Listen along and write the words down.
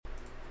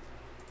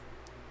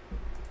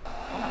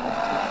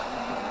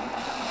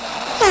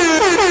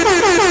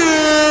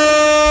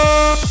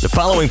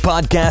following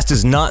podcast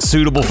is not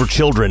suitable for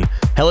children.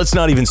 Hell, it's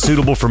not even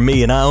suitable for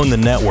me, and I own the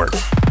network.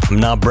 I'm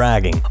not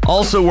bragging.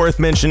 Also worth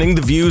mentioning,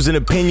 the views and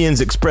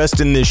opinions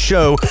expressed in this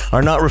show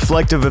are not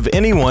reflective of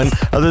anyone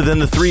other than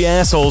the three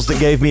assholes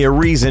that gave me a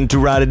reason to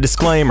write a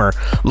disclaimer.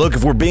 Look,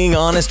 if we're being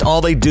honest,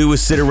 all they do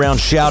is sit around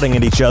shouting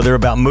at each other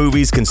about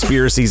movies,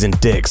 conspiracies, and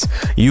dicks.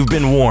 You've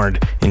been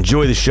warned.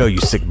 Enjoy the show, you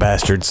sick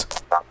bastards.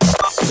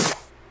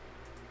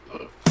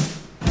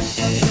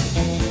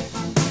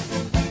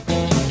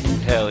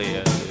 Hell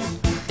yeah,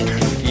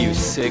 dude. You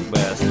sick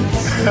bastards.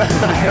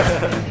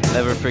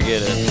 Never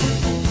forget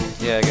it.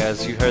 Yeah,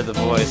 guys, you heard the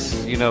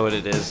voice. You know what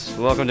it is.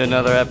 Welcome to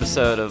another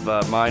episode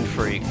of Mind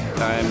Freak.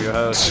 I am your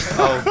host,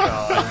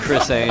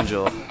 Chris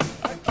Angel.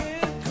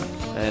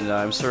 And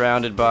I'm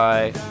surrounded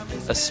by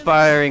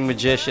aspiring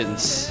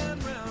magicians.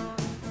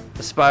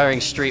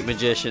 Aspiring street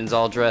magicians,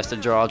 all dressed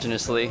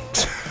androgynously.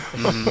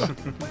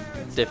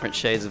 Different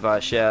shades of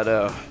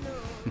eyeshadow.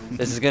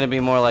 This is going to be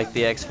more like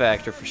the X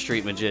Factor for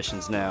street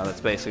magicians now. That's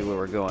basically where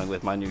we're going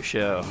with my new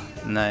show.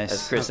 Nice.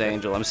 That's Chris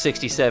Angel. I'm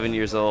 67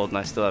 years old and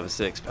I still have a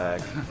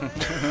six-pack.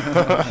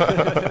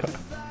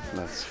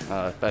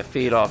 I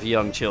feed off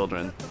young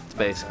children. That's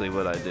basically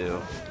what I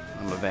do.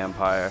 I'm a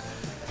vampire.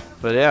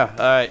 But yeah,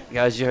 alright,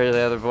 guys, you heard the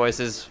other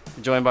voices.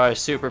 Joined by our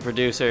super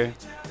producer,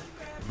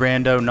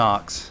 Rando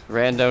Knox.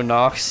 Rando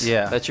Knox?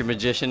 Yeah. That's your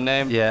magician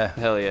name? Yeah.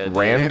 Hell yeah, dude.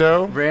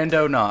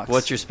 Rando Knox.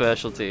 What's your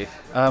specialty?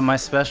 My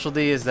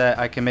specialty is that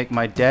I can make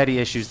my daddy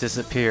issues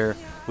disappear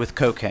with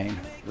cocaine.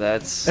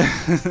 That's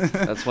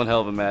one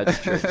hell of a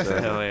magic trick. So.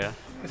 Hell yeah.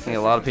 I think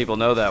a lot of people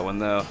know that one,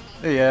 though.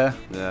 Yeah.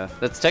 Yeah.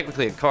 That's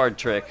technically a card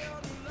trick.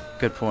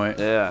 Good point.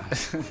 Yeah.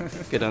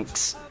 Good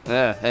unks.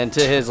 Yeah. And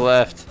to his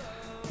left,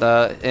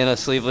 in a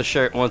sleeveless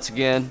shirt once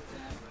again,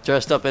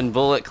 dressed up in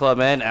Bullet Club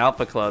and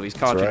Alpha Club. He's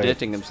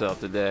contradicting himself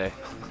today.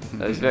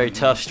 He's a very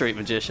tough street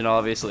magician,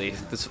 obviously,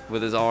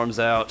 with his arms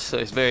out. So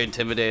he's very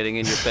intimidating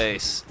in your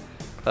face.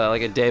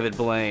 Like a David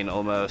Blaine,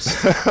 almost.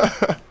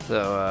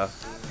 So,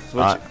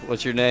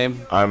 what's your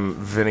name? I'm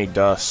Vinny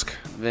Dusk.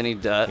 Vinny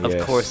Dusk. Yes.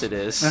 Of course it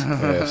is.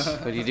 Yes.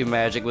 But you do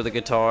magic with a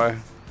guitar?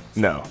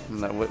 No.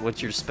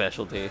 What's your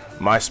specialty?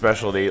 My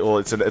specialty, well,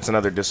 it's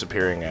another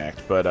disappearing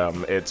act, but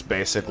it's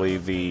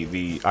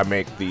basically I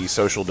make the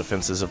social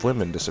defenses of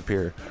women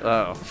disappear.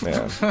 Oh.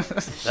 Yeah.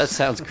 That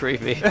sounds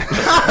creepy.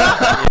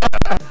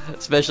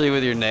 Especially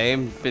with your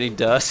name, Vinny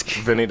Dusk.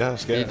 Vinny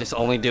Dusk, yeah. You just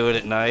only do it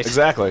at night.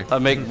 Exactly. I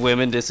make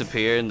women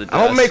disappear in the dusk.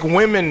 I don't make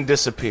women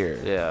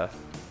disappear. Yeah,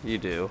 you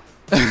do.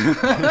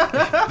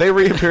 They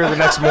reappear the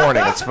next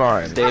morning. It's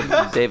fine.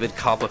 David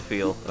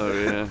Copperfield. Oh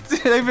yeah.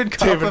 David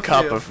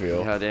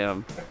Copperfield.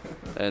 Goddamn.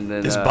 And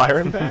then Is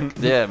Byron back?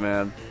 Yeah,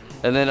 man.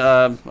 And then,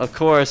 of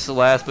course,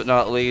 last but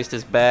not least,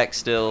 his back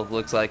still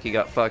looks like he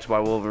got fucked by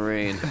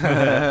Wolverine.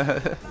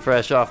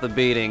 Fresh off the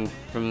beating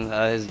from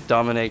his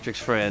dominatrix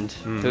friend,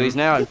 who he's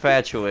now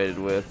infatuated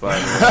with, by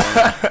the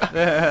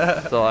way.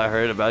 That's all I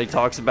heard about. He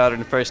talks about it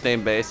on a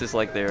first-name basis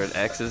like they're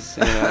exes,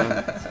 you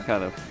know? It's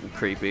kind of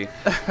creepy.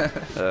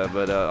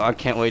 But I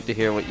can't wait to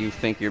hear what you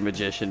think your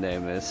magician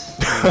name is.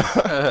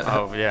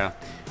 Oh, yeah.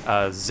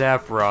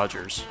 Zap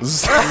Rogers.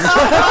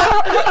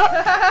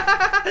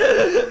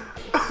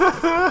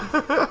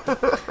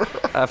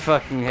 I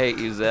fucking hate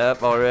you,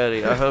 Zap,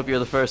 already. I hope you're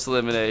the first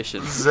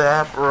elimination.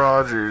 Zap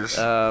Rogers.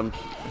 Zap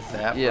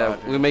Yeah,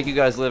 Rogers. we make you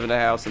guys live in a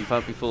house and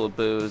pump you full of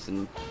booze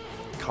and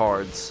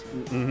cards.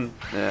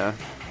 Yeah.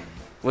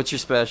 What's your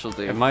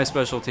specialty? And my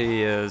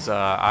specialty is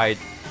I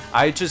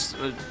just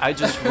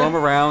roam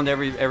around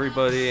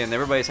everybody and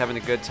everybody's having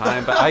a good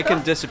time, but I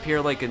can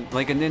disappear like a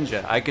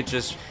ninja. I could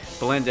just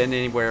blend in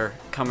anywhere,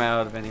 come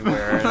out of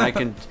anywhere, and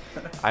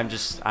I'm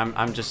just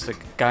a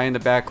guy in the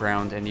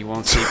background and you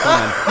won't see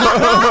coming.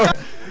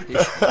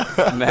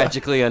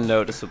 Magically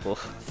unnoticeable.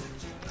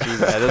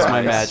 That is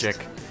my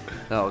magic.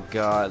 Oh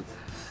God.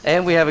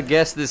 And we have a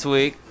guest this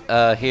week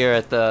here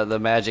at the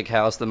Magic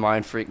House, the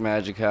Mind Freak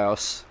Magic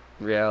House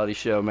reality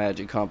show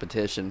magic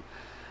competition.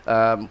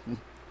 I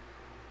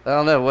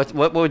don't know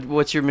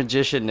what's your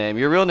magician name.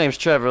 Your real name's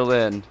Trevor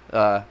Lynn.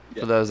 For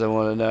those that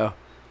want to know,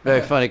 very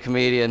funny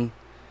comedian.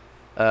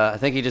 I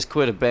think he just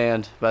quit a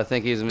band, but I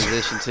think he's a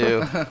musician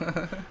too.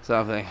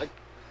 Something.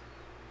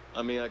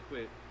 I mean, I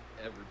quit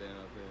every band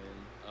I've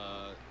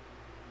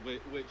been in,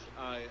 which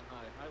I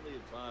highly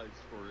advise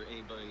for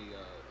anybody,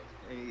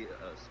 any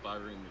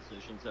aspiring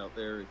musicians out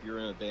there. If you're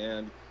in a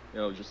band,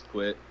 just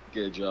quit,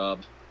 get a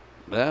job.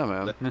 Yeah,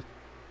 man.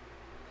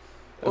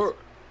 Or,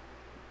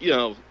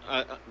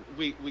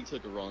 we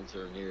took a wrong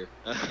turn here.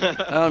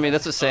 I mean,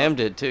 that's what Sam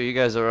did too. You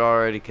guys are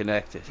already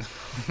connected.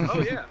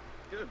 Oh yeah.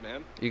 Good,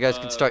 man. You guys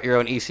could start your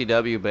own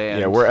ECW band.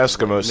 Yeah, we're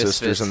Eskimo Misfits.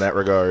 sisters in that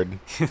regard.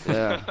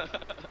 Yeah.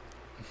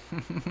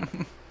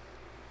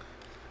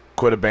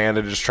 Quit a band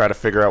and just try to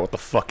figure out what the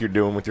fuck you're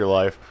doing with your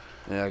life.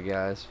 Yeah,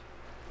 guys.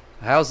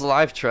 How's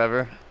life,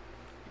 Trevor?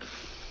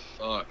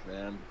 Fuck,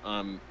 man.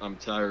 I'm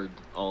tired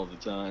all the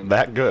time.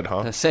 That good,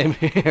 huh? Same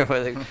here.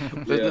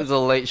 This is a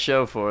late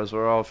show for us.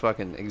 We're all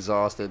fucking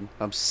exhausted.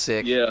 I'm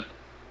sick. Yeah.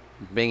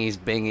 Bingy's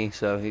Bingy,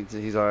 so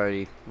he's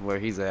already where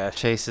he's at.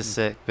 Chase is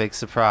sick. Big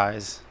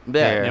surprise.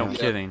 Yeah, No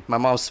kidding. My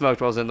mom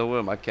smoked while I was in the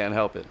womb. I can't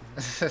help it.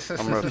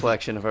 I'm a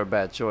reflection of her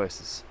bad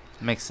choices.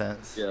 Makes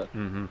sense. Yeah.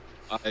 Mm-hmm.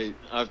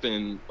 I've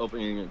been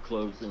opening and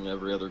closing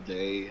every other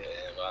day,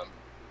 and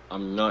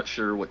I'm not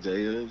sure what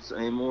day it is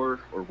anymore,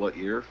 or what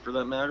year for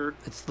that matter.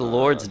 It's the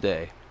Lord's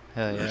Day.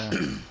 Hell yeah.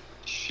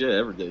 Shit,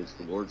 every day is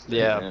the Lord's Day.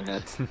 Yeah.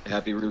 Man.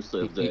 Happy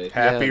Rusev Day.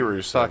 Happy Yeah,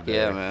 Rusev Fuck Day.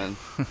 yeah, man.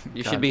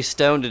 You should be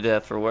stoned to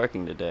death for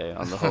working today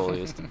on the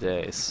holiest of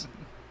days.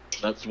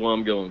 That's what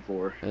I'm going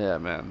for. Yeah,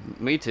 man.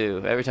 Me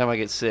too. Every time I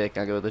get sick,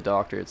 I go to the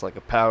doctor. It's like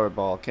a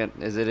Powerball.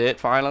 Is it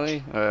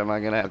finally? Or am I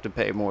going to have to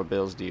pay more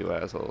bills to you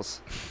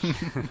assholes?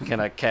 Can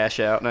I cash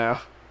out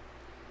now?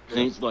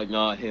 Things like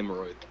not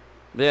hemorrhoid.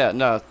 Yeah,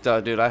 no,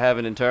 dude, I have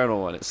an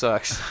internal one. It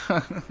sucks.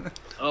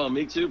 Oh,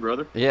 me too,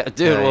 brother. Yeah, dude,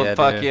 Yeah, well, yeah,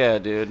 fuck dude. yeah,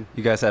 dude.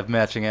 You guys have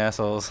matching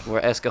assholes.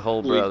 We're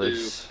Escahole We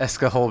brothers.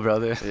 Escahole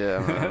brothers. Yeah,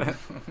 man.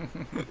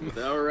 With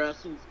our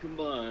assholes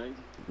combined.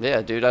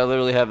 Yeah, dude, I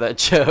literally have that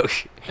joke.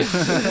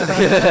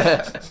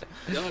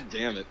 God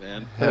damn it,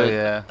 man. Hell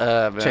yeah.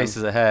 Man. Chase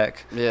is a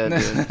hack. Yeah,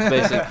 dude.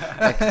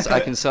 Basically, I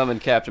can summon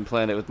Captain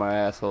Planet with my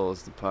asshole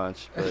as the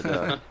punch.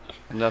 But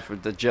enough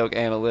with the joke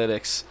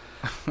analytics.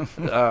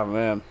 Oh,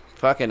 man.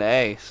 Fucking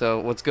A. So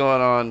what's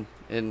going on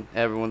in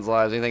everyone's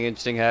lives? Anything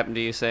interesting happened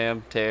to you,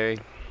 Sam, Terry,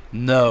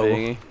 No.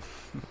 Bingy?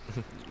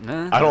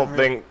 I don't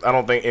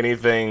think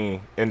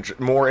anything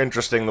more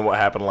interesting than what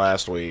happened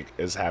last week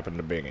has happened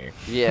to Bingy.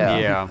 Yeah,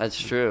 Yeah. that's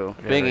true.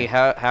 Very.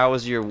 Bingy, how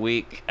was your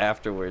week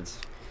afterwards?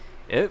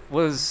 It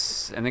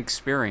was an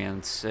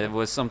experience. It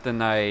was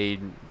something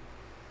in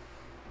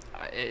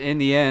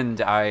the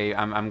end,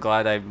 I'm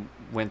glad I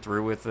went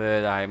through with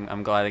it.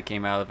 I'm glad I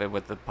came out of it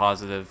with a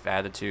positive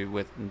attitude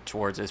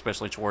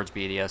especially towards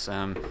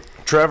BDSM.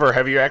 Trevor,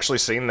 have you actually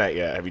seen that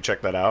yet? Have you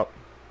checked that out?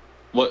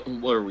 What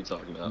are we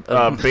talking about?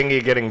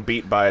 Bingy getting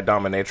beat by a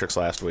dominatrix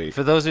last week.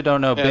 For those who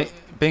don't know, Yeah.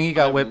 Bingy I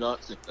got have whipped.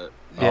 not seen that.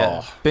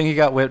 Yeah, Oh. Bingy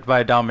got whipped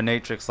by a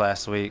dominatrix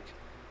last week.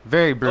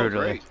 Very Oh,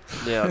 brutally. great.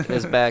 Yeah,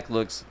 his back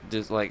looks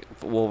just like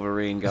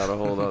Wolverine got a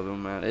hold of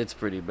him, man. It's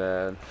pretty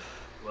bad.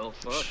 Well,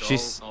 fuck.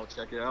 She's- I'll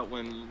check it out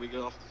when we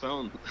get off the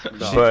phone.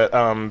 But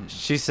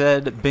She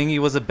said Bingy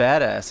was a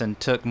badass and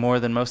took more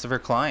than most of her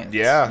clients.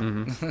 yeah,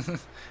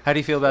 How do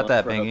you feel about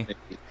that, Well, Bingy?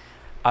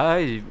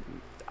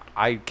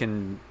 I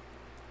can.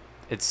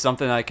 It's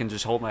something I can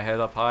just hold my head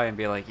up high and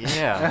be like,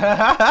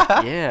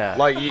 yeah, yeah.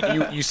 like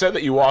you said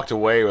that you walked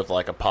away with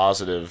like a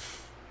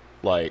positive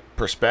like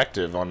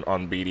perspective on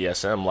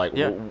BDSM, like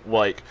Yeah.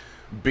 like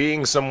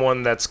being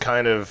someone that's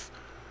kind of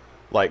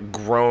like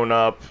grown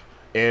up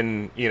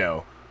in, you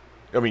know,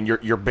 I mean, you're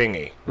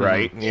Bingy,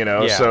 right? You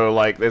know, Yeah. so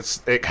like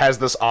it has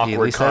this awkward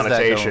least has that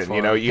going connotation. for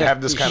You know, him. you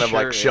have this He kind of sure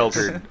like is.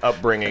 sheltered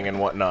upbringing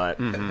and whatnot,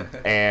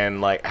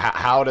 and like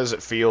how does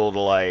it feel to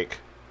like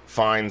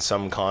find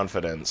some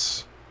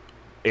confidence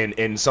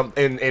in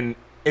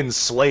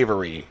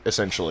slavery,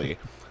 essentially?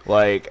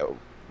 Like,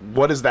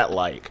 what is that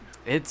like?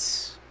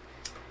 It's.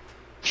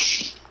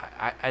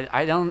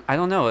 I don't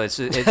know. It's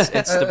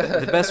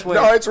the best way.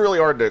 No, it's really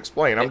hard to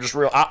explain. I'm just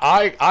real.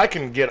 I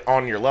can get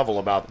on your level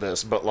about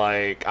this, but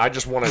like, I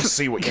just want to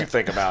see what you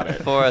think about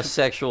it. For us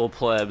sexual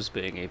plebs,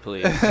 Bingy,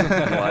 please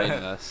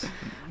enlighten us.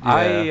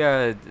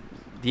 I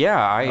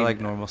I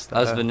like normal stuff.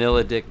 Us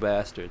vanilla dick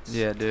bastards.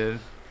 Yeah, dude.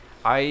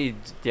 I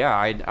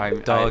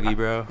Doggy,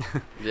 bro.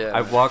 Yeah.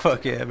 I've walked.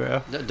 Fuck yeah,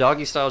 bro.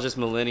 Doggy style is just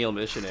millennial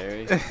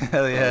missionary.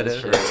 Hell yeah,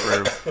 That's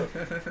dude.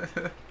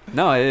 true.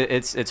 No,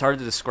 it's hard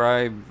to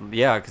describe.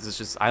 Yeah, because it's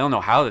just I don't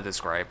know how to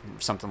describe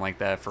something like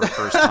that for the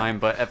first time.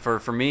 But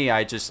for me,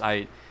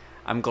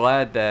 I'm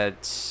glad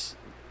that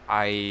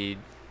I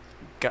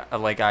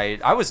got like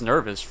I was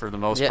nervous for the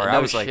most Yeah, part. no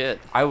I was shit.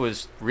 like I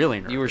was really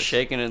nervous. You were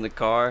shaking in the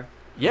car.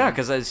 Yeah,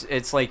 because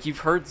it's like you've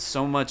heard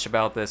so much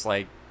about this,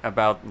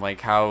 about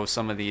how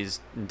some of these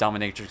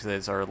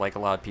dominatrixes are like a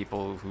lot of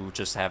people who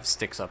just have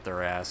sticks up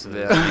their asses.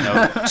 Yeah. You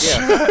know?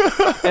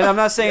 Yeah. And I'm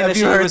not saying Have that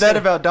you she heard was that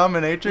about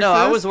dominatrix? No,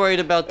 I was worried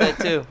about that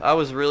too. I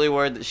was really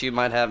worried that she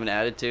might have an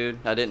attitude.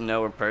 I didn't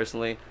know her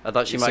personally. I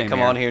thought she might Same come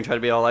here. on here and try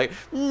to be all like,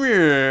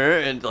 "Meh,"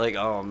 and like,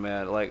 oh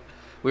man, like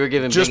we were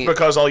giving Just Bingy-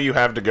 because all you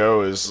have to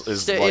go is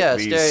like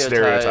these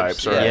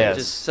stereotypes, right? Yeah, Yeah.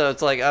 just so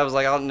it's like I was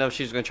like, I don't know if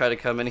she's gonna try to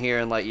come in here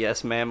and like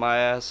yes man my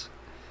ass.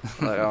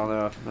 Like, I don't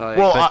know. Like,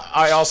 Well, but-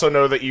 I also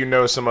know that you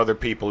know some other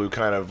people who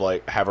kind of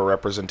like have a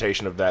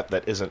representation of that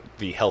isn't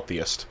the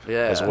healthiest yeah,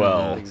 as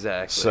well.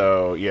 exactly.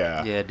 So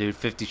yeah. Yeah, dude.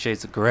 50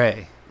 Shades of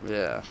Grey.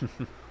 yeah.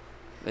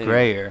 Anyway.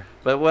 Grayer.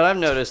 But what I've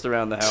noticed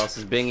around the house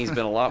is Bingy's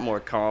been a lot more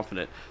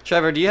confident.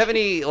 Trevor, do you have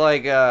any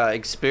like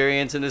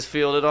experience in this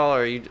field at all,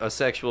 or are you a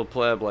sexual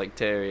pleb like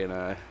Terry and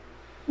I?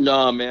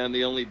 Nah, man,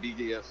 the only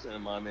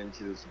BDSM I'm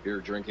into is beer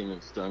drinking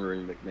and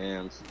stunning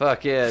McMahon's.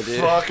 Fuck yeah, dude.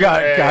 Fuck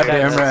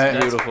Goddamn That's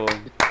right. beautiful.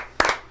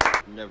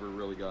 Never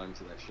really got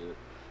into that shit.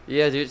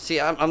 Yeah, dude.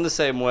 See, I'm the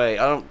same way.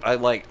 I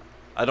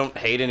I don't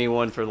hate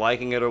anyone for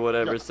liking it or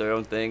whatever. It's their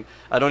own thing.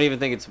 I don't even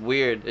think it's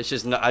weird. It's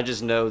just I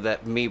just know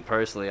that me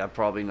personally, I'm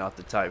probably not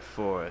the type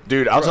for it.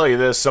 Dude, I'll tell you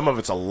this. Some of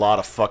it's a lot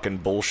of fucking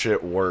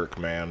bullshit work,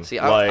 man. See,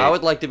 I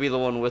would like to be the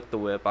one with the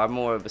whip. I'm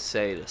more of a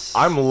sadist.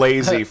 I'm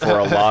lazy for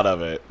a lot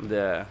of it.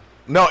 Yeah.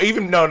 No,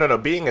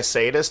 being a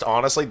sadist,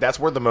 honestly, that's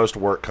where the most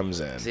work comes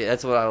in. See,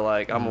 that's what I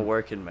like. I'm a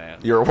working man.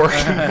 You're working.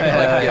 I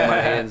like to get my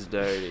hands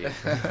dirty.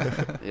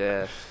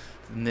 Yeah.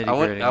 I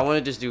want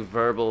to just do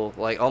verbal,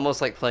 like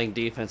almost like playing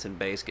defense in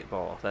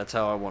basketball. That's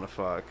how I want to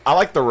fuck. I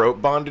like the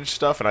rope bondage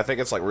stuff, and I think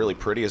it's like really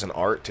pretty as an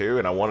art too.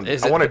 And I want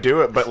to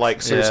do it, but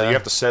like seriously, you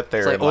have to sit there.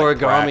 It's like and,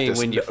 origami practice.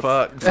 when you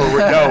fuck.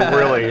 No,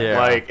 really, Yeah.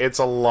 like it's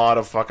a lot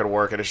of fucking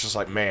work, and it's just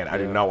like, man, I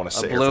do not want to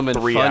sit here for blooming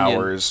 3 Funyun.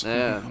 hours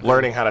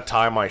learning how to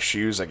tie my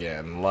shoes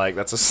again. Like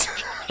that's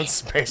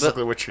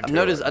basically what you're doing.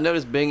 I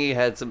noticed Bingy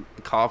had some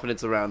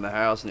confidence around the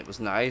house, and it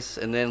was nice.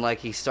 And then like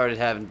he started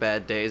having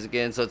bad days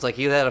again. So it's like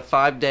he had a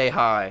 5-day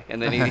high,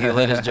 and then he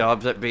let his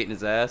job start beating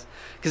his ass.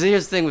 Because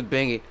here's the thing with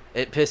Bingy,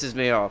 it pisses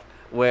me off.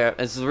 Where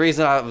it's the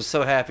reason I was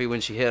so happy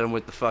when she hit him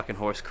with the fucking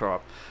horse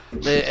crop.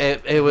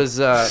 It was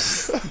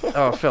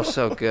it felt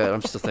so good.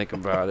 I'm still thinking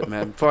about it,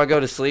 man. Before I go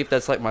to sleep,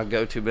 that's like my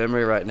go-to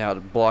memory right now to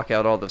block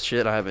out all the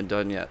shit I haven't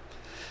done yet.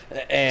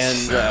 And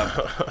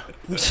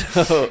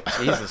so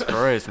Jesus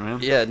Christ, man.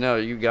 yeah, no,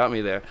 you got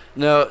me there.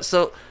 No,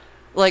 so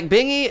like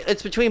Bingy,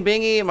 it's between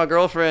Bingy and my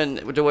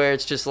girlfriend to where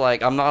it's just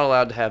like I'm not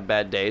allowed to have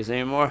bad days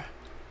anymore.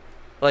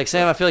 Like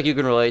Sam, I feel like you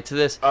can relate to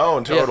this. Oh,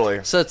 totally.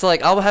 Yeah. So it's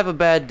like I'll have a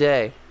bad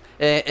day,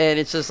 and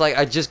it's just like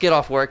I just get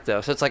off work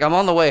though. So it's like I'm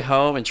on the way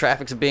home, and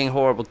traffic's being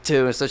horrible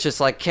too. And so it's just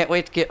like can't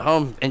wait to get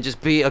home and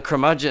just be a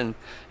curmudgeon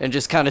and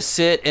just kind of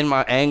sit in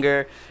my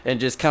anger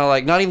and just kind of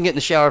like not even get in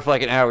the shower for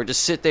like an hour.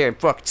 Just sit there and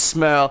fucking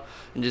smell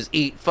and just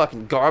eat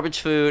fucking garbage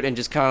food and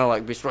just kind of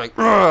like be like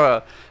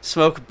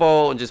smoke a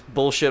bowl and just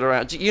bullshit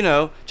around. You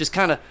know, just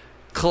kind of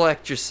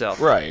collect yourself.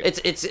 Right.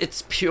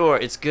 It's pure.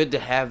 It's good to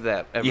have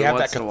that every You have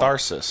once that in a while.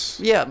 catharsis.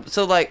 Yeah,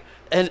 so like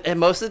and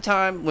most of the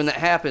time when that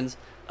happens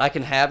I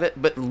can have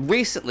it, but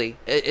recently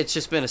it's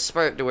just been a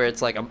spurt to where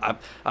it's like I'm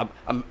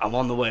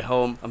on the way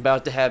home, I'm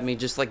about to have me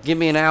just like give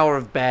me an hour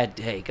of bad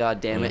day,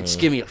 god damn it, just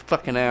give me a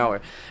fucking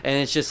hour.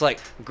 And it's just like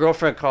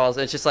girlfriend calls,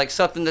 and it's just like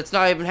something that's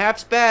not even half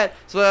as bad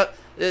so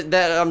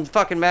that I'm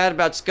fucking mad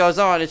about just goes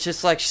on. It's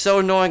just like so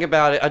annoying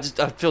about it.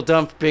 I feel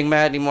dumb for being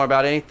mad anymore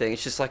about anything.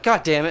 It's just like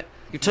god damn it,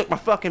 you took my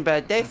fucking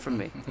bad day from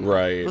me.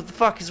 Right. What the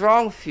fuck is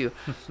wrong with you?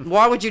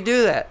 Why would you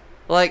do that?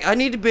 Like, I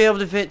need to be able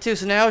to vent too.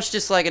 So now it's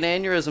just like an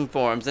aneurysm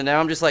forms. And now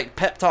I'm just like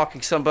pep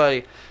talking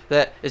somebody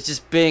that is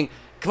just being,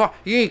 come on,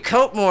 you need to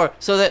cope more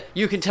so that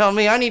you can tell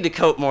me I need to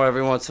cope more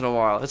every once in a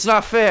while. It's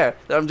not fair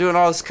that I'm doing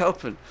all this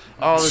coping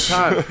all the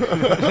time.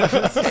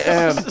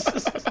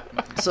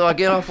 So I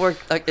get off work,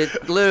 like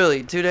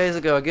literally 2 days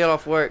ago, I get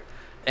off work.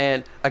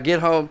 And I get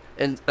home,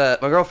 and my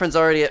girlfriend's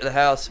already at the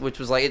house, which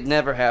was like, it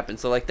never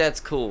happened. So, like, that's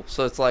cool.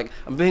 So, it's like,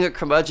 I'm being a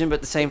curmudgeon, but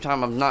at the same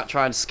time, I'm not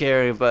trying to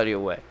scare anybody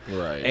away.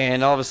 Right.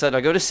 And all of a sudden,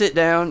 I go to sit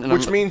down. And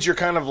Which means you're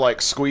kind of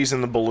like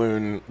squeezing the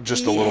balloon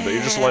just a little bit.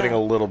 You're just letting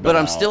a little bit But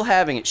I'm out. still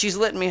having it. She's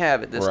letting me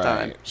have it this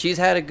time. She's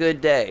had a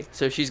good day.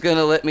 So, she's going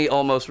to let me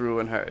almost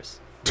ruin hers.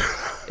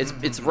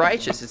 It's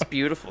righteous. It's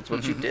beautiful. It's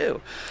what you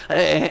do.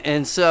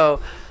 And so...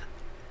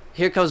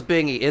 Here comes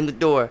Bingy in the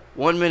door.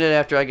 1 minute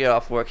after I get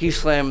off work, he's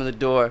slamming the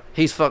door.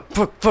 He's fuck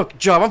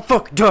job. I'm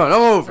fucking done. I'm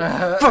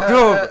over. Fucking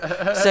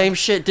over. Same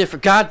shit,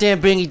 different.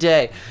 Goddamn Bingy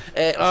day.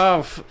 And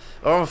I'm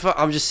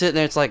just sitting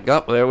there. It's like,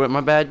 oh, there went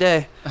my bad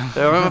day. I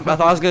thought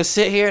I was gonna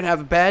sit here and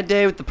have a bad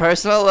day with the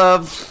person I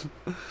love.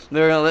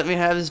 They're gonna let me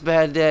have this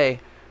bad day,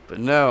 but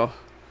no.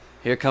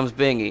 Here comes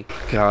Bingy.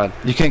 God,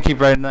 you can't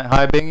keep riding that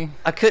high, Bingy.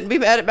 I couldn't be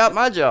mad about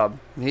my job.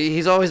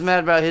 He's always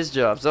mad about his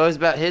job. It's always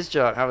about his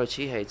job. How much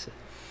he hates it.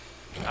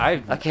 I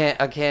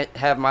can't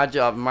have my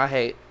job and my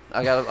hate.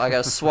 I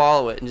gotta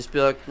swallow it and just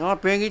be like, no,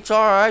 Bingy, it's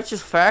alright, it's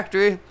just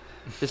factory.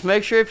 Just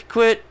make sure if you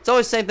quit. It's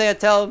always the same thing I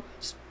tell him.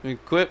 Just when you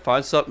quit,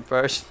 find something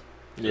first.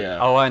 Yeah.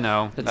 Oh, I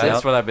know.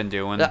 That's what I've been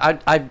doing.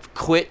 I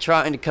quit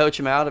trying to coach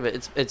him out of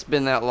it. It's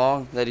been that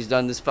long that he's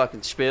done this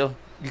fucking spiel.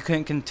 You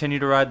couldn't continue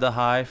to ride the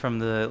high from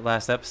the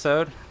last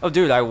episode? Oh,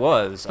 dude, I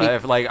was.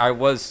 I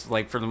was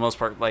for the most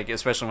part, like,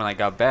 especially when I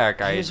got back.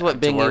 Here's what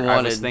to Bingy work, wanted.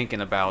 I was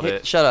thinking about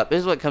it. Shut up.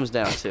 Here's what it comes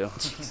down to.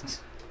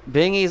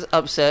 Bingy's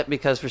upset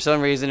because for some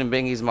reason in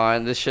Bingy's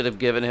mind, this should have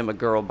given him a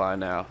girl by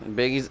now. In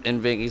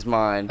Bingy's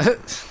mind,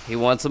 he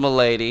wants him a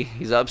lady.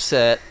 He's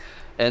upset.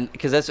 And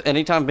because that's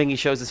anytime Bingy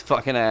shows his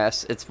fucking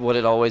ass, it's what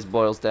it always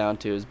boils down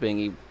to is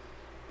Bingy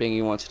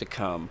wants to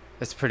come.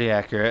 That's pretty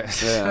accurate.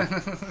 Yeah.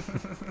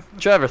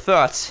 Trevor,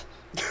 thoughts?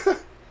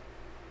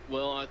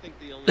 Well, I think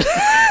the only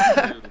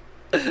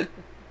thing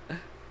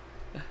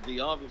the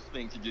obvious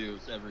thing to do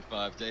is every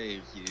 5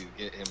 days you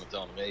get him a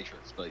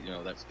dominatrix, but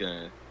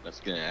that's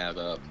gonna add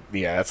up.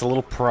 Yeah, that's a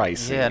little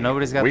pricey. Yeah,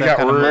 nobody's got we that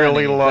got kind of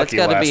really money. lucky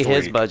That's got to last be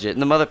his week. budget,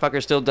 and the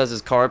motherfucker still does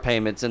his car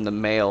payments in the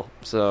mail.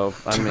 So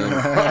I mean,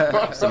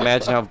 just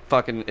imagine how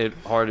fucking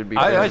hard it'd be.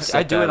 For him to I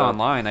set do that it up.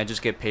 online. I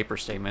just get paper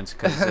statements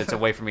because it's a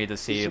way for me to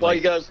see. That's why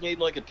you Like, guys need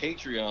like a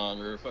Patreon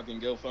or a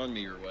fucking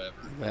GoFundMe or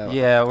whatever.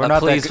 Yeah, we're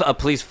not please, that.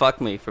 please fuck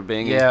me for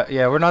being.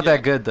 Yeah, we're not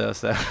that good though.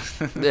 So.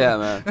 Yeah,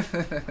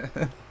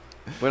 man.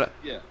 We're not,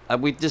 Yeah.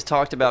 we just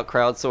talked about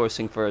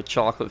crowdsourcing for a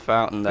chocolate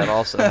fountain that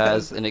also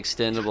has an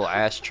extendable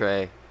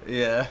ashtray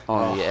Yeah.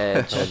 on the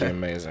edge. That'd be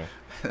amazing.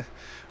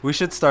 We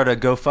should start a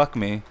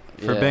GoFuckMe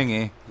for Yeah.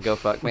 Bingy. Go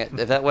fuck me.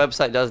 If that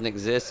website doesn't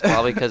exist, it's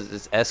probably because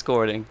it's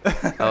escorting.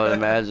 I would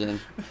imagine.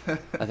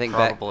 I think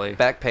Probably.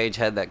 Backpage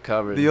had that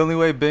covered. The only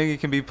way Bingy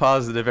can be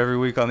positive every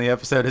week on the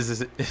episode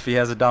is if he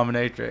has a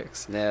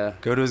dominatrix. Yeah.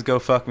 Go to his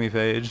GoFuckMe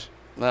page,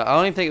 No, I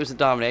don't even think it was a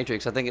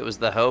dominatrix. I think it was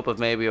the hope of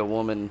maybe a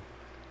woman.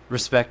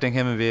 respecting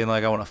him and being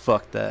like, I want to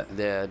fuck that.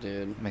 Yeah,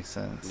 dude. Makes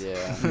sense.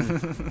 Yeah.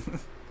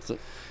 So-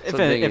 if so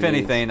Biggie needs-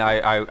 anything,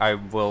 I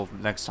will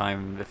next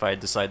time if I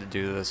decide to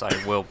do this, I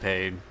will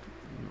pay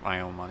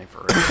my own money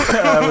for it.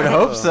 I would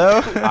hope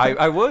so.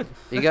 I would.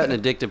 You got an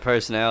addictive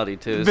personality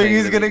too. so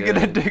Bingy's you're gonna be get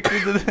good.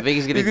 addicted to the.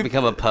 Bingy's gonna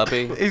become a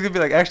puppy. He's gonna be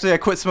like, actually, I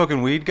quit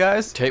smoking weed,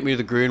 guys. Take me to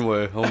the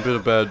Greenway. I'm being a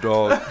bad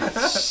dog.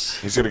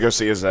 He's gonna go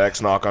see his ex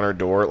knock on her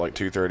door at like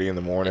 2:30 in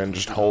the morning,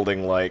 just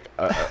holding like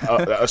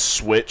a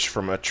switch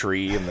from a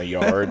tree in the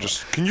yard.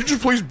 Just, can you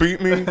just please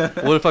beat me?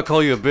 What if I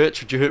call you a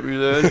bitch? Would you hit me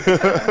then?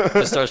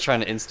 Just starts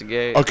trying to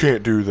instigate. I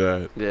can't do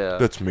that. Yeah.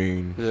 That's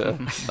mean. Yeah.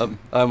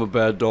 I'm a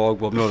bad dog,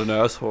 but I'm not an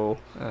asshole.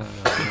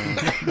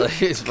 Like,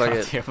 he's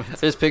fucking.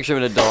 Just picture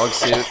him in a dog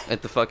suit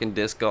at the fucking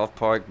disc golf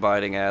park,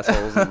 biting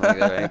assholes and like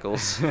their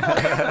ankles.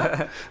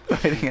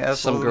 Biting assholes.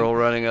 Some girl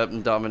running up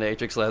in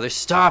dominatrix leather.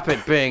 Stop it,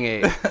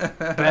 Bingy!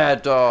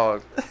 Bad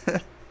dog.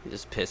 He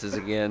just pisses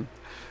again.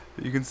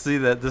 You can see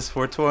that this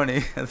 420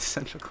 at the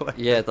Central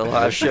Collective. Yeah, at the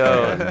live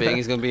show,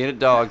 Bingy's gonna be in a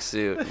dog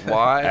suit.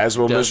 Why? As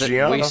will Miss Doesn't-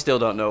 Gianna. We still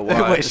don't know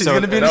why. Wait, she's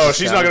gonna be in a- No,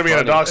 she's not gonna be in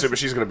a Funny. dog suit, but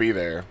she's gonna be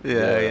there.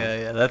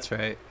 Yeah, that's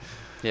right.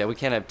 Yeah, we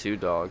can't have two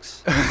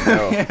dogs.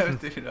 No. Yeah,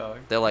 dude, dog.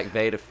 They're like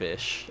beta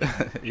fish.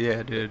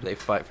 Yeah, dude. They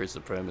fight for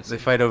supremacy. They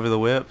fight over the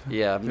whip.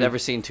 Yeah, I've never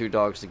seen two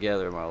dogs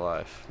together in my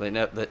life.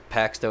 That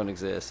packs don't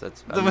exist.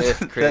 That's a That-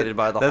 myth created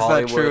by the that's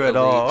Hollywood not true elite.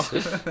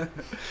 at all.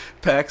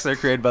 Packs are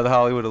created by the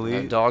Hollywood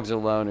elite. Dogs are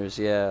loners,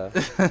 yeah.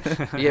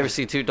 You ever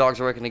see two dogs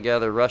working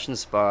together? Russian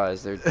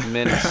spies. They're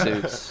men in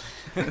suits.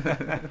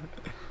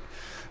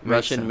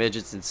 Russian sense.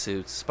 midgets in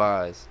suits.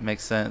 Spies.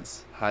 Makes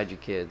sense. Hide your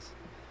kids.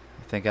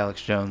 I think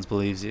Alex Jones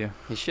believes you.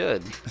 He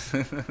should.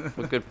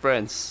 We're good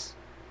friends.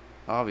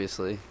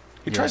 Obviously.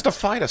 He tries to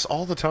fight us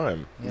all the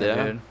time.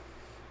 Yeah. dude.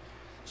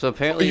 So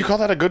apparently... You call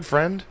that a good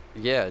friend?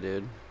 Yeah,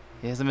 dude.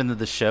 He hasn't been to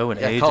the show in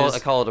Yeah, ages. I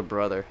call it a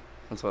brother.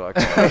 That's what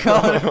I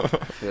call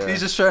it. Yeah.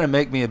 He's just trying to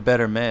make me a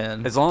better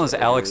man. As long as Yeah,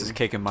 Alex dude. is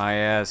kicking my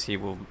ass, he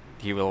will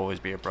always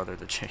be a brother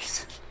to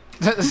Chase.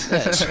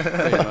 Yes,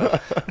 pretty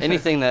much.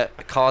 Anything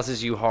that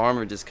causes you harm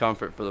or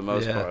discomfort, for the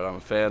most Yeah. part, I'm a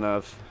fan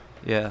of.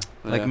 Yeah,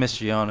 like Yeah. Miss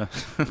Gianna.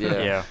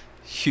 Yeah,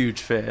 Huge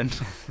fan.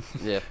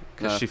 yeah.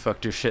 Because No, she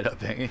fucked your shit up,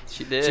 Bingy.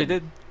 she did. She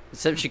did.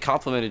 Except she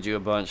complimented you a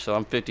bunch, so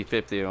I'm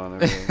 50-50 on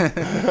everything.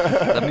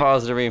 The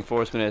positive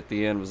reinforcement at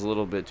the end was a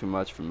little bit too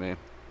much for me.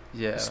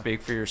 Yeah.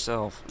 Speak for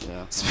yourself.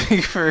 Yeah,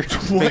 Speak for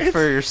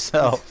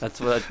yourself. that's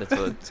what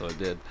I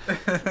did.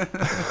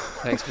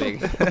 Thanks,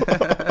 Big.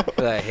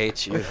 But I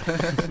hate you.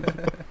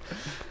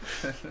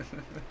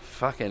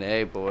 Fucking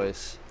A,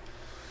 boys.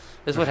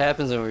 This is what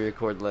happens when we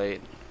record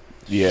late.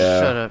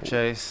 Yeah. Shut up,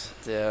 Chase.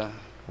 Yeah.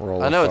 We're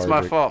all I know it's my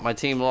lethargic. fault. My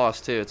team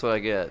lost too. It's what I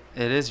get.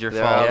 It is your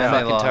They're fault. out of and the they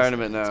fucking lost.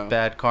 tournament now. It's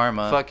bad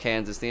karma. Fuck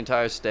Kansas, the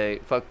entire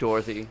state. Fuck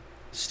Dorothy.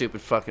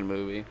 Stupid fucking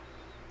movie.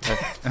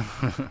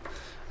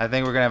 I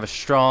think we're gonna have a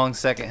strong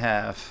second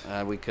half.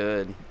 We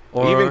could.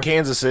 Or Even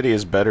Kansas City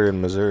is better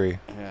in Missouri.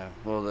 Yeah.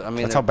 Well, I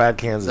mean, That's how bad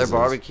Kansas their is.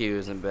 barbecue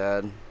isn't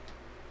bad.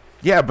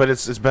 Yeah, but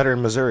it's better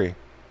in Missouri.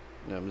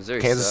 No, Missouri.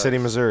 Kansas sucks. City,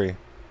 Missouri.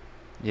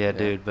 yeah,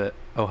 dude, but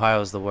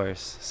Ohio's the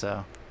worst.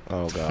 So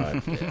Oh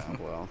God. Yeah.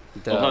 Well.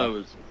 Duh. Ohio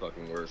is the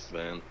fucking worst,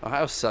 man.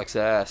 Ohio sucks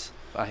ass.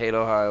 I hate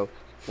Ohio.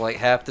 Like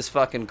half this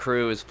fucking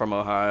crew is from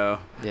Ohio.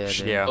 yeah, dude.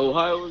 Yeah.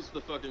 Ohio is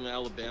the fucking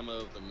Alabama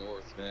of the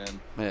North, man.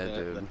 Yeah,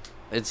 dude.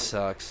 It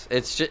sucks.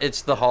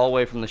 It's the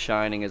hallway from The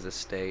Shining as a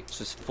state. It's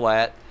just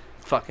flat,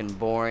 fucking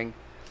boring.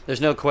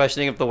 There's no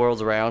questioning if the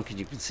world's round because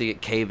you can see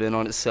it cave in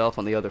on itself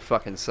on the other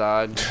fucking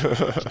side.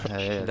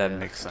 Yeah, That dude.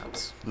 makes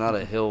sense. Not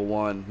a hill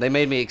one. They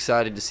made me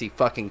excited to see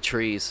fucking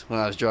trees when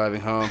I was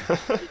driving home.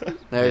 And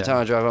every Yeah. time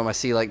I drive home, I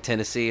see like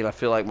Tennessee, and I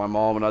feel like my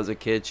mom when I was a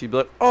kid. She'd be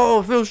like, "Oh,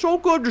 it feels so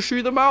good to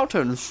see the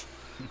mountains."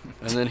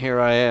 And then here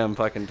I am,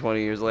 fucking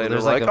 20 years later,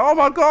 there's like, like a- "Oh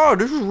my god,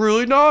 this is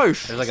really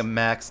nice." There's like a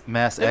mass it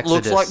exodus.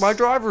 looks like my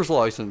driver's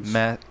license.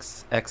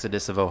 mass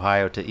exodus of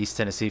Ohio to East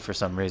Tennessee for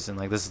some reason.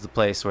 Like this is the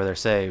place where they're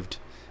saved.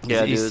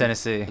 Yeah, East dude.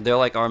 Tennessee. They're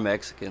like our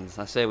Mexicans.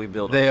 I say we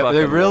build. They a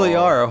fucking really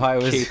wall. are. Ohio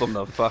is. Keep them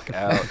the fuck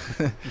out.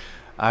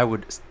 I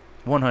would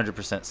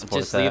 100%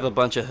 support Just that. leave a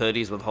bunch of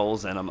hoodies with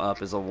holes in them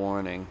up as a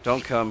warning.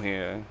 Don't come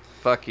here.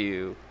 Fuck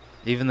you.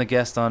 Even the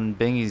guest on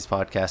Bingy's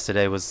podcast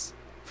today was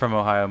from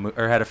Ohio,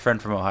 or had a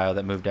friend from Ohio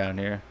that moved down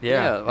here.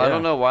 Yeah, I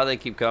don't know why they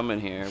keep coming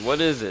here.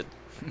 What is it?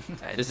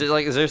 Is this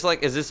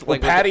like Well,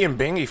 Patty and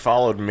Bingy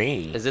followed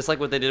me. is this like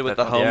what they did with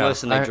the Yeah.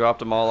 homeless and they I- dropped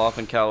them all off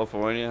in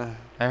California?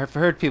 I've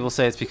heard people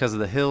say it's because of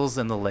the hills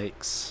and the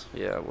lakes.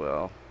 Yeah,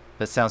 well,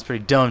 That sounds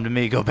pretty dumb to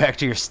me. Go back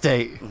to your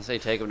state. let's say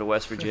take them to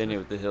West Virginia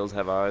with the hills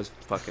have eyes.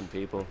 Fucking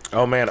people.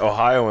 Oh man,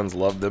 Ohioans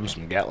love them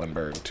some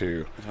Gatlinburg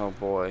too. Oh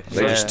boy.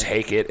 They Yeah. just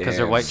take it Because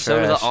they're and- white So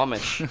do the trash.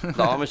 Amish.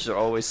 The Amish are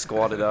always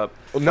squatted up.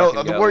 No,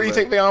 fucking where do you Gatlinburg.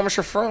 think the Amish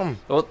are from?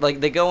 Well,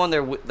 like they go on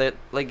they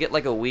like get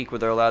like a week where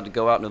they're allowed to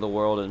go out into the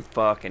world and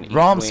fuck and eat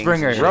Rumspringa.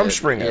 wings and shit.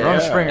 Rumspringa, Yeah.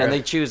 Rumspringa. And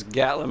they choose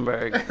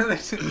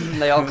Gatlinburg.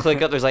 They all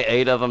click up. There's like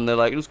 8 of them. They're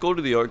like, let's go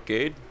to the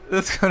arcade.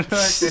 That's kind of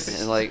like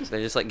And like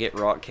they just like get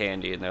rock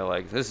candy and they're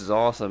like, this is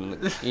awesome.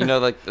 You know,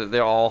 like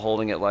they're all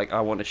holding it like, I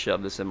want to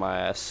shove this in my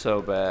ass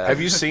so bad. Have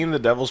you seen The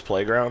Devil's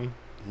Playground?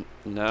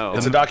 No.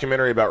 It's a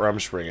documentary about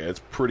Rumspringa. It's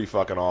pretty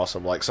fucking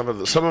awesome. Like some of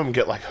them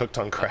get like hooked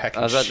on crack.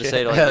 I was and about to shit.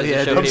 say like Hell does it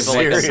yeah, show dude. people I'm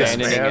like serious,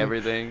 abandoning man.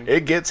 everything.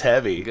 It gets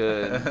heavy.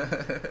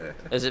 Good.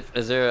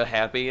 Is there a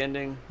happy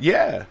ending?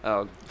 Yeah,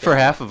 Oh, for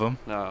half of them.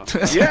 no.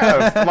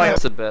 yeah. Like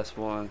That's the best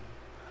one.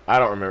 I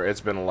don't remember.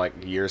 It's been like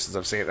years since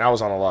I've seen it. I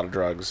was on a lot of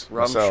drugs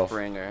myself.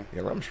 Rumspringa.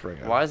 Yeah,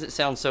 Rumspringa. Why does it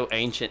sound so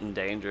ancient and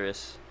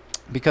dangerous?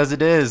 Because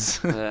it is.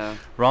 Yeah.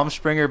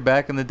 Rumspringa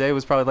back in the day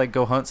was probably like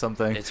go hunt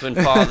something. It's when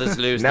fathers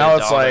lose Now their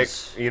it's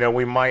daughters. like,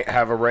 we might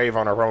have a rave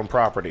on our own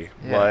property.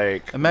 Yeah.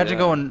 Like Imagine Yeah.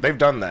 going. they've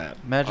done that.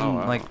 Imagine Oh,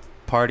 wow. like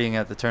partying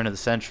at the turn of the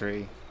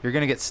century. You're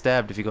gonna get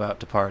stabbed if you go out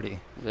to party.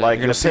 Yeah. Like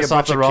You're gonna you'll see a piss off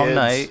bunch the of wrong kids.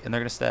 night, and they're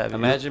gonna stab you.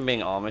 Imagine being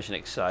Amish and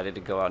excited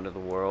to go out into the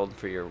world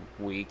for your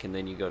week, and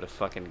then you go to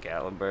fucking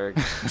Gatlinburg.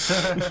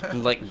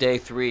 And like day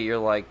 3, you're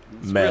like,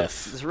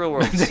 Meth. This real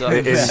world sucks.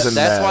 It is the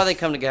That's why meth. they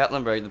come to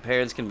Gatlinburg. The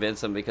parents convince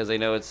them because they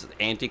know it's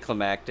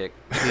anticlimactic.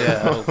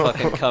 Yeah. They'll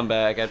fucking come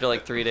back after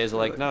like 3 days. They're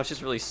like, no, it's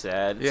just really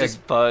sad. It's Yeah. just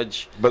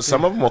fudge. But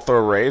some of them will throw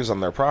raves on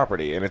their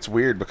property, and it's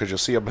weird because you'll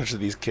see a bunch of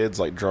these kids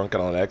like drunk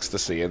and on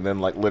ecstasy, and then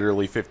like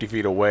literally 50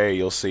 feet away,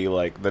 you'll see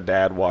like the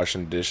dad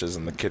washing dishes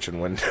in the kitchen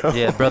window.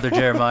 Yeah, brother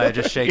Jeremiah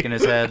just shaking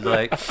his head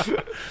like,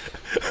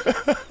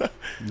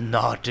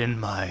 not in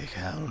my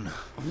town.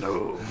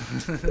 No.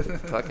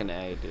 Fucking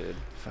A, dude.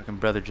 Fucking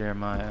brother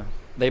Jeremiah.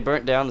 They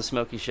burnt down the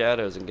Smoky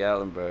Shadows in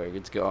Gatlinburg.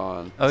 It's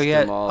gone. Oh It's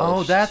yeah. demolished.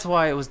 Oh, that's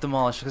why it was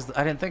demolished. Because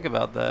I didn't think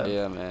about that.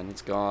 Yeah, man,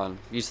 it's gone.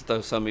 Used to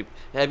throw some people.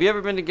 Have you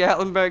ever been to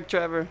Gatlinburg,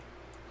 Trevor?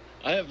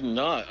 I have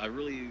not. I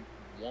really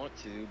want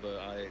to, but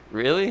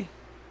Really?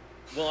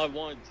 I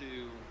wanted to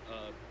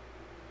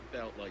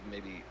about like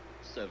maybe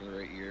 7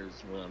 or 8 years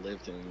when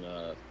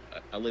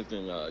I lived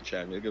in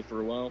Chattanooga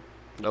for a while.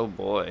 Oh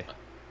boy.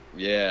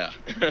 Yeah,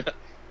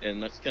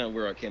 and that's kind of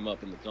where I came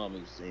up in the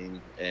comedy scene.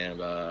 And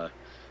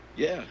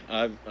yeah,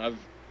 I've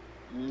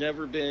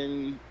never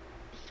been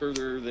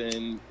further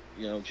than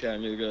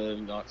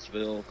Chattanooga,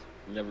 Knoxville.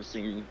 Never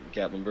seen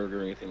Gatlinburg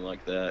or anything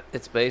like that.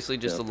 It's basically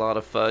just Yeah. a lot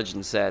of fudge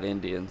and sad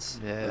Indians.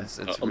 Yeah. It's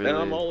Man, really...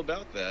 I'm all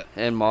about that.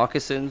 And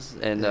moccasins,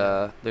 and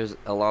Yeah. there's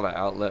a lot of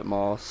outlet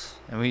malls,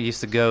 And we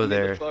used to go Get the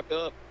there fuck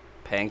up.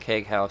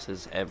 pancake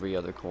houses every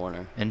other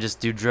corner. and just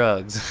do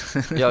drugs.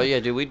 Yo, yeah,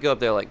 dude, we'd go up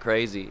there like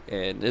crazy,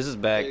 and this is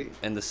back Hey.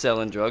 in the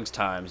selling drugs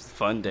times, the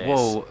fun days.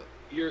 Whoa.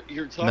 You're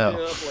talking No. it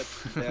up like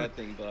it's a bad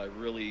thing, but I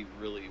really,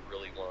 really,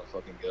 really want to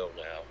fucking go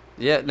now.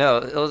 Yeah,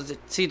 no,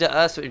 see, to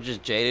us, we're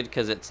just jaded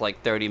because it's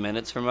like 30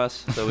 minutes from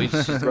us, so we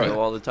just Right.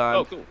 go all the time.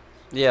 Oh, cool.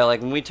 Yeah,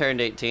 like when we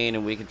turned 18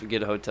 and we could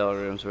get hotel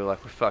rooms, we were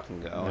like, we're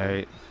fucking going.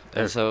 Right.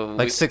 And so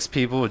Like 6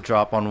 people would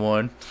drop on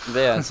one.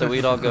 yeah, so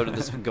we'd all go to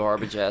this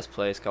garbage ass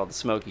place called the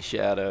Smoky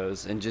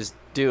Shadows and just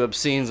do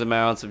obscene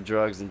amounts of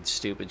drugs and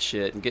stupid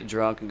shit and get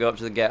drunk and go up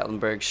to the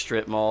Gatlinburg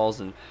strip malls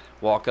and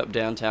walk up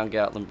downtown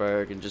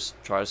Gatlinburg and just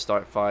try to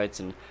start fights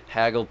and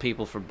haggle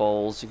people for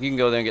bowls. You can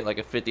go there and get like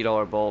a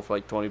 $50 bowl for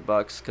like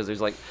 $20 because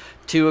there's like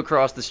 2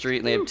 across the street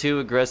and they have 2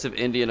 aggressive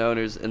Indian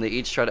owners and they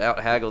each try to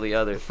out haggle the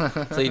other.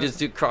 So you just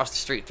do cross the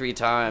street 3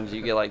 times,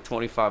 you get like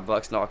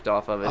 $25 knocked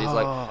off of it. He's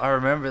like, I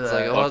remember it's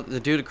that. like, oh, the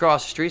dude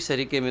across the street said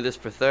he'd give me this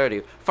for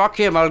 30. Fuck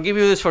him, I'll give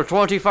you this for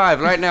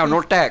 25 right now,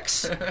 no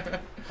tax.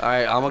 All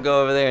right, I'm gonna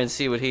go over there and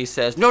see what he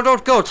says. No,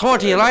 don't go,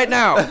 20 right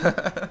now.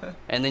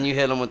 And then you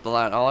hit him with the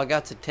line. All I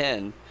got's a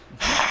 10.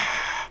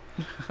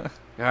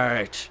 All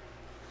right.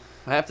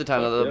 Half the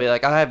time they'll be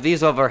like, I have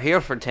these over here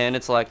for 10.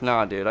 It's like,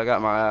 nah, dude, I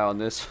got my eye on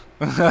this.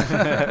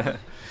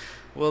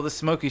 Well, the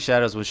Smoky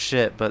Shadows was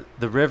shit, but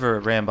the river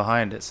ran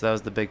behind it, so that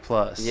was the big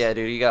plus. Yeah,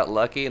 dude, you got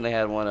lucky and they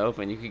had one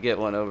open. You could get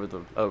one over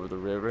the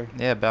river.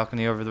 Yeah,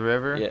 balcony over the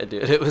river. Yeah,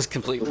 dude, it was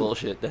complete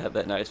bullshit to have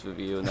that nice of a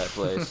view in that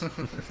place.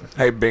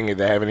 Hey, Bingy,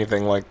 they have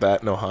anything like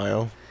that in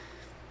Ohio?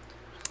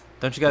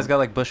 Don't you guys got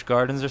like Busch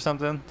Gardens or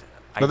something?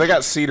 No, they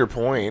got Cedar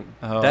Point.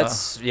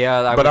 That's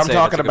I But would I'm say talking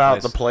that's a good about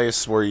place. the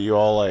place where you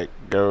all like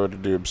go to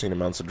do obscene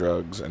amounts of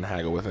drugs and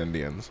haggle with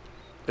Indians.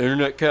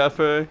 Internet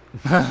cafe.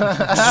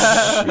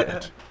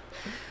 Shit.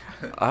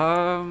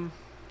 I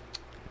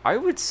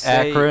would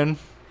say Akron.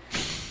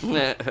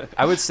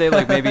 I would say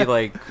maybe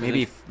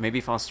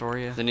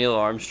Fostoria. The Neil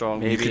Armstrong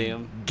Maybe.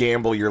 Museum.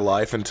 Gamble your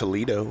life in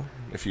Toledo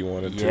if you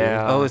wanted to.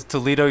 Yeah. Oh, is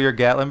Toledo your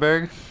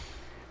Gatlinburg?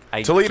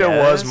 I Toledo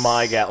was guess.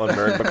 my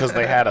Gatlinburg because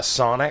they had a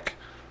Sonic.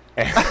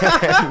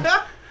 And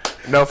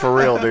no, for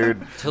real, dude.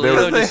 There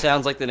Toledo was- just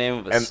sounds like the name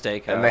of a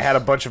steakhouse. and they had a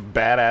bunch of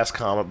badass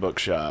comic book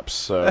shops,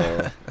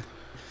 so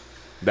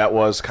that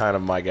was kind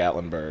of my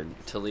Gatlinburg.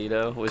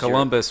 Toledo. Was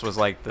Columbus was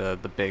like the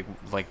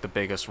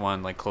biggest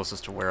one, like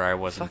closest to where I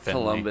was in Fuck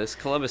Findlay. Columbus.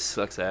 Columbus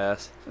sucks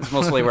ass. It's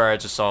mostly where I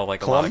just saw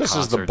like a Columbus lot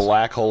of is the concerts.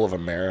 black hole of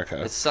America.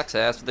 It sucks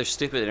ass with their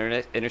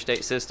stupid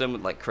interstate system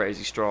with like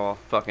crazy straw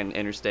fucking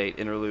interstate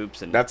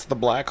interloops and That's the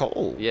black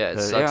hole. yeah,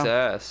 it sucks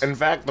yeah. ass. In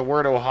fact, the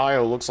word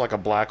Ohio looks like a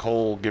black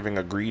hole giving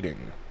a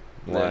greeting.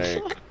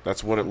 Like,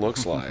 that's what it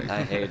looks like.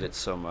 I hate it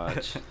so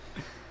much.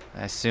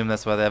 I assume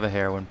that's why they have a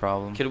heroin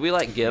problem. Could we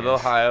like give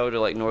Ohio to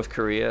like North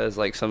Korea as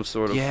like some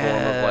sort of form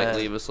of like Yeah.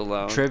 leave us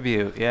alone?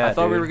 Tribute, yeah. I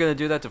thought we dude. were gonna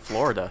do that to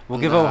Florida. We'll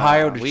give Nah,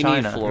 Ohio to we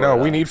China. need Florida. No,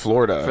 we need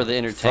Florida. for the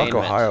entertainment.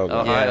 Fuck Ohio, though.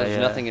 Ohio, Yeah, there's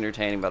yeah. nothing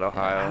entertaining about I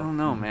Ohio. don't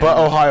know, man. But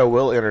Ohio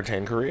will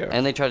entertain Korea.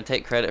 And they try to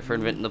take credit for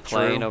inventing the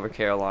plane True. over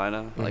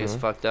Carolina. Like it's Mhm.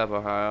 fucked up,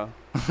 Ohio.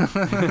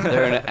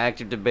 They're in an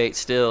active debate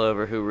still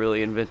over who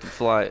really invented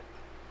flight.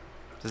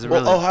 Does it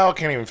Well, really? Ohio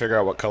can't even figure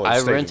out what color I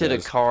state rented it a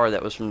is. car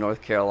that was from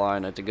North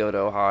Carolina to go to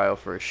Ohio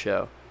for a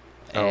show.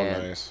 Oh,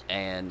 And, nice.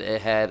 and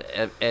it had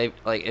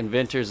like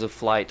inventors of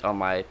flight on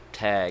my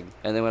tag.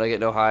 And then when I get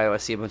to Ohio, I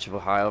see a bunch of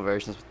Ohio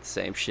versions with the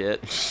same shit.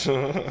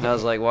 And I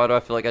was like, why do I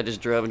feel like I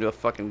just drove into a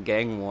fucking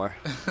gang war?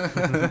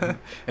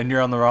 And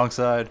you're on the wrong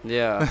side.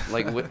 Yeah,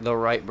 like with the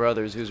Wright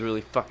brothers, who's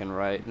really fucking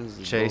right. This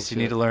is Chase, you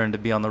need to bullshit. learn to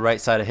be on the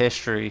right side of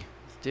history.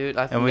 Dude,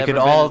 I've And we never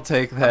could all been-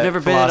 take that I've never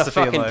been in a philosophy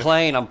in fucking life.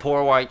 plane. I'm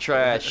poor white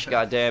trash.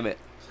 God damn it.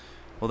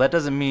 Well, that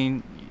doesn't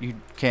mean you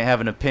can't have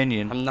an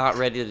opinion. I'm not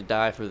ready to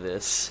die for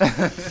this.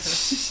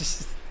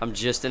 I'm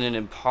just in an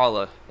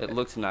Impala. It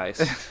looked nice.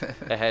 It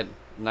had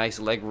nice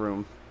leg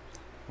room.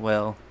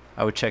 Well,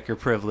 I would check your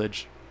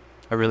privilege.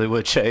 I really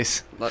would,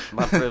 Chase. My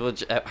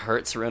privilege at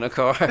Hertz rent a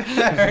car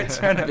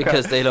Hertz Rent-A-Car.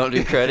 because they don't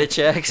do credit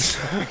checks.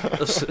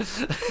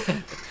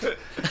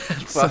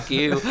 Fuck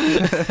you.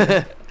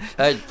 I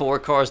had 4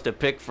 cars to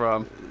pick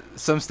from.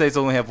 Some states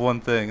only have one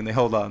thing, and they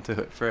hold on to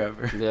it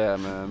forever. Yeah,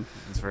 man.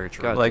 It's very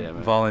true. God Like damn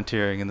it.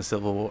 volunteering in the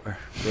Civil War.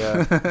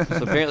 Yeah.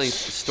 So apparently,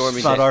 Stormy.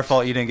 It's not Dan- our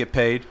fault you didn't get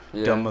paid,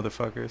 Yeah. dumb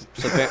motherfuckers.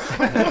 So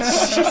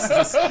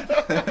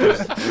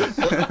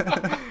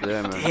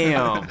yeah,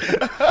 man.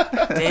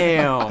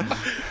 Damn.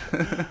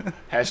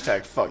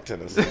 Hashtag fuck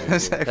Tennessee.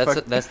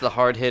 That's the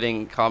hard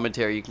hitting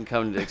commentary you can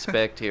come to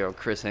expect here on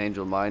Chris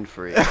Angel Mind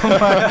Free.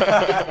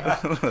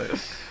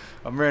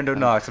 I'm Rando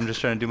Knox. I'm just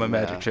trying to do my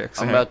magic tricks.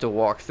 I'm alright? about to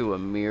walk through a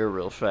mirror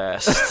real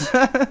fast,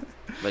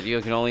 but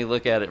you can only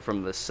look at it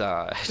from the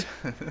side.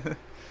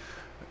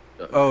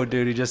 Oh,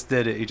 dude, he just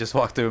did it. He just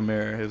walked through a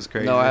mirror. It was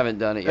crazy. No, I haven't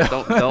done it yet.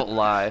 Don't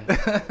lie.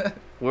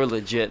 We're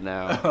legit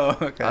now. Oh,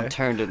 okay. I've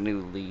turned a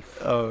new leaf.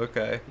 Oh,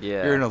 okay.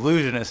 Yeah. You're an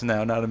illusionist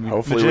now, not a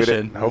Hopefully we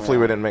magician. didn't. Hopefully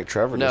we didn't make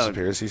Trevor No.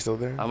 disappear. Is he still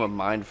there? I'm a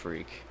mind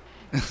freak.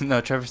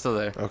 No, Trevor's still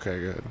there. Okay,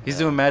 good. He's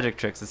doing magic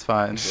tricks. It's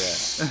fine.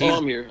 Yeah. Oh,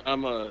 I'm here.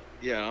 I'm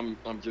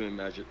doing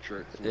magic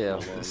tricks. Yeah.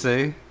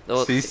 See?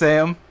 Well, See,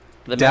 Sam?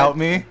 The Doubt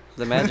me?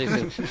 The magic's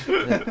in,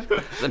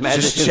 the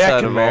magic's Just inside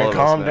checking, of all man. of us,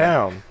 Calm man.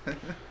 down. The-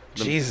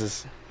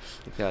 Jesus.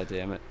 God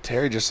damn it.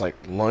 Terry just like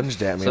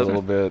lunged at me So- a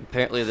little bit.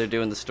 Apparently they're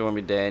doing the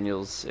Stormy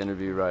Daniels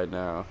interview right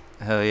now.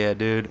 Hell yeah,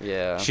 dude.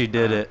 Yeah. She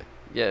did it.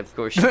 Yeah, of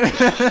course.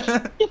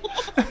 I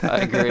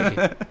agree.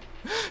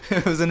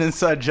 It was an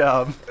inside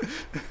job.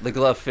 The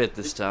glove fit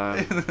this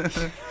time.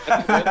 Have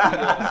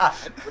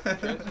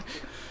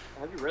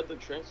you read the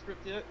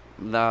transcript yet?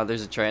 Nah,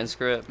 there's a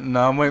transcript.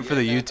 No, I'm waiting for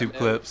the Yeah, YouTube and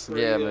clips. it's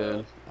pretty, Yeah,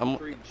 man. I'm-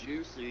 pretty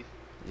juicy.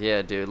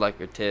 Yeah, dude, like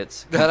your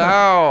tits. Cut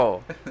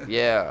out.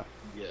 Yeah.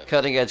 Yeah,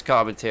 Cutting edge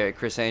commentary.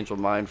 Chris Angel,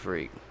 mind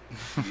freak.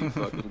 you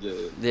fucking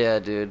did. Yeah,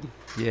 dude.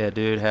 Yeah,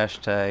 dude.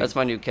 Hashtag. That's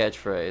my new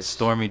catchphrase.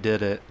 Stormy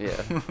did it.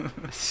 Yeah.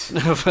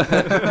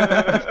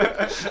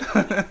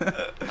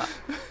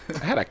 I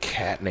had a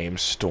cat named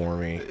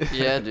Stormy.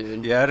 Yeah,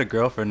 dude. Yeah, I had a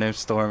girlfriend named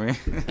Stormy.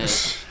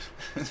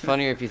 It's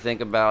funnier if you think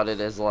about it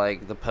as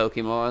like the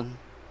Pokemon.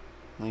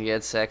 When you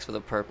had sex with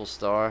a purple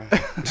star.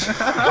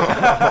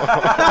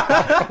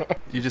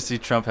 You just see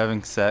Trump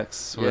having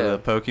sex with Yeah. a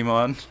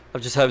Pokemon. I'm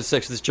just having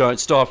sex with this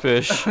giant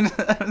starfish.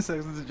 Having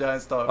sex with a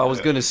giant star. I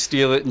was gonna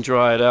steal it and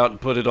dry it out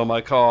and put it on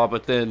my car,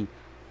 but then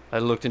I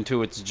looked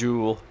into its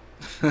jewel.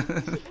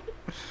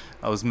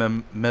 I was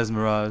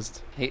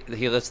mesmerized.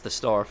 He lets the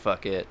star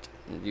fuck it.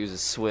 It uses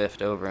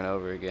Swift over and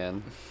over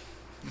again.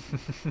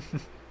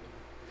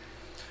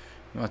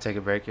 You want to take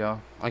a break, y'all?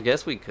 I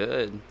guess we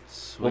could.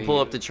 We'll pull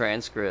up the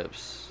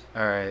transcripts.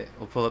 All right,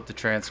 we'll pull up the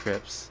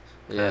transcripts.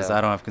 Because Yeah.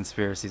 I don't have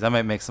conspiracies. I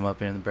might make some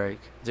up in the break.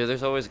 Dude,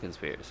 there's always a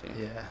conspiracy.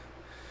 Yeah.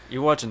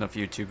 You watch enough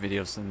YouTube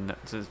videos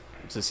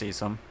to see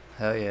some.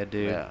 Hell yeah,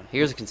 dude. Yeah.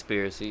 Here's a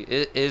conspiracy.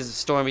 Is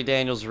Stormy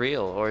Daniels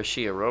real or is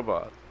she a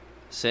robot?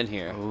 Sent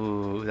here.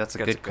 Ooh, that's a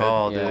That's good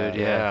call, yeah.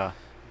 dude. Yeah.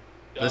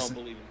 I Listen-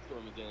 don't believe in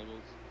Stormy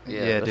Daniels.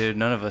 Yeah, dude,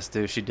 none of us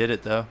do. She did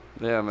it, though.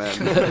 Yeah, man.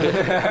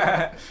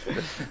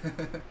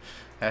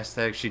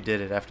 Hashtag she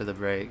did it after the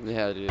break.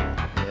 Yeah, dude.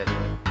 Yeah,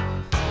 dude.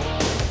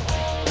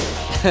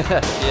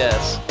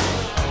 Yes.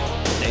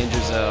 Danger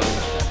Zone.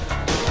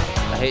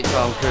 I hate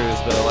Tom Cruise,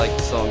 but I like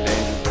the song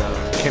Danger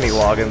Zone. Kenny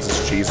Loggins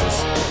is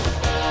Jesus.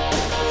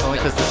 It's only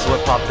because this is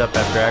what popped up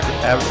after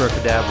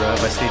Abracadabra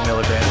by Steve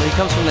Miller Band. He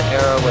comes from the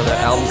era where the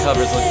album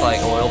covers look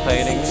like oil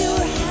paintings.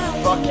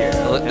 Fuck yeah.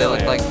 They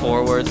look like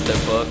forewords to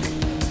their book.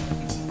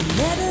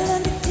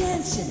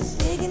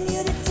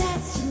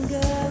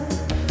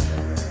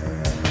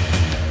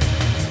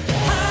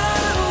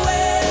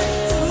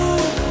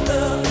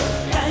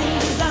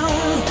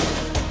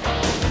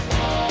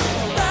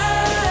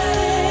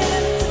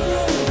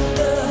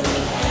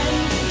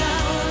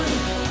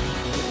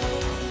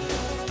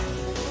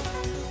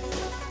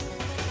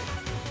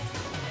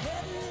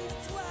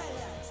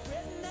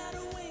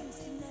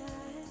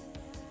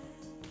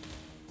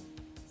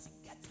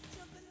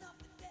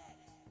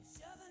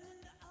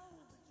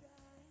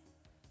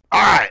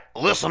 Alright,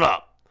 listen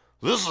up.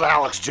 This is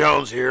Alex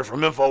Jones here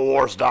from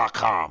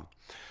Infowars.com,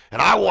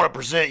 and I want to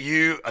present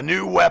you a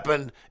new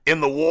weapon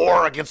in the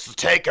war against the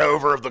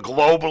takeover of the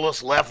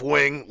globalist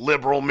left-wing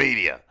liberal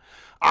media.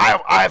 I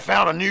have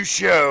found a new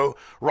show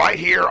right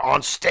here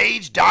on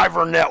Stage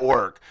Diver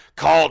Network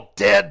called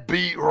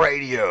Deadbeat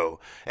Radio.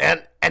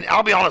 And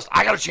I'll be honest,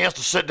 I got a chance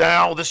to sit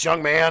down with this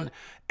young man,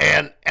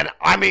 and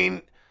I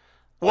mean,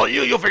 well,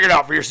 you'll figure it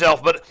out for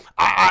yourself, but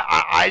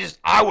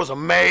I was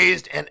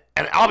amazed, and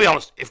I'll be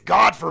honest, if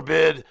God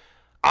forbid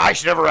I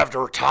should ever have to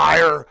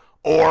retire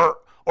or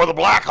the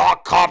Black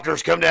Hawk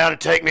copters come down and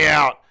take me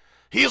out,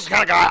 he's the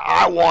kind of guy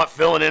I want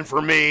filling in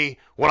for me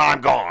when I'm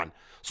gone.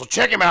 So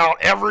check him out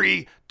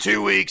every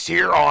 2 weeks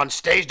here on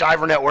Stage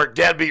Diver Network,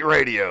 Deadbeat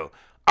Radio.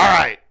 All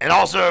right, and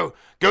also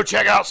go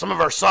check out some of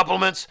our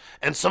supplements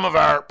and some of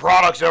our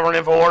products over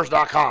at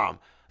Infowars.com.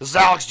 This is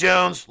Alex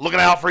Jones,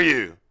 looking out for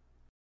you.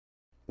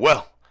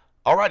 Well,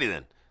 alrighty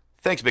then.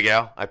 Thanks, Big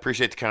Al. I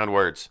appreciate the kind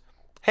words.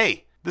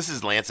 Hey, this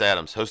is Lance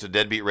Adams, host of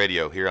Deadbeat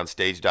Radio here on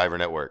Stage Diver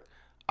Network.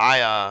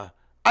 I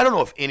don't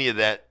know if any of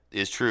that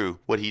is true,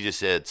 what he just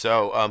said,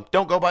 so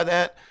don't go by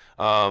that.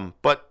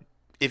 But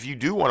if you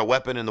do want a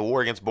weapon in the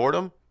war against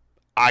boredom,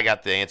 I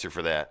got the answer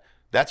for that.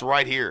 That's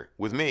right here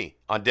with me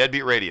on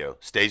Deadbeat Radio,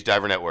 Stage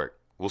Diver Network.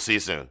 We'll see you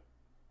soon.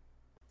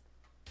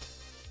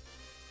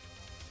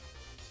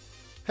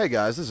 Hey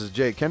guys, this is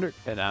Jay Kendrick,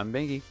 And I'm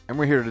Bingy. and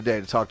we're here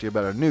today to talk to you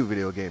about a new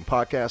video game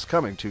podcast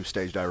coming to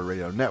Stage Diver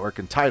Radio Network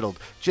entitled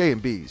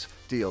J&B's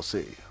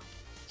DLC.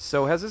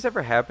 So has this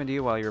ever happened to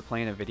you while you were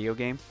playing a video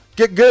game?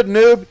 Get good,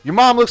 noob! Your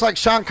mom looks like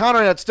Sean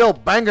Connery and it's still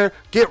banger.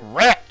 Get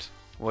wrecked!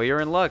 Well,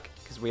 you're in luck,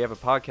 because we have a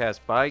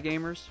podcast by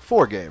gamers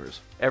For gamers.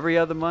 every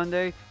other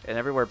Monday and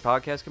everywhere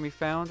podcasts can be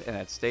found and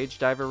at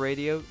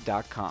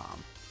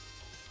stagediverradio.com.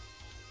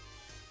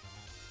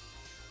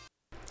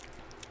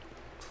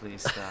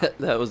 Please stop.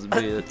 That was the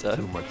beat of the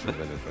Too time. much of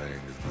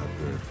anything is not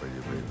good for you,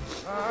 baby.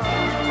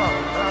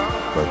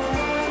 But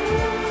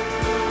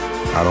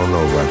I don't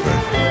know about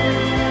that.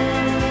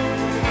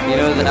 You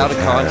know, that out of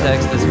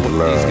context, these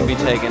can be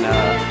taken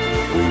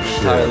We've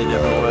entirely shared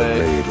different love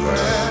way. and made love.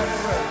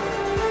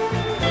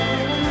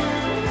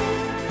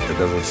 It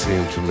doesn't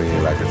seem to me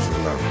like it's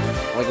enough.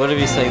 Like, what if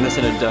he's saying this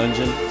in a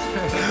dungeon?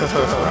 It's just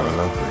not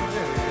enough,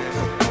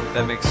 baby.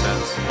 That makes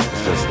sense.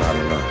 It's just not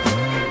enough.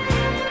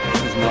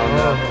 It's not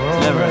enough.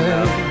 It's never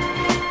enough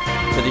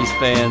for these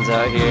fans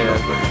out here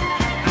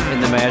in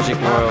the magic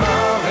world.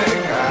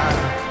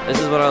 This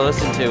is what I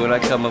listen to when I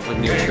come up with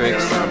new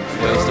tricks,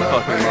 ways to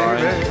fuck your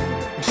mind.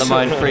 The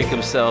mind freak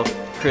himself,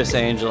 Chris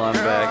Angel. I'm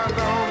back,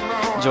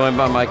 joined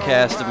by my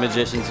cast of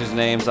magicians whose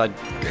names I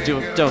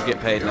don't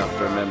get paid enough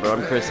to remember.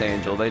 I'm Chris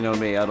Angel. They know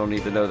me. I don't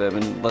need to know them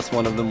unless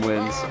one of them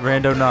wins.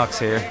 Rando Knox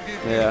here.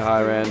 Yeah,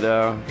 hi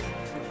Rando.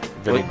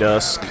 Vinny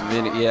Dusk.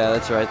 Yeah,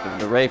 that's right.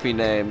 The rapey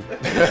name.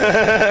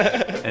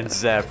 And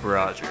Zap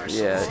Rogers.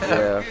 Yeah.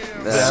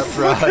 Zap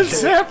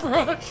Rogers.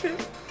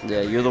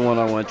 Yeah, you're the one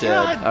I want dead.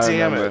 God I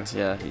damn remember. it.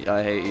 Yeah,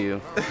 I hate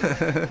you.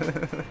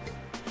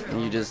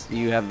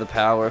 You have the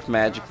power of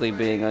magically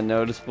being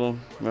unnoticeable,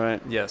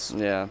 right? Yes.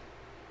 Yeah,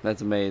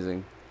 that's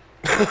amazing.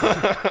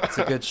 It's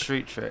a good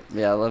street trick.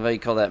 Yeah, I love how you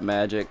call that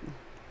magic.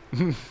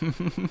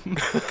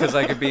 Because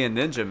I could be a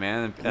ninja,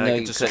 man, and No, I you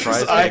could just couldn't.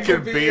 surprise I people.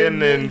 could be a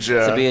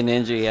ninja. To be a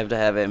ninja, you have to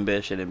have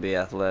ambition and be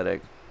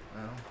athletic.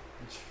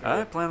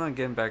 I plan on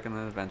getting back in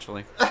that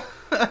eventually.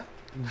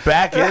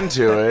 Back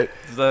into it.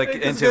 Like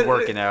into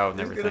working out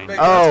and everything. Oh,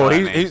 That's what I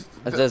mean. he's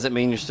That doesn't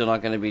mean you're still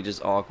not going to be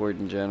just awkward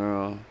in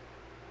general.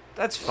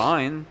 That's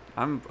fine.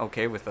 I'm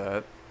okay with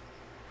that.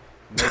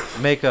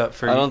 Make up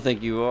for. I don't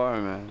think you are,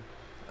 man.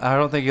 I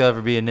don't think you'll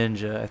ever be a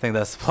ninja. I think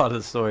that's the plot of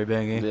the story,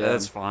 Bangy. Yeah.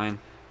 That's fine.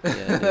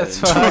 Yeah, That's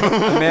dude. fine.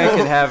 A man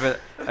can have it.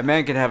 A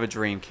man can have a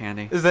dream,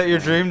 Candy. Is that your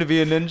dream to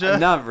be a ninja?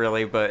 Not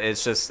really, but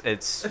it's just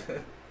it's.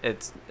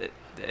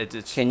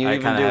 Can you I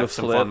even kinda do a have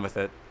some flip? fun with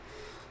it.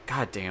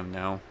 God damn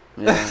no.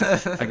 Yeah.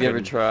 Have you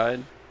ever couldn't.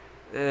 tried?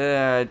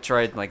 I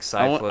tried like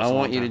side flips. I one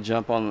want you to time.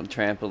 jump on the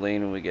trampoline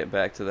when we get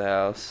back to the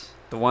house.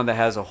 The one that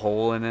has a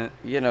hole in it.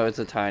 You know, it's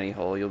a tiny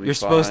hole. You'll be You're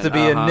fine. supposed to be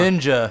a Uh-huh.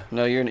 ninja.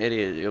 No, you're an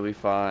idiot. You'll be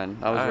fine.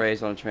 I was Alright.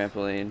 raised on a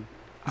trampoline.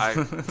 I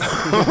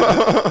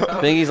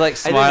Bingy's like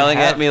smiling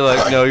at me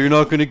like, no, you're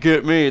not going to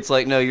get me. It's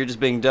like, no, you're just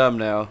being dumb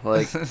now.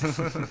 Like,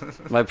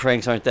 my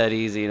pranks aren't that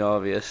easy and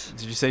obvious.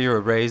 Did you say you were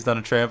raised on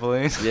a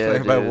trampoline? Yeah,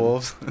 Like by dude.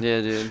 wolves?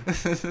 Yeah, dude.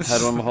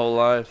 Had one my whole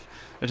life.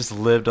 I just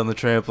lived on the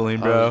trampoline,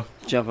 I bro. was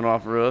jumping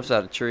off roofs,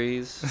 out of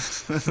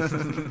trees.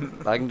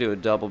 I can do a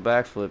double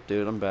backflip,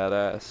 dude. I'm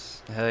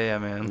badass. Hell yeah,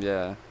 man.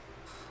 Yeah.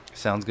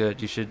 Sounds good.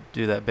 You should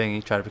do that,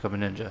 Bingy. Try to become a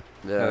ninja.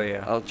 Yeah. Hell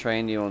yeah. I'll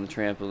train you on the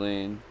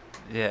trampoline.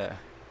 Yeah.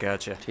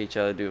 gotcha. Teach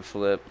how to do a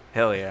flip.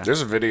 Hell yeah.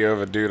 There's a video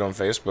of a dude on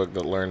Facebook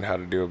that learned how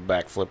to do a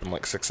backflip in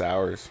like 6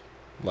 hours.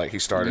 Like he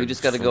started. You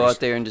just got to from go his- out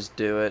there and just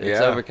do it. It's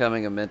Yeah.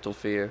 overcoming a mental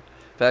fear.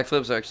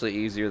 Backflips are actually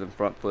easier than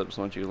front flips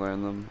once you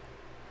learn them.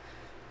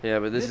 Yeah,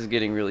 but this is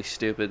getting really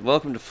stupid.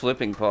 Welcome to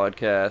Flipping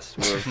Podcast,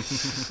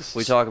 where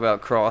we talk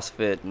about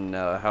CrossFit and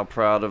how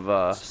proud of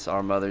us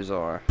our mothers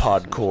are.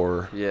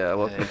 Podcore. Yeah,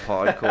 welcome to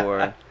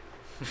Podcore.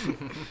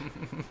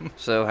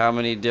 So how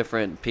many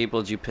different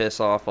people did you piss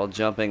off while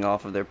jumping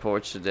off of their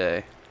porch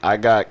today? I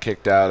got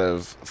kicked out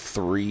of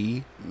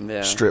 3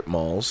 Yeah. strip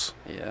malls.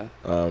 Yeah.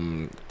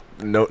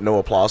 No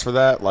applause for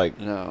that. Like,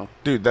 No.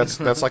 dude, that's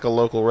like a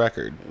local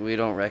record. We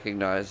don't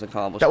recognize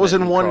accomplishment. That was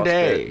in one CrossFit.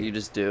 day. You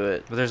just do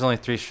it. But there's only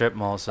 3 strip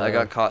malls. So I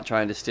got caught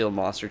trying to steal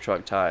monster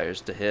truck tires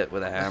to hit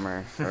with a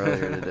hammer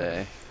earlier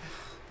today.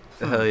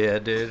 Hell yeah,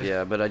 dude.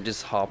 Yeah, but I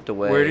just hopped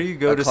away. Where do you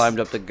go I to climbed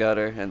up the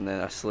gutter and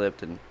then I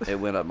slipped and it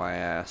went up my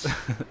ass.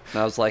 And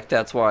I was like,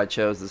 that's why I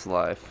chose this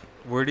life.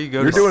 Where do you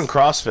go You're to doing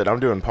CrossFit.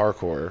 I'm doing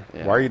parkour.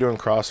 Yeah. Why are you doing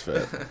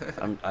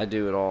CrossFit? I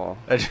do it all.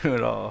 I do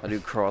it all. I do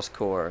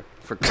cross-core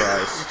for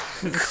Christ.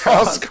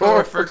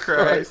 Crosscore for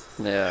Christ.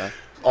 Yeah.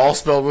 All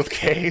spelled with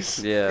K's.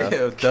 Yeah.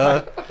 Ew,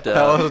 duh. Duh.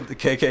 How would the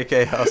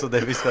KKK? How would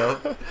they be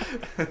spelled?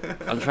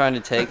 I'm trying to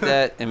take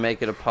that and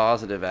make it a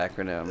positive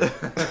acronym.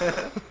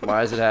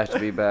 Why does it have to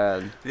be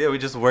bad? Yeah, we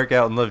just work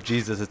out and love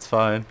Jesus. It's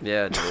fine.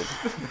 Yeah, dude.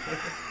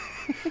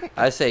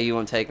 I say you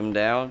want to take them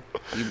down,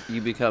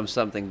 you become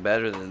something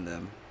better than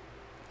them.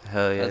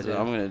 Hell yeah, That's dude.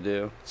 what I'm going to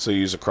do. So you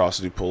use a cross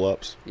to do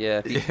pull-ups?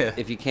 Yeah,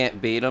 if you can't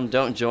beat them,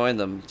 don't join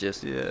them.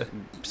 Just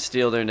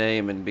steal their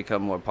name and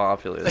become more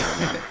popular than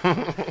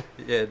them.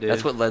 Yeah, dude.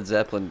 That's what Led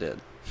Zeppelin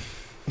did.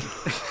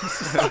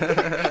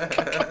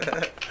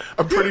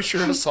 I'm pretty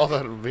sure I saw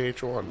that on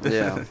VH1.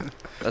 Yeah,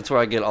 that's where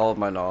I get all of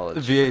my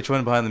knowledge.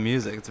 VH1 behind the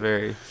music. It's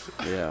very.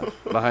 Yeah,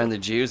 behind the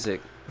Jusic.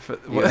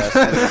 What?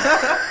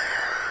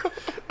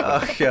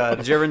 Oh god!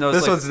 Did you ever notice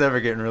this like, one's never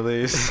getting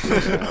released?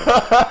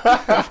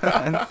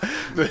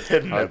 The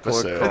hidden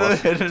episode.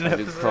 I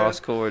do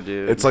cross-core,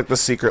 dude. It's like the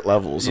secret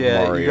levels of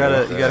Yeah, Mario.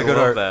 you gotta go to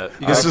our. that.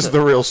 This is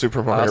the real Super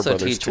I Mario also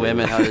Brothers teach 2.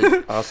 women how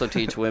to. I also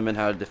teach women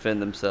how to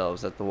defend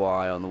themselves at the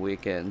Y on the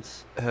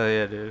weekends. Hell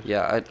yeah, dude.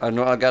 Yeah, I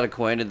know I got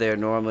acquainted there.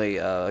 Normally,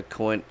 a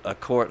court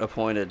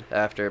appointed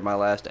after my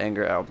last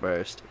anger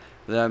outburst.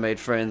 Then I made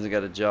friends and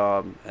got a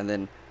job, and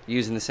then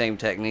using the same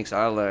techniques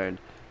I learned,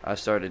 I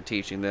started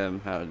teaching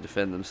them how to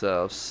defend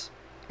themselves.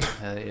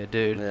 Hell yeah,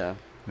 dude. Yeah.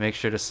 Make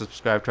sure to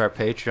subscribe to our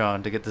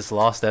Patreon to get this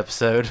lost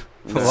episode,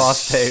 the Yeah.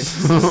 lost tape,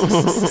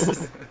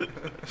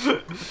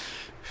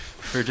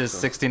 for just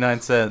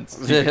 69 cents.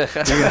 You can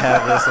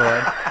have this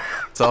one.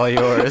 It's all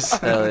yours.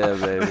 Hell yeah,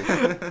 baby.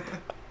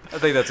 I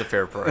think that's a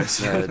fair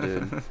price. Yeah,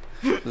 dude.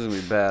 This is gonna be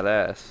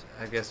badass.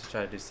 I guess we'll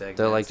try to do segments.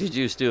 They're like, did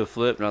you just do a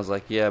flip? And I was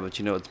like, yeah, but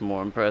you know what's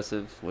more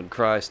impressive? When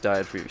Christ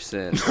died for your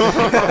sins.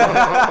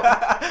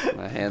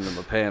 I hand them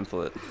a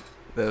pamphlet.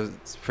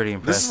 That's pretty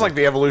impressive. This is like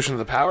the evolution of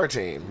the power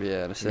team.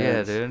 Yeah, in a sense.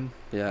 Yeah, dude.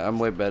 Yeah, I'm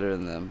way better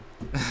than them.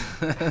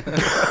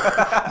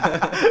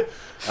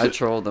 I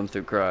trolled them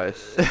through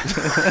Christ.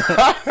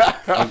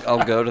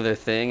 I'll go to their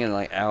thing and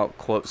like out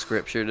quote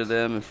scripture to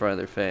them in front of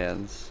their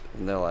fans,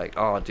 and they're like,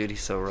 "Oh, dude,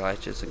 he's so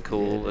righteous and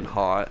cool and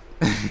hot."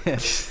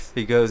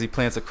 He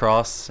plants a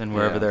cross, and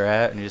wherever Yeah. they're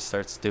at, and he just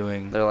starts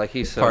doing They're like,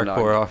 "He's so parkour not."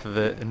 off of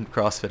it and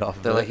CrossFit off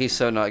of They're it. like, "He's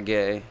so not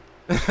gay,"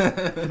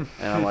 and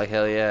I'm like,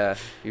 "Hell yeah,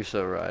 you're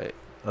so right."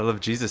 I love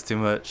Jesus too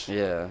much.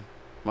 Yeah,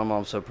 my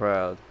mom's so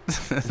proud.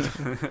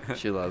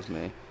 She loves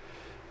me.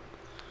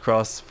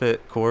 CrossFit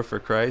core for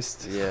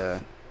Christ.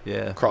 Yeah.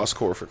 Yeah. Cross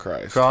core for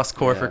Christ. Cross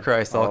core Yeah. for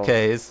Christ. All Oh,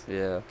 K's.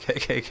 Yeah.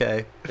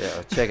 KKK.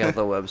 Yeah. Check out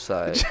the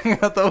website.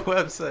 Check out the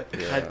website.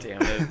 Yeah. God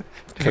damn it.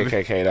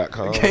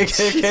 KKK.com.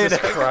 KKK. Jesus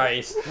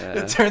Christ. Yeah.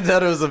 It turns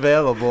out it was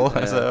available.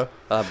 Yeah. So.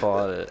 I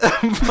bought it.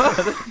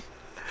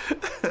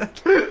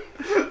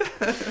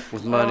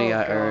 With money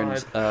I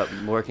earned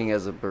working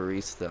as a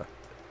barista.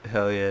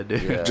 Hell yeah,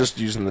 dude. Yeah. Just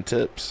using the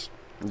tips.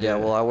 Yeah,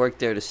 well, I worked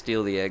there to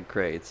steal the egg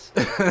crates.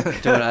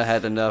 Until I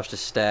had enough to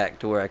stack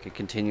to where I could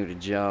continue to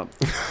jump.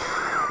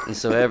 And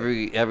so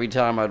every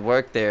time I'd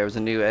work there, it was a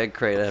new egg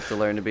crate I'd have to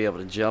learn to be able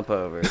to jump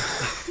over.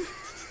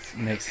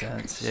 Makes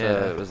sense. So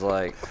Yeah. it was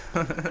like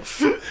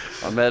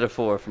a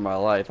metaphor for my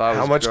life. I was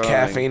How much growing.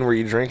 caffeine were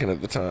you drinking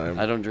at the time?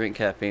 I don't drink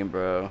caffeine,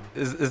 bro.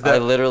 Is I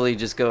that literally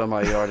just go in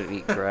my yard and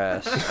eat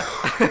grass.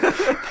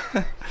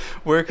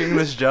 working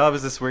this job?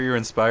 Is this where you're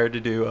inspired to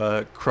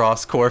do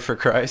cross core for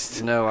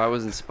Christ? No, I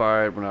was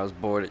inspired when I was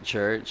bored at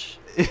church.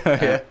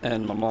 Yeah.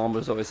 And my mom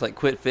was always like,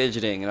 quit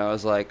fidgeting. And I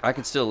was like, I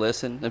can still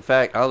listen. In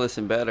fact, I'll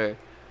listen better.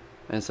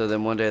 And so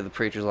then one day the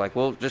preacher's like,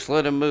 well, just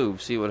let him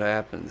move, see what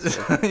happens.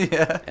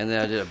 Yeah. And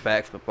then I did a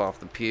backflip off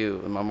the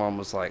pew. And my mom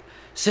was like,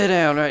 sit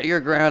down, right?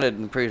 You're grounded.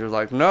 And the preacher was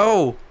like,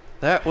 no,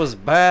 that was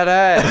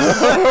badass.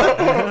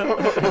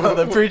 Well,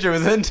 the preacher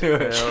was into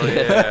it. Hell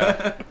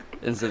yeah.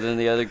 And so then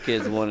the other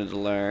kids wanted to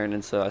learn.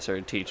 And so I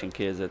started teaching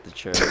kids at the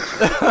church.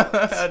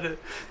 How to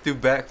do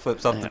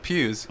backflips off the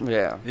pews.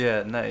 Yeah.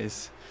 Yeah,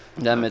 nice.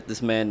 And I met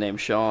this man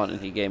named Sean,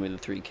 and he gave me the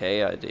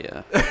 3K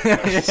idea.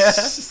 Thank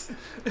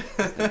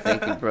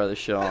you, brother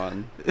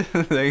Sean.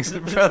 Thanks,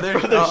 brother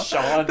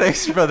Sean.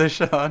 Thanks, brother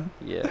Sean.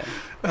 Yeah,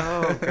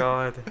 Oh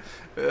God.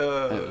 it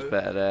was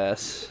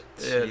badass.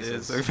 Yeah, it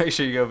is. So make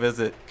sure you go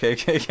visit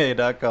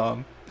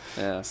kkk.com.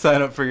 Yeah,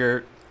 Sign up for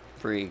your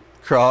free.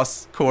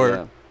 cross core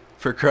Yeah.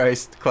 for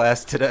Christ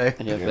class today.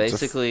 Yeah, it's a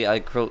basically, I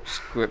quote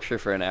scripture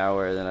for an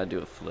hour, and then I do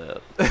a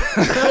flip.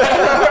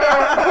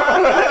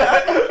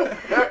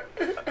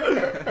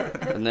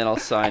 And then I'll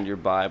sign your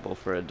Bible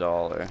for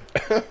 $1.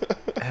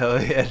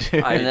 Hell yeah,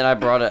 dude. And then I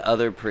brought a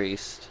other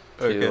priest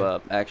to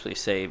Okay. actually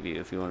save you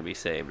if you want to be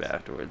saved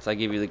afterwards. I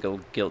give you the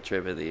guilt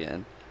trip at the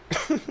end.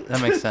 That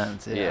makes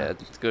sense. Yeah, Yeah.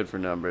 it's good for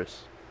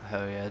numbers.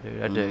 Hell yeah,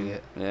 dude. I dig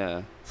it.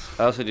 Yeah.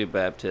 I also do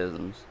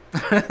baptisms.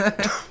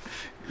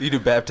 You do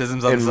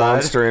baptisms on In the side?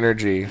 Monster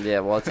Energy. Yeah,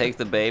 well, I take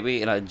the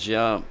baby and I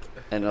jump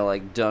and I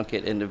like dunk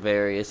it into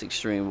various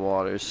extreme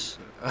waters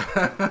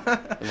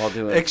while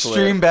doing Extreme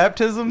a flip.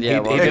 baptism? Yeah,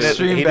 well, he did it,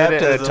 extreme he did it in a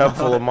baptism. tub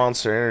full of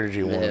Monster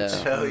Energy once.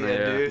 Yeah. Hell yeah,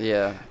 dude.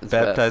 Yeah, it's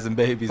bad. Baptizing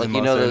babies Like in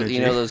you know Monster those,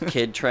 Energy. those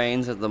kid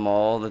trains at the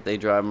mall that they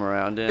drive them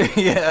around in.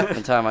 Yeah.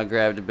 One time I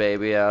grabbed a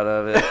baby out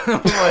of it.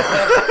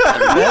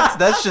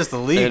 That's just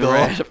and illegal.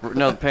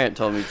 no, the parent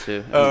told me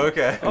to. Oh,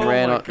 okay. And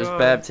ran on. It's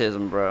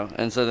baptism, bro.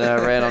 And so then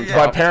I ran on Yeah.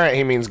 By top. parent,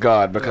 he means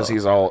God because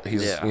he's Yeah.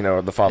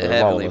 the father of all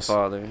Heavenly of us.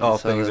 Father. All And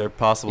so things then- are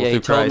possible Yeah, through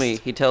he told Christ. me.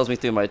 He tells me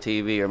through my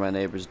TV or my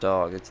neighbor's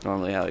dog. It's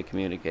normally how he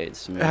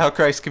communicates to me. How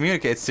Christ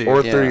communicates to you.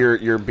 Or Yeah. through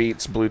your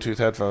Beats Bluetooth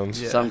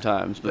headphones. Yeah.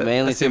 Sometimes, but That-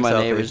 mainly that through seems my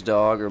healthy. neighbor's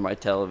dog or my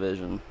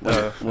television when,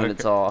 Oh, when okay.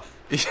 it's off.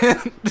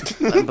 Yeah.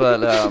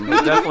 But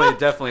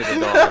Definitely the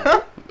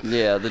dog.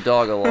 yeah, the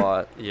dog a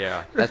lot.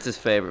 Yeah. That's his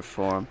favorite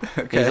form.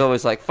 Okay. He's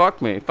always like,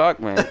 "Fuck me, fuck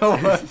me."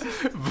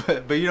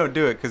 but you don't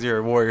do it because you're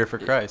a warrior for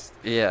Christ.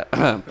 Yeah,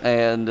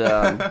 and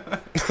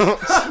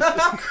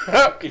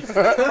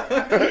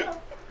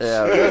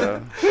yeah,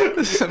 bro.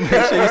 So make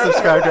sure you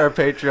subscribe to our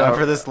Patreon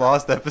for this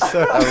lost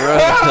episode.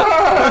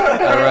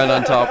 I run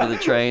on top of the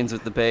trains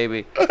with the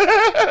baby.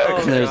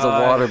 And there's a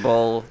God. water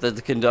bowl that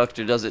the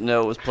conductor doesn't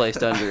know was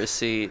placed under a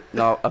seat.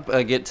 And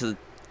I get to the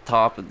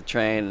top of the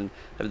train and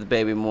have the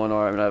baby in one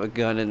arm and I have a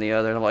gun in the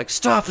other. And I'm like,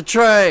 stop the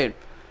train!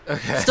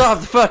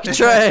 Stop the fucking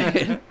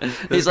train!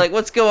 He's like,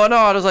 what's going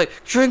on? I was like,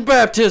 drink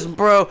baptism,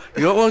 bro.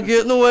 You don't want to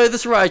get in the way of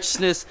this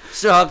righteousness.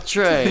 Stop the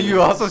train.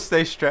 You also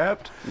stay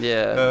strapped?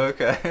 Yeah. Oh,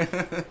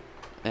 okay.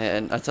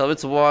 And I tell him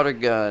it's a water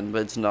gun,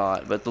 but it's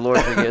not. But the Lord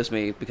forgives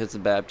me because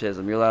of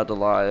baptism. You're allowed to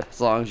lie as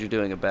long as you're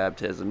doing a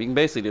baptism. You can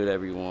basically do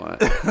whatever you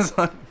want. As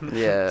long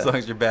Yeah.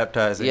 as you're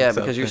baptizing. Yeah,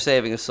 because you're something.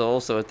 saving a soul.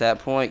 So at that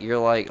point, you're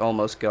like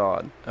almost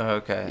God. Oh,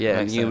 okay. Yeah, in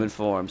Makes human sense.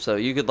 form. So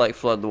you could like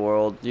flood the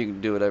world. You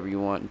can do whatever you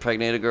want.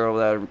 Impregnate a girl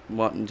without her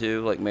wanting to,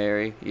 like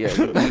Mary. Yeah, you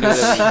can do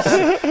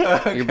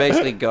whatever you- You're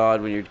basically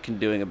God when you're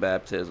doing a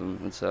baptism.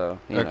 And so,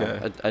 you know,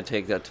 Okay. I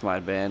take that to my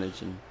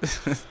advantage and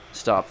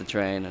stop the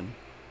train and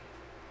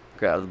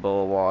grab the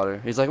bowl of water.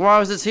 He's like, why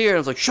was this here? And I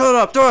was like, shut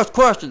up, don't ask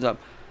questions. I'm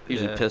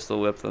usually Yeah. pistol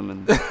whip them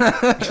and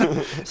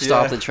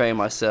stop Yeah. the train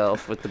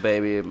myself with the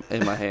baby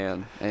in my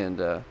hand. And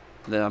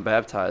then I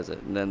baptize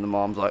it. And then the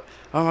mom's like,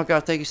 oh my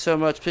God, thank you so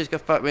much. Please go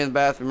fuck me in the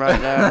bathroom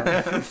right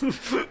now.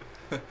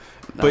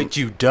 But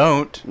you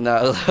don't.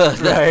 No,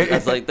 Right. I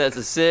was like, that's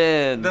a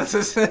sin. That's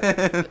a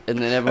sin. And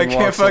then I everyone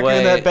can't walks fuck away. you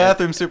in that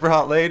bathroom, super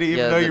hot lady, even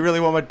Yeah, though you the- really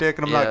want my dick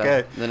and I'm not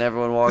Yeah. gay. Then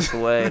everyone walks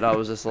away, and I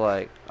was just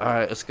like, all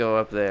right, let's go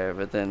up there.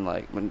 But then,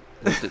 like,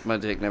 my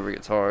dick never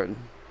gets hard.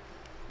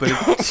 But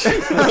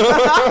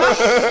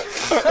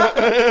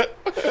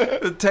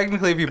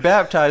technically, if you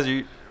baptize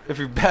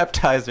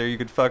her, you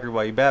could fuck her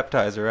while you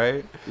baptize her,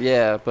 right?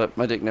 Yeah, but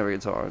my dick never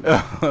gets hard.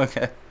 Oh,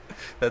 okay.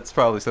 That's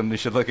probably something you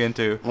should look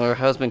into. Well, her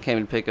husband came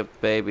to pick up the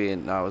baby,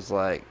 and I was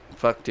like,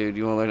 fuck, dude,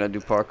 you want to learn how to do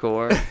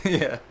parkour?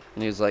 Yeah.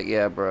 And he was like,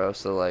 yeah, bro.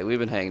 So, like, we've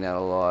been hanging out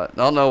a lot. I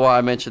don't know why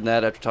I mentioned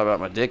that after talking about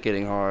my dick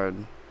getting hard.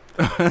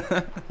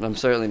 I'm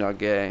certainly not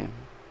gay.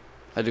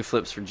 I do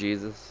flips for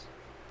Jesus.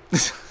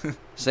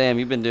 Sam,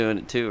 you've been doing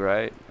it too,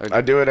 right? Or,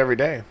 I do it every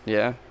day.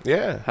 yeah?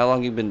 Yeah. How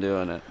long you been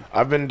doing it?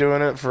 I've been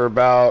doing it for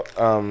about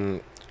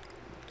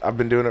I've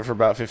been doing it for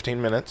about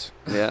 15 minutes.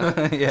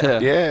 Yeah.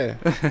 Yeah.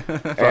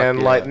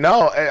 And like,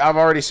 no, I've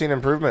already seen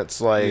improvements.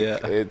 Like,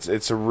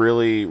 it's a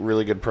really,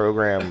 really good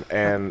program,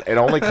 and it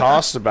only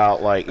costs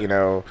about like, you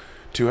know,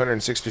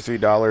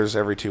 $263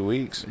 every 2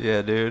 weeks.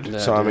 Yeah, dude. Yeah,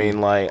 So I mean,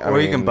 like, or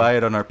you can buy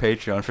it on our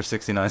Patreon for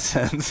 69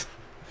 cents.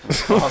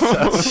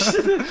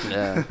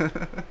 Yeah.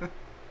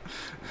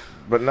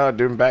 But no,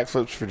 doing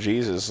backflips for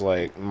Jesus,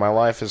 like, my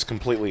life has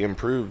completely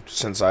improved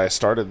since I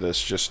started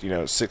this just,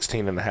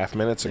 16 and a half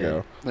minutes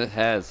ago. It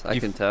has. I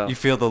can tell. You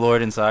feel the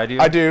Lord inside you?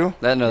 I do.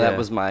 That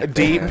was my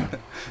deep.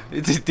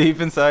 It's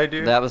deep inside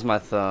you? That was my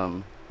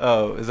thumb.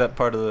 Oh, is that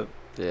part of the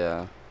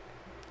Yeah.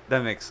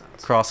 That makes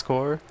sense. cross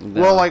core?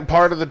 No. Well, like,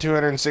 part of the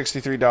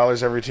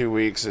 $263 every 2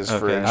 weeks is for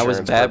Okay. insurance I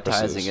was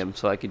baptizing purposes. him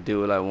so I could do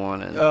what I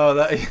wanted. Oh,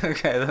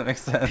 okay, that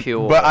makes sense.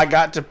 Pure. But I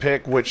got to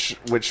pick which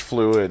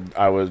fluid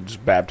I was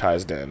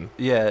baptized in.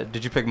 Yeah,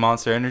 did you pick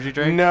Monster Energy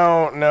drink?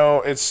 No,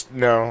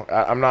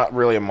 I'm not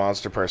really a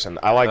Monster person.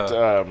 I liked,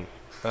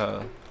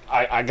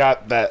 I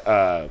got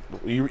that,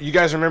 you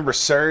guys remember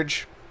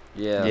Surge?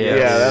 Yeah.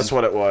 Yeah, that's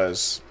what it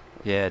was.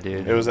 Yeah,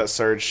 dude. It was that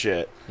Surge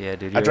shit. Yeah,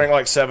 dude. I drank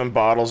like 7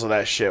 bottles of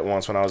that shit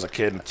once when I was a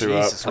kid and threw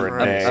Jesus up for a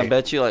Christ. day. I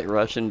bet you like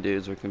Russian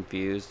dudes were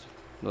confused.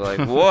 They're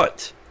like,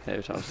 what?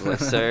 Every time it's like,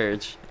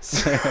 Surge.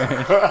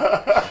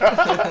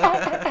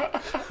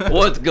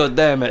 What? God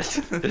damn it.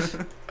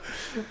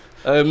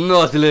 I'm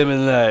not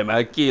lemon lime.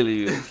 I kill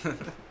you.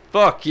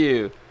 Fuck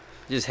you.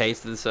 Just hates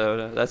the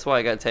soda. That's why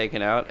I got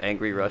taken out.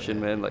 Angry Russian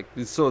men. Like,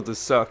 this soda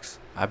sucks.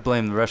 I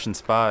blame the Russian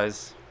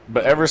spies.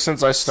 But ever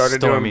since I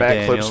started Stormy doing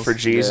backflips Daniels. for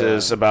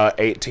Jesus about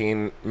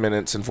 18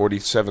 minutes and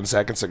 47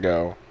 seconds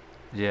ago,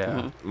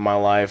 Yeah. my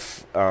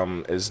life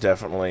is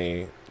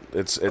definitely,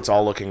 it's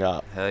all looking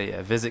up. Hell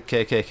yeah. Visit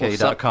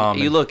kkk.com.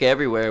 You look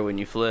everywhere when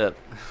you flip.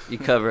 You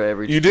cover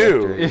every You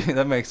do. trajectory.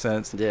 That makes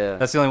sense. Yeah.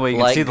 That's the only way you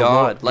can like see the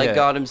God. Lord. Like Yeah.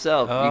 God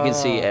himself. You can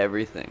see Oh.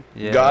 everything.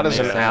 Yeah, God that is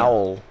an makes sense.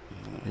 owl.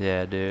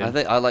 Yeah, dude.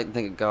 I like to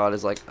think of God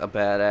as like a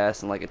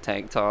badass in like a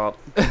tank top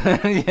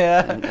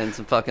yeah. and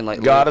some fucking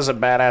like God is a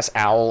badass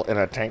owl in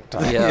a tank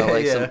top. yeah,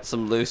 like Yeah.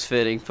 some loose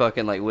fitting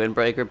fucking like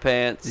windbreaker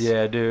pants.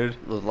 Yeah, dude.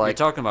 With You're like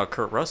talking about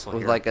Kurt Russell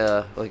with here. like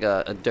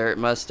a dirt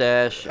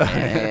mustache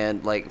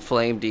and like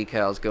flame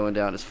decals going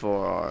down his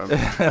forearm.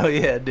 Hell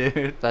yeah,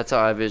 dude. That's how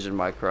I vision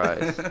my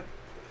Christ.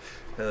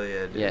 Hell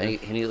yeah, dude. Yeah,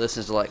 and he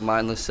listens to like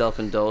mindless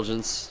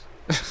self-indulgence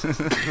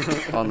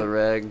on the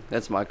reg.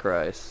 That's my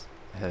Christ.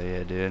 Hell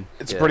yeah, dude.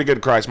 It's Yeah. a pretty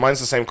good Christ.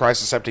 Mine's the same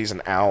Christ, except he's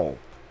an owl.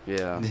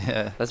 Yeah.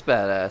 Yeah. That's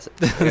badass.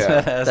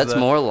 Yeah. That's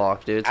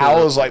Morlock, dude. It's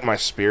Owl who is like my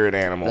spirit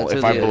animal. That's If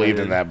who I the- believed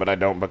in that, but I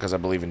don't because I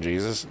believe in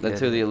Jesus. That's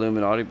who the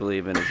Illuminati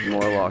believe in, is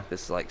Morlock,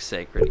 this like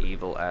sacred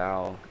evil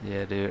owl.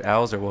 Yeah, dude.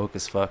 Owls are woke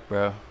as fuck,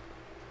 bro.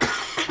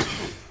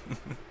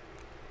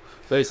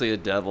 Basically a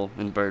devil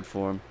in bird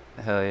form.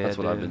 Hell yeah, That's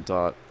what dude. I've been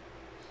taught.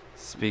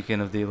 Speaking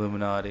of the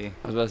Illuminati.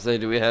 I was about to say,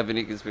 do we have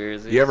any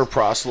conspiracies? You ever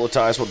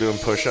proselytize while doing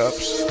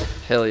push-ups?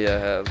 Hell yeah, I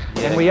have.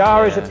 And we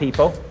are, as a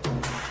people,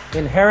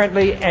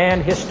 inherently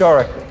and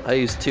historically, I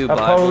use 2 opposed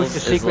Bibles to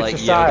as secret like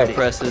society. yoga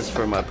presses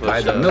for my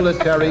push-ups. By the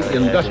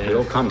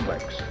military-industrial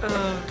complex.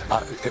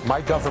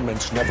 My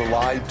government's never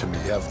lied to me,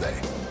 have they?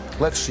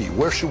 Let's see,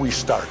 where should we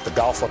start? The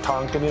Gulf of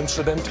Tonkin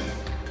incident?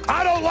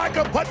 I don't like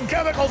them putting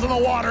chemicals in the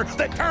water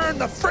that turn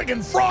the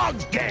friggin'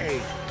 frogs gay.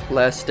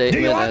 Last statement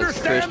Do you as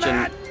understand Christian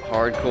that?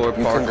 hardcore You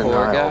can parkour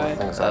deny guy. all the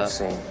things I've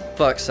seen.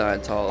 Fuck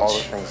Scientology. All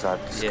the things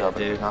I've discovered.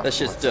 dude. Not That's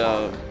so just much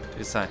longer.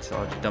 Dude,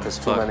 Scientology. Dumb Because as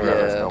too fuck, many bro.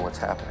 others know what's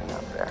happening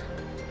up there.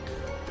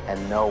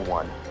 And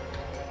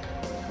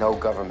no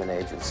government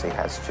agency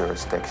has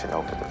jurisdiction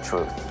over the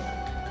truth.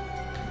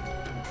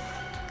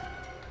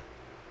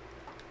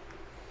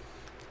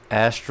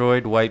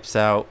 Asteroid wipes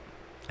out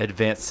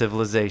advanced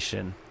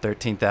civilization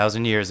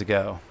 13,000 years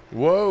ago.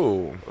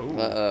 Whoa.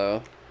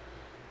 Uh-oh.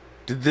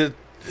 Is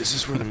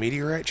this where the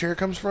meteorite chair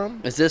comes from?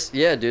 Is this,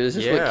 yeah, dude, is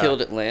this what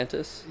killed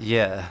Atlantis?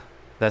 Yeah.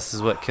 This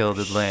is what killed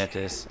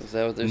Atlantis. Is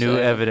that what they're New saying?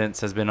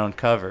 evidence has been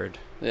uncovered.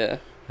 Yeah.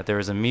 That there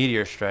was a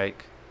meteor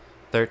strike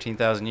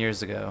 13,000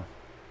 years ago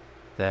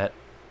that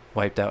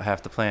wiped out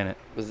half the planet.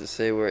 Does it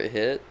say where it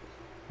hit?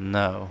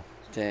 No.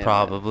 Damn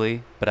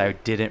Probably, but I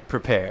didn't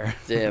prepare.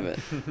 Damn it.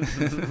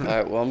 All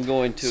right, well, I'm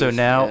going to... So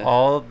now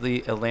all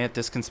the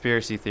Atlantis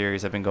conspiracy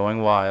theories have been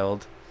going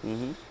wild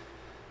Mhm.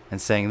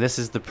 and saying this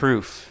is the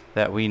proof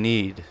that we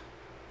need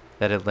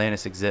that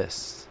Atlantis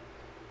exists.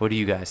 What do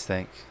you guys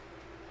think?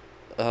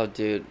 Oh,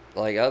 dude,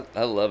 like,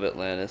 I love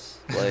Atlantis.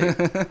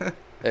 Like,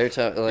 every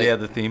time, like... Yeah,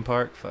 the theme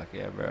park? Fuck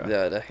yeah, bro.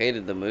 Yeah, I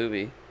hated the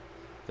movie.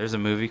 There's a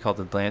movie called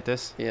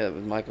Atlantis. Yeah,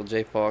 with Michael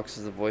J. Fox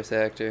as the voice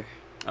actor.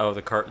 Oh,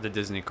 the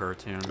Disney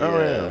cartoon.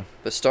 But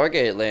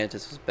Stargate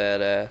Atlantis was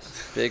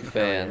badass. Big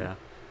fan. yeah.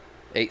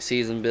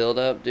 8-season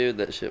build-up, dude.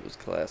 That shit was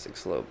classic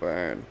slow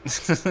burn.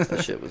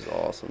 That shit was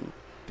awesome.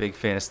 Big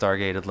fan of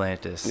Stargate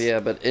Atlantis. Yeah,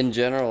 but in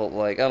general,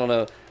 like, I don't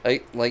know.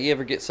 Like, you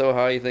ever get so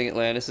high you think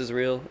Atlantis is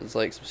real? It's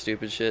like some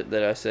stupid shit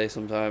that I say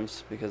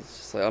sometimes because it's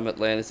just like I'm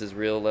Atlantis is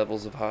real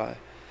levels of high.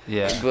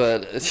 Yeah.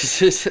 But it's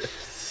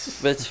just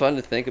But it's fun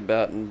to think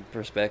about in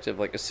perspective,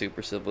 like a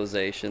super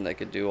civilization that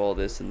could do all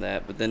this and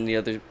that. But then the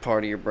other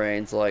part of your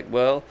brain's like,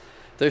 well,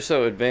 they're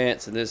so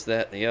advanced and this,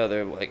 that, and the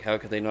other. Like, how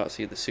could they not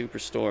see the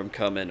superstorm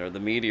coming or the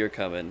meteor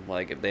coming?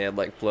 Like, if they had,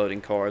 like,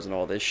 floating cars and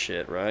all this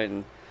shit, right?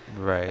 And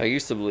right. I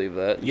used to believe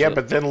that. Yeah,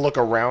 but then look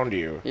around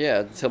you. Yeah,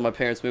 until my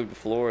parents moved to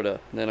Florida.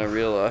 And then I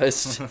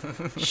realized,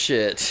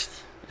 shit.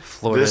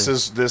 Florida.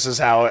 This is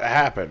how it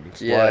happened.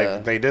 Yeah.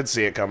 Like, they did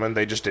see it coming.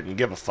 They just didn't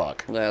give a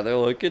fuck. Yeah, they're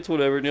like, it's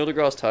whatever. Neil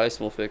deGrasse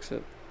Tyson will fix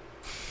it.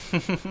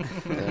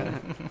 Yeah.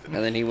 And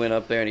then he went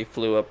up there and he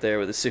flew up there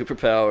with his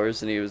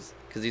superpowers, and he was,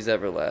 because he's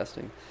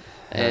everlasting.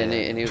 And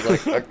he was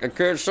like, I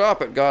can't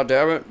stop it,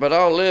 goddammit, but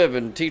I'll live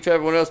and teach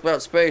everyone else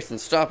about space and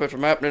stop it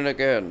from happening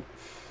again.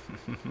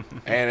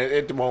 And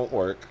it won't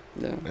work.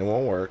 No. It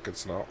won't work.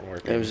 It's not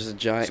working. It was just a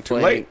giant It's too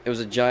flaming. late. It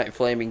was a giant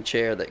flaming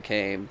chair that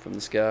came from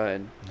the sky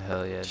and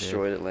Hell yeah,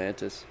 destroyed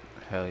Atlantis.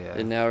 Hell yeah.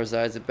 And now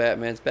resides at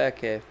Batman's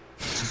Batcave.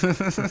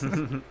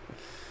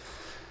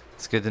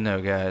 It's good to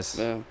know, guys.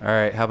 Yeah. All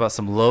right, how about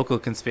some local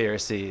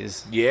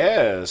conspiracies?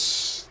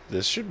 Yes.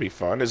 This should be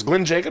fun. Is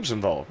Glenn Jacobs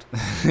involved?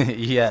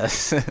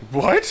 Yes.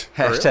 What?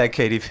 Hashtag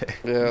Katy Perry.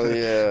 Hell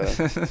yeah.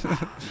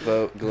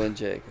 Vote Glenn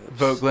Jacobs.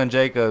 Vote Glenn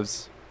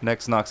Jacobs,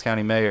 next Knox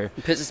County mayor.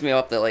 It pisses me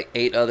off that like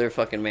 8 other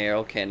fucking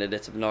mayoral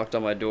candidates have knocked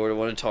on my door to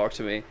want to talk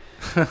to me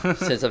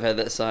since I've had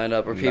that sign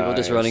up, or people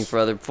just running for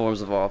other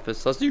forms of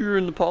office. I see you're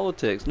into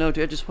politics. No,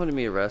 dude, I just wanted to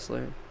meet a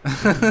wrestler.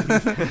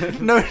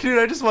 No, dude,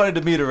 I just wanted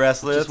to meet a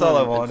wrestler. That's all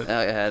I wanted.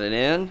 I had it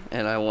in,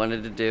 and I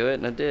wanted to do it,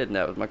 and I did, and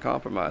that was my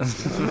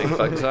compromise. Big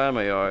fucking sign in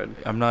my yard.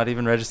 I'm not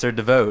even registered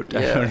to vote.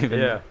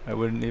 Yeah. I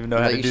wouldn't even know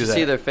how to do that. You should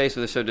see their face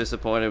when they're so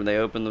disappointed when they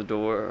open the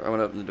door. I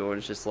went to open the door, and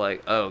it's just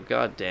like, oh,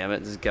 god damn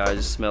it, this guy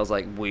just smells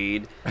like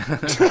weed.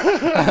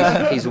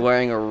 He's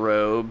wearing a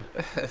robe.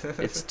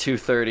 It's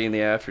 2:30 in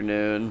the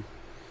afternoon.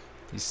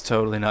 He's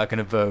totally not going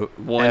to vote,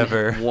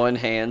 ever. One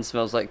hand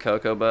smells like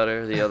cocoa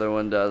butter, the other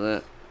one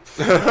doesn't.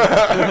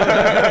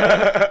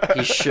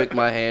 He shook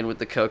my hand with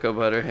the cocoa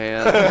butter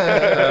hand.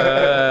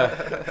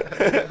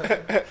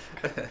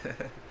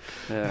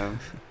 Yeah.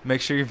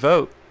 Make sure you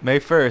vote. May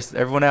 1st.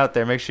 Everyone out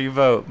there, make sure you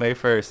vote. May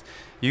 1st.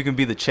 You can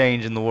be the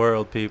change in the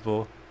world,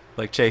 people.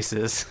 Like Chase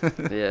is.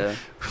 Yeah.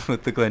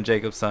 With the Glenn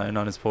Jacobs sign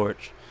on his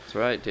porch. That's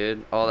right,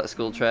 dude. All that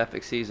school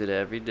traffic sees it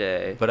every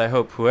day. But I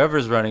hope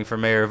whoever's running for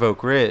mayor of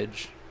Oak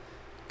Ridge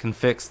can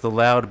fix the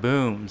loud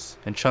booms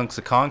and chunks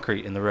of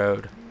concrete in the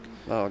road.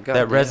 Oh, God.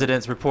 That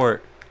residents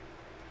report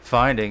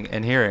finding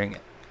and hearing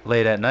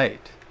late at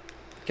night.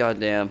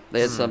 Goddamn.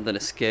 They had something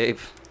escape.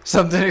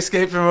 Something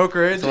escaped from Oak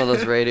Ridge? Some of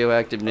those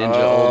radioactive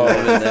ninja old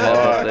women they have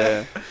up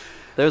there.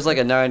 There was like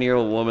a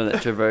 9-year-old woman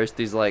that traversed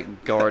these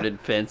like guarded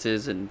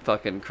fences and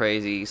fucking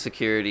crazy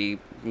security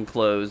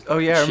enclosed. Oh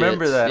yeah, I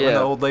remember shits. that Yeah. when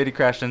the old lady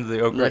crashed into the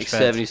Oak Ridge Like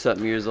fence.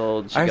 70-something years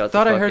old. She I got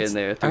thought the I fuck heard in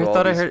there I through thought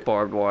all I these heard-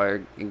 barbed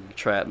wire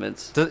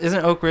entrapments.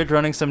 Isn't Oak Ridge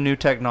running some new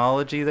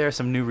technology there?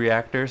 Some new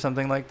reactor or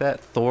something like that?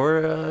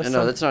 Thor?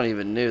 No, that's not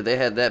even new. They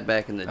had that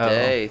back in the Oh.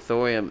 day.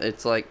 Thorium,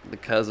 it's like the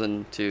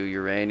cousin to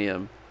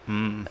uranium.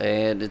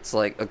 And it's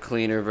like a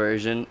cleaner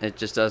version. It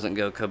just doesn't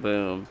go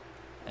kaboom.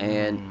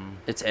 And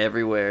it's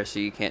everywhere, so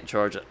you can't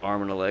charge an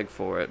arm and a leg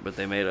for it. But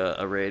they made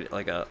a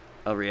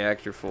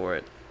reactor for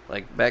it,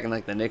 like back in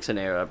like the Nixon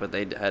era. But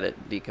they had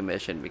it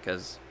decommissioned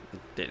because it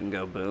didn't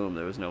go boom.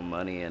 There was no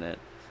money in it.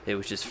 It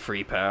was just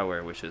free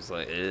power, which is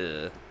like,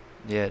 ugh.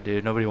 Yeah,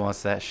 dude, nobody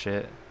wants that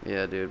shit.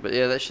 Yeah, dude. But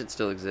yeah, that shit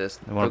still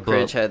exists. They wanna Oak blow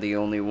Ridge up- had the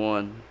only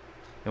one.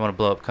 They want to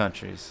blow up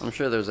countries. I'm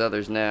sure there's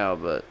others now,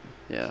 but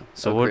yeah.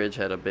 So Oak what- Ridge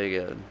had a big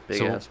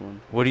ass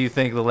one. What do you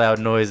think the loud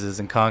noises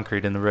and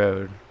concrete in the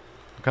road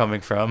are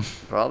coming from?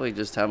 Probably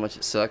just how much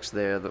it sucks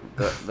there.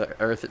 The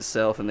earth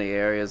itself in the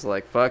area is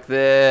like, fuck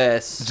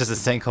this. It's just a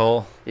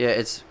sinkhole. Yeah,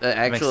 it's an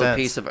Makes actual sense.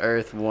 piece of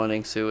earth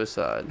wanting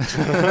suicide.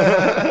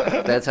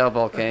 That's how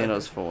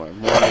volcanoes form.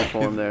 More they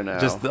form there now.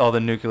 Just all the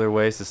nuclear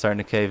waste is starting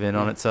to cave in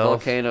on itself.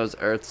 Volcano's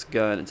Earth's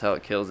gun. It's how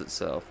it kills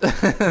itself.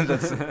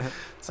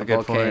 That's a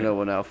good volcano point.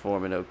 will now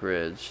form in Oak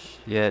Ridge.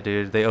 Yeah,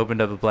 dude, they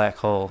opened up a black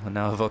hole, and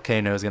now a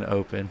volcano is going to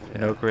open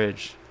in Oak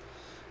Ridge.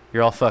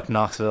 You're all fucked,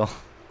 Knoxville.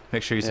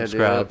 Make sure you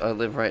subscribe. Dude, I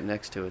live right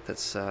next to it. That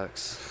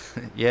sucks.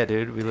 Yeah,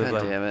 dude, we live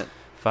God like damn it.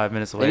 5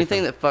 minutes away.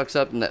 Anything from... that fucks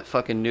up in that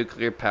fucking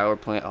nuclear power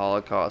plant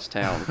holocaust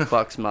town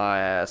fucks my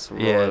ass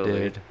royally. Yeah,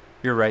 dude.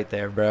 You're right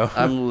there, bro.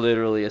 I'm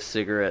literally a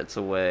cigarette's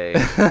away.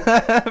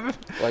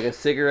 Like a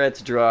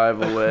cigarette's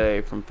drive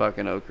away from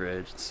fucking Oak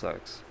Ridge. It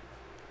sucks.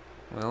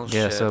 Well,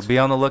 yeah, shit. so be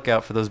on the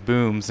lookout for those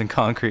booms and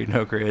concrete in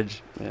Oak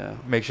Ridge. Yeah.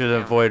 Make sure to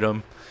avoid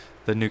them.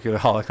 The nuclear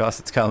holocaust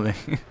that's coming.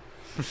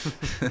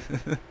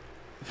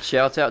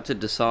 Shouts out to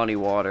Dasani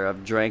water.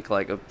 I've drank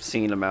like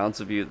obscene amounts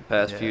of you the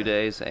past few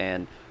days,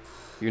 and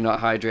you're not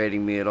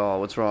hydrating me at all.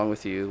 What's wrong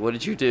with you? What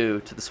did you do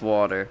to this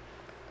water?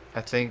 I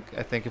think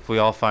if we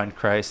all find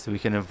Christ, we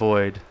can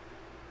avoid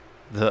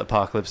the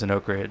apocalypse in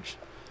Oak Ridge.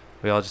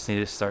 We all just need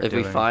to start If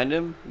we find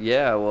him,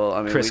 yeah. Well,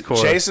 I mean, Chris Core.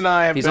 Chase and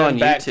I have He's been on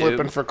YouTube.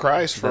 backflipping for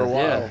Christ for a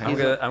while. Yeah, I'm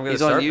gonna he's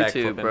start on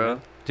YouTube, backflipping, bro.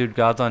 man. Dude,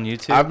 God's on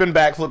YouTube. I've been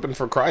backflipping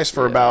for Christ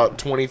for about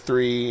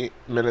 23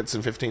 minutes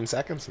and 15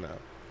 seconds now.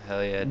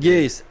 Hell yeah. Dude.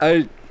 Yes,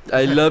 I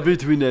love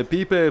it when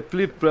people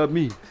flip from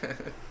me.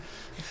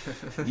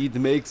 It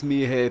makes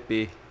me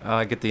happy. Oh,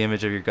 I get the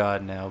image of your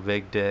god now.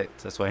 Big dick.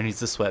 That's why he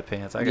needs the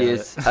sweatpants. I got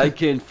yes, it. I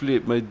can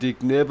flip. My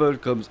dick never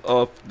comes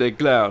off the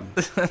ground.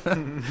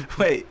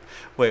 Wait,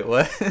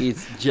 what?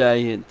 It's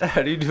giant.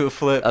 How do you do a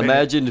flip?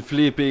 Imagine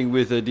flipping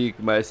with a dick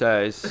my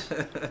size.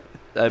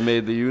 I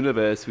made the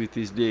universe with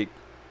this dick.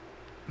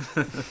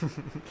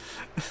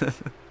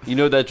 You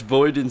know that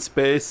void in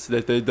space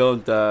that they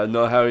don't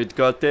know how it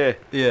got there?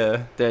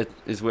 Yeah. That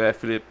is where I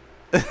flip.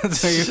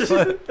 That's where you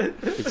flip.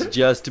 It's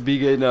just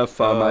big enough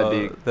for my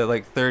dick. That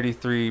like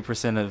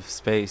 33% of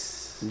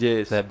space.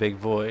 Yes. That big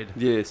void.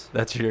 Yes.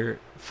 That's your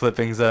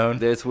flipping zone.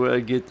 That's where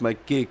I get my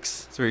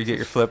kicks. That's where you get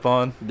your flip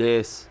on.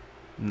 Yes.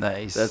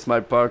 Nice. That's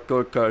my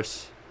parkour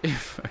course.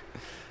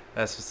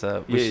 That's what's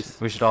up. Yes.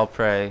 We should all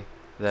pray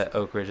that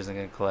Oak Ridge isn't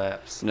gonna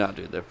collapse. No,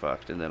 dude, they're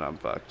fucked, and then I'm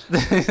fucked.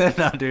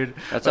 No, dude.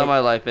 That's how my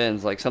life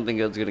ends. Like, something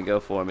good's gonna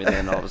go for me, and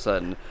then all of a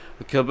sudden,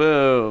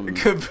 kaboom!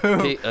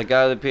 Kaboom! A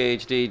guy with a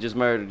PhD just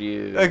murdered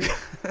you.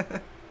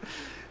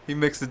 He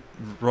mixed the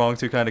wrong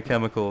two kind of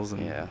chemicals,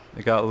 and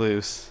it got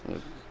loose.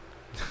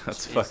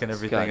 That's fucking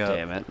everything up. God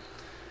damn it.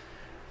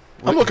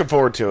 I'm looking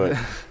forward to it.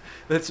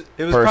 It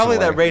was probably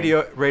that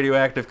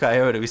radioactive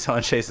coyote we saw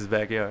in Chase's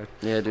backyard.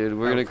 Yeah, dude,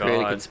 we're gonna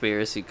create a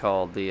conspiracy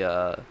called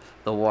the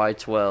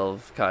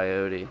Y12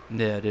 coyote.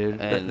 Yeah, dude,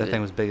 and that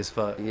thing was big as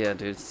fuck. Yeah,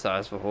 dude, it's the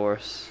size of a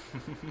horse.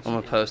 I'm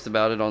gonna post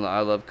about it on the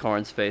I Love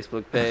Carnes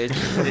Facebook page,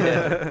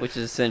 which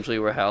is essentially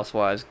where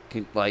housewives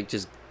can, like,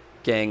 just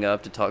gang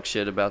up to talk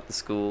shit about the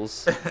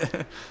schools.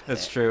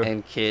 That's true.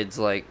 And kids,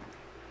 like,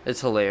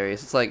 it's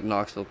hilarious. It's like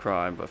Knoxville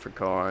Crime, but for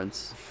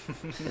Carnes.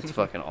 It's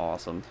fucking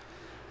awesome.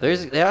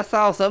 I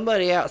saw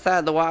somebody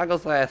outside the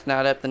Waggles last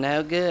night up to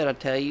no good, I'll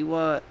tell you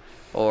what.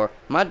 Or,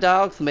 my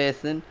dog's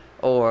missing.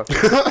 Or we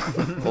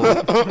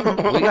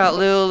got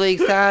Little League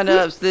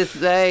sign-ups this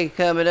day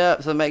coming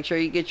up, so make sure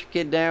you get your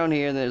kid down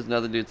here. And there's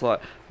another dude's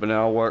like, but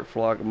now I work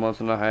for like a month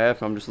and a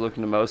half. I'm just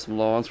looking to mow some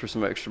lawns for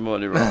some extra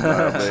money right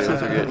now.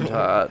 Bills are getting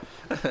tight.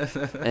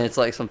 And it's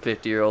like some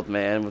 50-year-old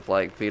man with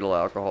like fetal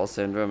alcohol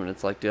syndrome, and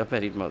it's like, dude, I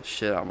bet he'd mow the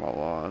shit on my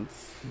lawn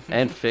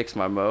and fix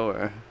my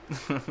mower.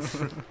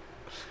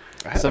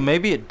 So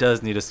maybe it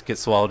does need to get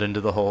swallowed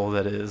into the hole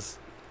that is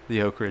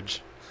the Oak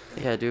Ridge.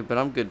 Yeah, dude, but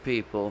I'm good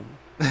people.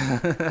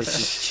 It's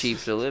just cheap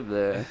to live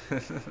there.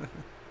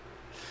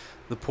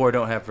 The poor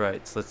don't have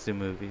rights. Let's do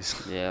movies.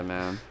 Yeah,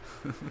 man.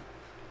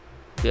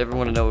 If you ever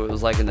want to know what it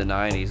was like in the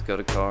 90s, go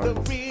to Carnes.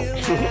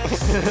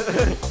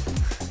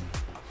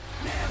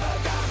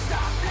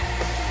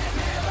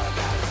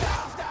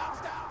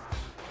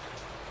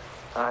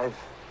 I've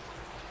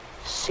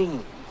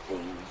seen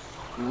things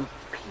you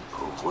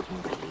people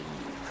wouldn't believe.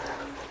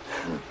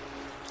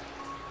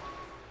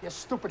 You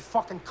stupid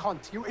fucking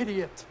cunt, you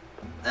idiot.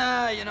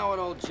 You know what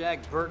old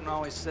Jack Burton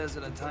always says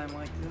at a time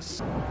like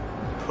this?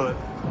 Put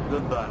the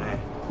bunny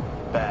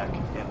back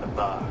in the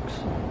box.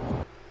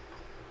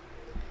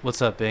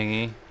 What's up,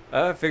 Bingy?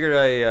 I figured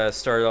I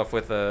started off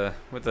with a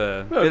bit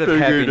of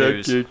happy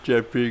news.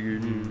 I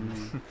figured.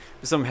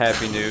 Some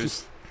happy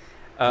news.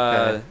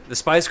 The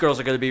Spice Girls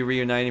are going to be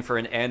reuniting for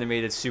an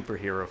animated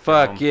superhero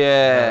film. Fuck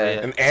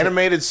yeah. An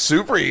animated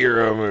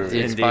superhero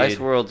movie. Dude, Spice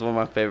World's one of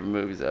my favorite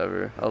movies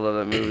ever. I love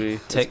that movie.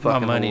 Take my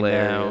money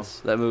hilarious.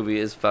 That movie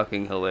is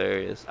fucking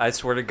hilarious. I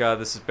swear to God,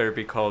 this better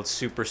be called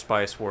Super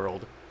Spice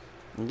World.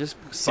 Just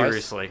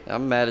seriously.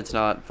 I'm mad it's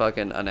not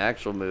fucking an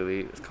actual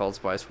movie. It's called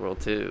Spice World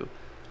 2.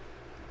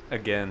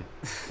 Again.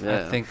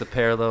 Yeah. I think the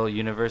parallel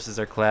universes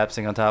are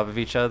collapsing on top of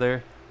each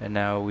other. And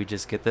now we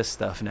just get this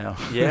stuff now.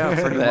 Yeah,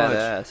 pretty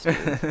much.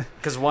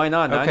 Because why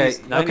not?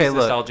 90s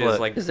nostalgia is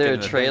like... Is there a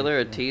trailer,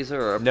 a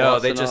teaser, or a No,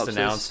 plot they just synopsis?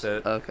 announced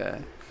it.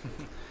 Okay.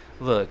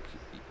 Look,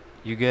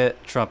 you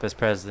get Trump as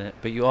president,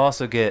 but you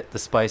also get the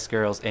Spice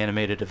Girls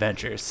animated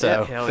adventures.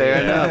 So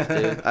fair enough,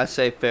 dude. I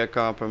say fair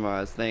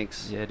compromise.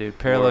 Thanks. Yeah, dude.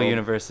 Parallel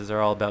universes are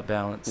all about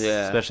balance.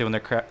 Yeah. Especially when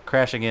they're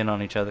crashing in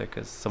on each other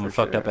because someone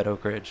fucked up at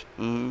Oak Ridge.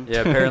 Mm-hmm. Yeah,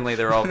 apparently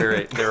they're all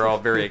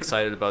very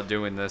excited about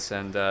doing this,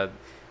 and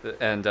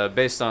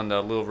based on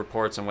the little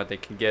reports on what they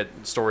can get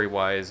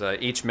story-wise,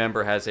 each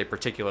member has a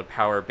particular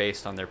power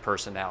based on their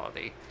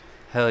personality.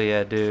 Hell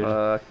yeah, dude.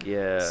 Fuck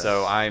yeah.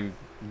 So I'm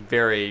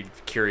very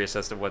curious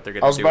as to what they're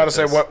going to do. I was about to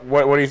say, this.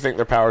 what do you think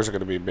their powers are going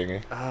to be,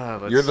 Bingy?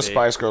 You're the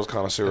Spice Girls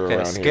connoisseur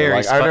around here.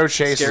 Like, I know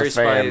Chase is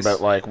a fan,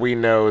 but like we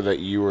know that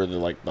you are the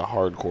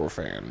hardcore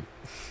fan.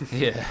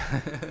 Yeah.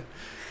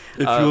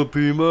 If you'll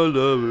be my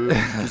lover,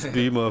 just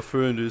be my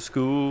friend at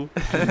school.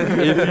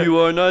 If you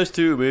are nice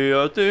to me,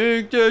 I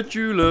think that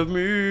you love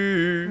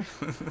me.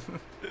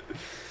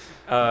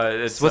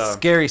 What's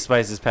Scary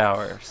Spice's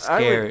power?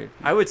 Scared.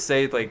 I would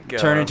say, like...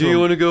 Do you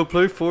want to go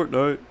play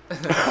Fortnite?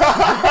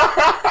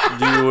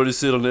 Do you want to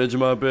sit on the edge of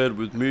my bed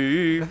with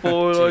me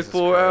for like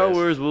 4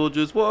 hours? We'll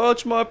just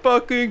watch my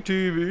fucking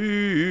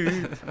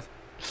TV.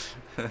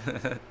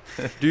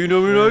 Do you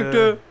know me like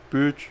that,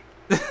 bitch?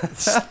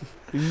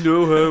 You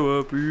know how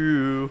I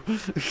feel.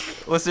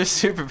 What's their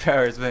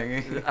superpowers,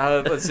 Bingy?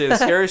 Let's see. The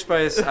Scary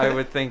Spice, I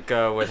would think,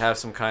 would have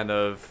some kind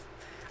of...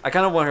 I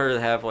kind of want her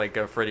to have like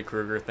a Freddy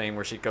Krueger thing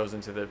where she goes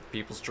into the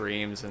people's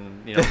dreams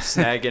and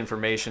snag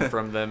information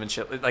from them and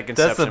shit. Like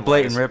Inception. That's a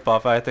blatant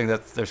ripoff. I think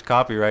there's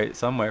copyright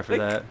somewhere for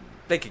that.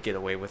 They could get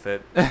away with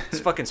it. It's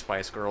fucking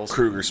Spice Girls.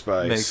 Krueger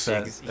Spice. Makes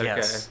sense.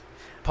 Yes. Okay.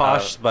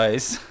 Posh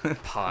Spice.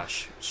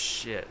 Posh.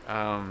 Shit.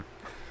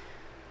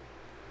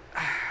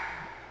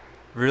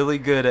 Really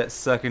good at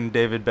sucking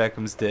David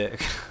Beckham's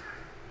dick.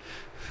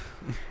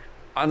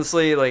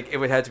 Honestly, like it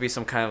would have to be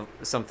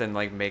something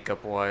like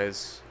makeup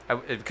wise.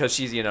 Because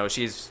she's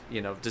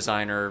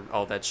designer,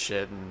 all that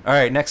shit. And all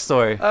right, next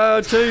story.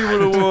 I'll tell you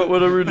what I want,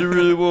 what I really,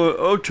 really want.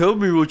 Oh, tell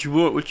me what you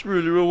want, what you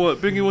really, really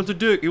want. Bingy wants a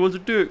dick. He wants a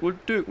dick. What's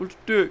a dick? What's a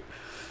dick?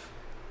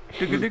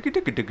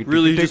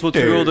 Really, he just wants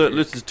a girl that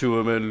listens to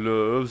him and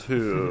loves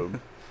him.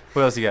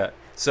 What else you got?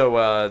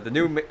 So the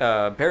new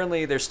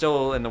apparently they're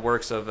still in the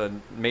works of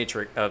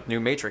new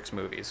Matrix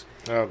movies.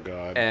 Oh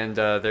God! And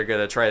they're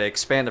gonna try to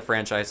expand the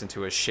franchise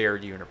into a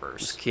shared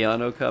universe. Is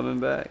Keanu coming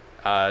back?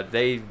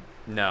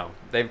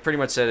 They've pretty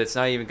much said it's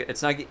not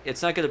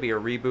going to be a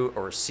reboot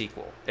or a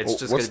sequel. It's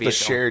just going to be what's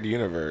the shared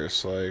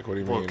universe? Like, what do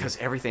you mean? Well, because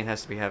everything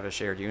has to have a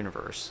shared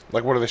universe.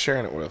 Like, what are they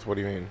sharing it with? What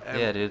do you mean?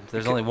 Yeah, dude.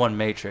 There's only one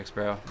Matrix,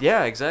 bro.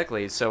 Yeah,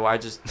 exactly. So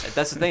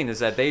that's the thing is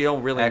that they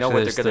don't really know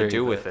what they're going to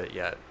do with it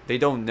yet. They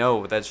don't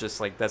know. That's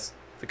just like that's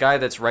the guy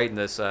that's writing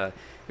this.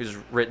 Who's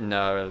written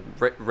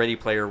Ready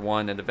Player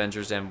One and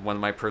Avengers and one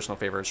of my personal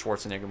favorite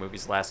Schwarzenegger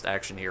movies, Last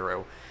Action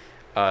Hero.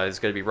 Is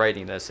going to be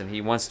writing this, and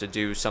he wants to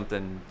do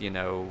something,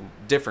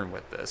 different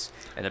with this.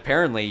 And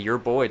apparently, your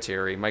boy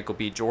Terry, Michael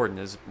B. Jordan,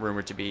 is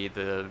rumored to be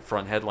the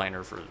front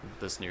headliner for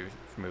this new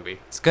movie.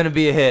 It's going to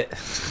be a hit.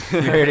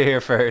 You heard it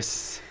here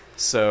first.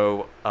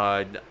 So,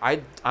 I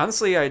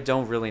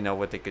don't really know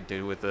what they could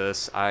do with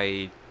this.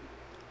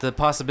 The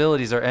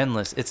possibilities are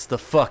endless. It's the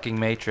fucking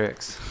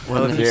Matrix.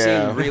 Well, if you've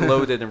seen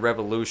Reloaded and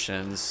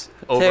Revolutions,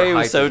 Terry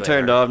was so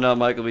turned off now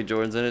Michael B.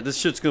 Jordan's in it. This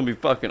shit's gonna be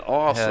fucking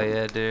awesome. Hell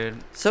yeah, dude.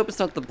 So hope it's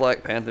not the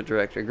Black Panther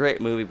director. Great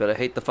movie, but I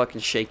hate the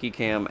fucking shaky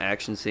cam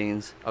action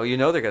scenes. Oh,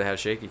 they're gonna have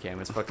shaky cam.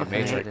 It's fucking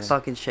Matrix.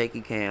 Fucking shaky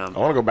cam. I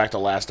want to go back to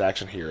Last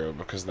Action Hero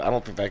because I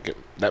don't think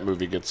that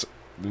movie gets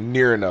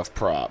near enough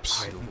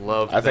props.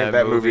 I think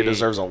that movie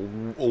deserves a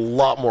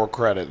lot more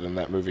credit than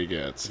that movie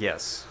gets.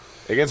 Yes.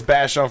 It gets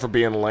bashed on for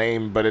being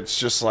lame, but it's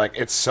just like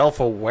it's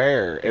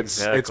self-aware.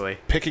 It's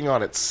picking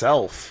on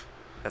itself.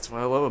 That's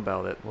what I love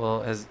about it.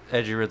 Well, as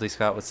Edgy Ridley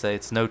Scott would say,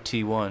 it's no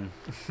T1.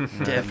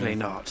 Definitely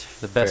not.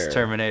 The best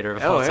Terminator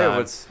of all time.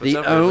 What's the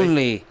up,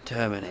 only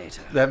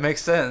Terminator. That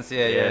makes sense.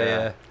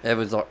 Yeah.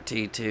 Everyone's like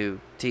T2.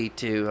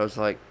 T2. I was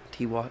like,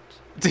 T what?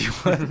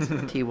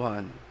 T1.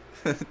 T1.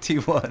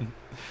 T1.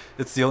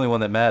 It's the only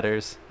one that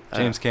matters.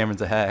 James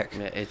Cameron's a hack.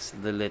 Yeah, it's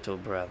the little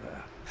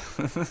brother.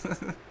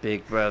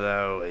 Big brother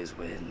always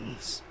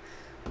wins.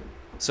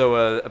 So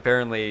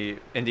apparently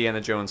Indiana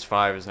Jones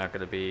 5 is not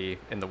going to be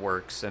in the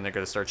works, and they're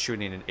going to start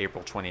shooting in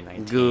April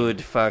 2019.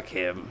 Good, fuck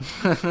him.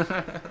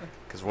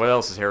 Because what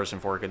else is Harrison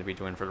Ford going to be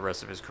doing for the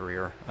rest of his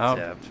career?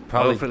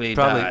 Probably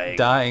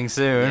dying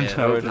soon.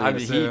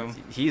 Yeah,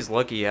 he's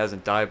lucky he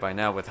hasn't died by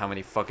now with how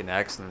many fucking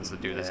accidents the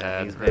dude has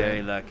had. He's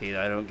very lucky.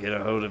 I don't get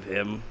a hold of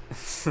him.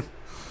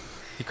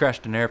 He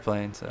crashed an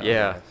airplane. So.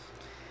 Yeah.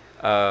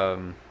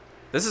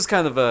 This is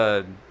kind of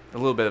a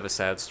little bit of a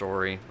sad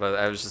story, but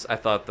I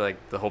thought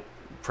like the whole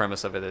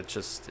premise of it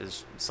just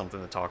is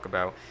something to talk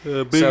about.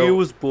 Biggie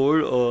was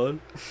born on.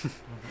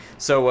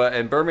 So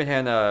in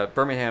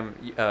Birmingham,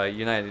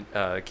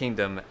 United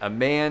Kingdom, a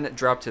man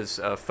dropped his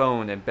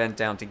phone and bent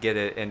down to get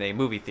it in a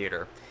movie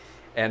theater,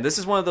 and this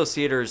is one of those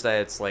theaters that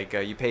it's like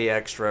you pay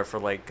extra for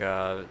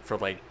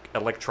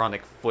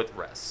electronic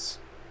footrests.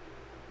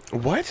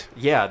 What?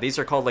 Yeah, these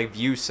are called like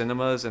View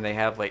Cinemas, and they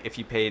have like if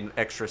you pay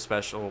extra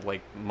special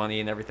like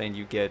money and everything,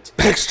 you get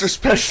extra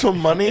special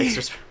money.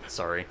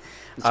 Sorry,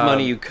 it's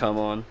money you come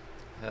on.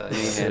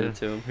 You hand it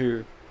to him.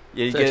 Here.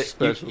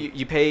 Yeah,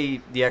 you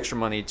pay the extra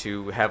money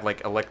to have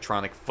like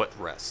electronic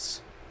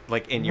footrests,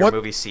 like in your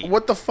movie seat.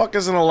 What the fuck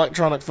is an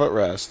electronic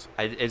footrest?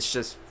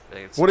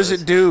 What does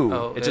it do?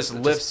 Oh, it just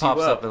lifts you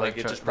up. Like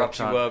it just props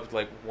you up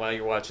like while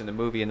you're watching the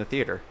movie in the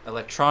theater.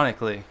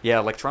 Electronically. Yeah,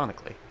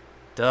 electronically.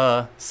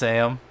 Duh,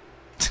 Sam.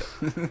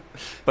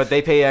 But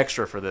they pay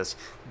extra for this.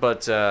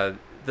 But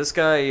this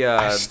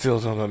guy, I still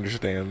don't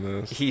understand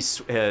this.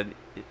 He's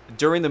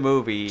during the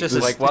movie, just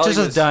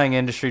a dying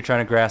industry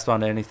trying to grasp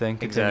onto anything.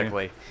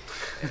 Exactly.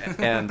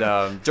 And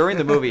during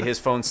the movie, his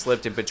phone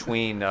slipped in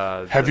between.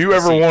 Have you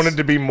ever wanted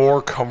to be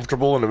more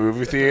comfortable in a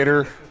movie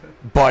theater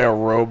by a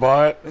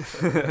robot?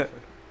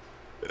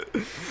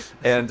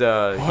 And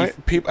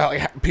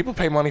people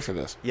pay money for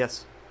this.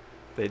 Yes,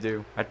 they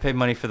do. I'd pay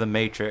money for the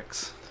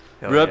Matrix.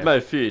 Rub my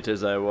feet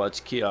as I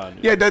watch Keanu.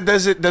 Yeah,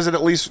 does it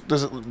at least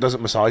does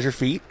it massage your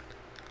feet?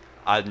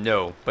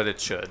 No, but it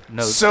should.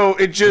 No, so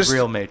it just the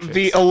real Matrix.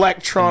 The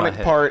electronic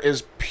part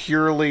is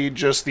purely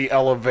just the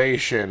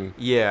elevation.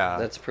 Yeah,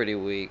 that's pretty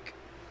weak.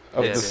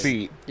 Of the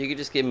feet. You could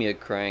just give me a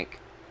crank.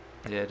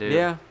 Yeah, dude.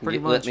 Yeah, pretty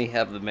much. Let me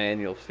have the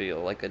manual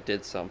feel like I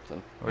did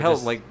something. Hell,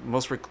 like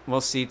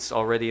most seats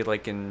already,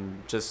 like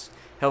in just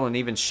hell, and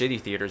even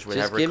shitty theaters would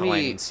have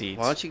reclining seats.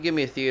 Why don't you give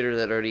me a theater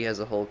that already has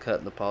a hole cut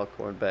in the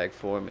popcorn bag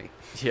for me?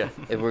 Yeah.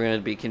 If we're gonna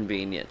be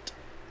convenient.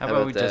 How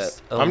about we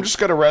just? I'm just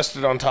gonna rest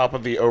it on top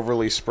of the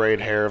overly sprayed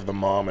hair of the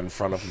mom in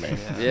front of me.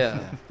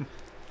 Yeah.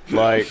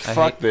 Like,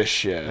 fuck this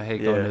shit. I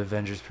hate going to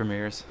Avengers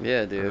premieres.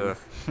 Yeah, dude.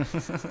 But,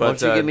 Why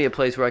don't you give me a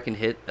place where I can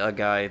hit a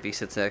guy if he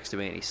sits next to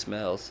me and he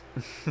smells?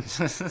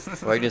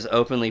 Or I can just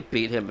openly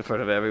beat him in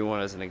front of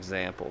everyone as an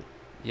example.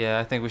 Yeah,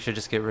 I think we should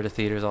just get rid of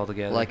theaters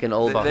altogether. Like an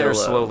old They're pillow.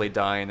 slowly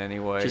dying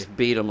anyway. Just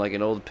beat him like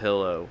an old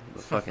pillow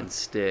with a fucking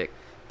stick.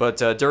 But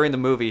during the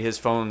movie, his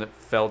phone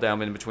fell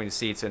down in between the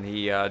seats, and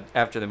he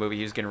after the movie,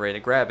 he was getting ready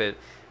to grab it.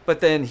 But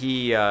then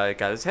he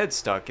got his head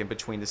stuck in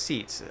between the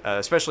seats,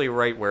 especially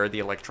right where the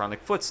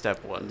electronic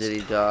footstep was. Did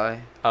he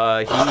die?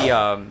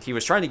 He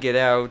was trying to get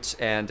out,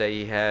 and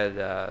he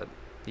had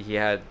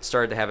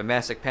started to have a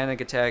massive panic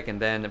attack,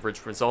 and then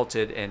which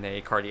resulted in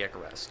a cardiac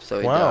arrest. So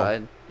he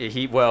died.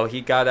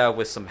 He got out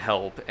with some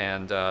help,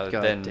 and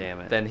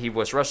then he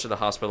was rushed to the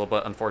hospital,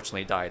 but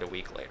unfortunately died a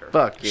week later.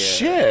 Fuck yeah.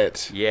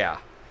 Shit. Yeah.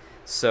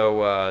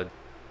 So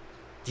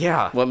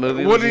yeah. What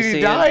movie? What did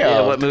he die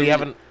of?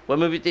 What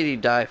movie did he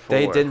die for?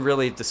 They didn't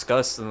really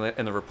discuss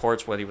in the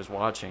reports what he was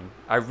watching.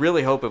 I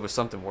really hope it was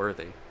something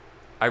worthy.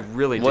 I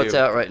really do. What's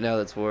out right now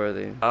that's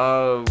worthy?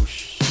 Oh,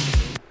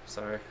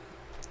 sorry.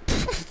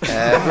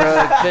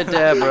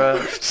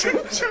 Abracadabra.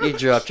 You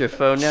dropped your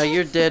phone. Now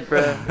you're dead,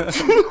 bro.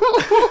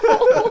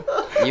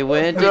 You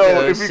went to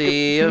go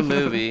see a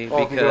movie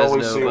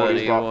because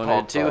nobody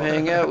wanted to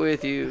hang out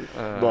with you.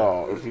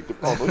 No, if you could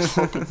always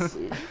fucking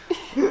see.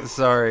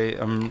 Sorry,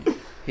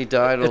 he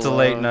died alone. It's a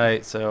late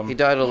night, so he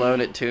died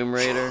alone at Tomb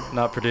Raider.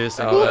 Not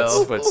producing. Oh,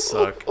 that would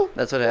suck.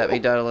 That's what happened. He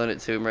died alone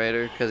at Tomb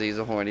Raider because he's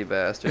a horny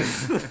bastard.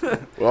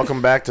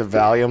 Welcome back to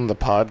Valium, the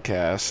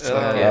podcast.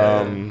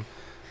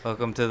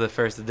 Welcome to the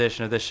first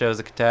edition of This Show's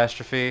a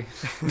Catastrophe.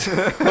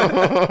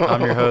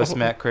 I'm your host,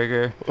 Matt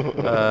Krieger.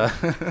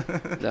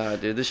 Nah,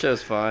 dude, this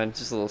show's fine. It's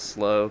just a little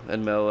slow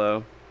and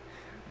mellow.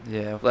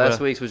 Yeah. Last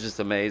week's was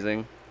just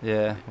amazing.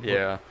 Yeah.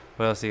 Yeah.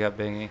 What else you got,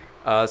 Bingy?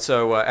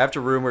 So after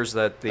rumors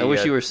that I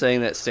wish you were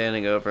saying that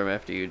standing over him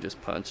after you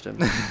just punched him.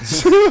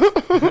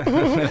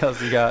 What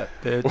else you got,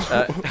 dude?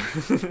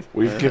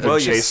 We've given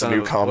Chase a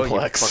new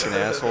complex. You fucking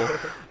asshole.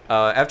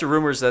 After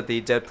rumors that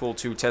the Deadpool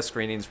 2 test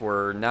screenings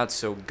were not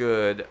so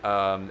good,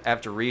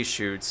 after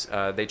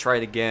reshoots, they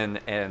tried again,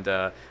 and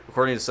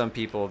according to some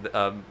people,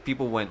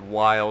 people went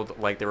wild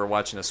like they were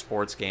watching a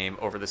sports game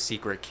over the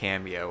secret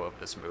cameo of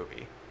this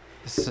movie.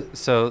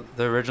 So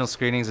the original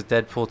screenings of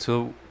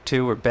Deadpool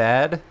 2 were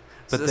bad?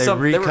 But they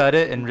recut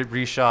it and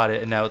reshot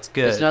it, and now it's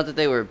good. It's not that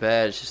they were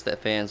bad; it's just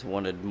that fans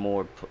wanted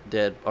more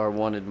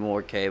wanted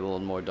more Cable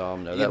and more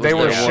Domino. That they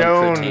was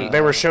they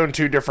were shown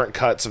two different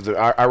cuts of the.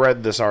 I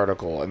read this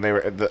article, and they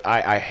were.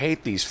 I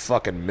hate these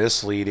fucking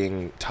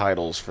misleading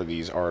titles for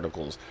these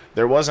articles.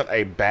 There wasn't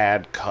a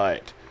bad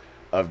cut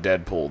of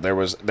Deadpool. There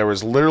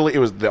was literally, it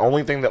was the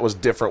only thing that was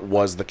different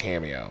was the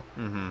cameo.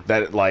 Mm-hmm.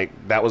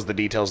 That was the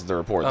details of the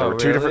report. There were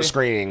two different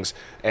screenings,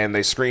 and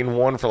they screened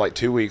one for like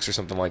 2 weeks or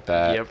something like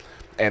that. Yep.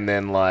 And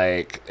then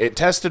like it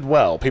tested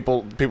well.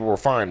 People were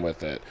fine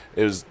with it.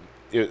 It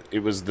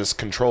was this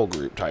control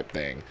group type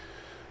thing.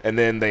 And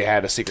then they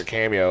had a secret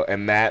cameo,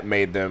 and that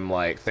made them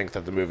like think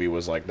that the movie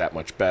was like that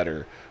much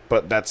better.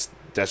 But that's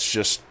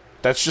just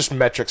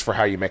metrics for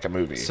how you make a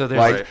movie. So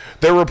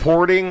they're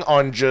reporting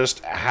on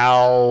just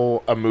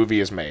how a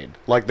movie is made.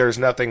 Like there's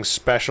nothing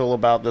special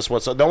about this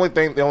whatsoever.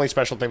 The only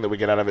special thing that we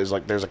get out of it is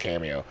like there's a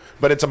cameo.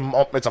 But it's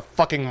a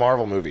fucking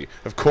Marvel movie.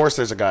 Of course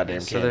there's a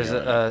goddamn cameo. So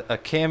there's a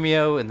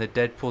cameo in the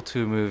Deadpool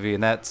 2 movie,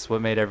 and that's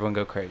what made everyone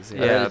go crazy.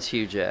 Yeah, it's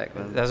Hugh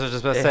Jackman. That's what I was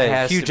just about to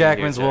say. Hugh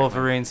Jackman's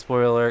Wolverine,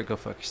 spoiler alert, go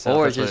fuck yourself.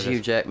 Or just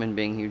Hugh Jackman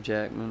being Hugh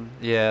Jackman.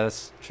 Yeah,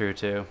 that's true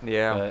too.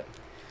 Yeah. But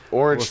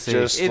or it's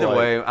just either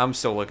way, I'm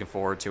still looking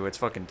forward to it. It's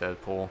fucking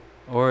Deadpool.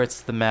 Or it's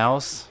the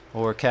Mouse,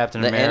 or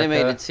Captain America. The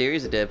animated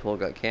series of Deadpool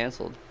got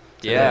canceled.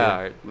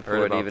 Yeah,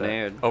 before it even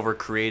aired. Over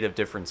creative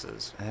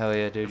differences. Hell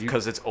yeah, dude.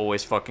 Because it's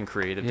always fucking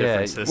creative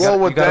differences. Well,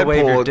 with you gotta Deadpool,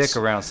 wave your dick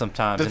around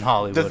sometimes in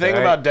Hollywood. The thing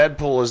about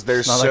Deadpool is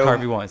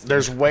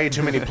there's way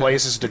too many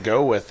places to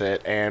go with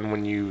it, and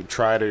when you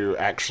try to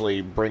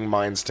actually bring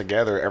minds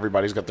together,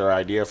 everybody's got their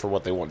idea for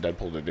what they want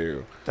Deadpool to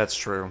do. That's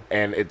true.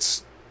 And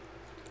it's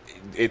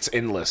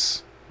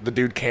endless. The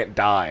dude can't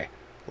die.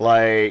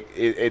 Like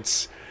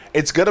it's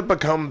gonna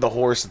become the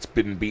horse that's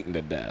been beaten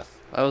to death.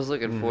 I was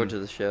looking forward to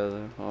the show,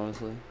 though.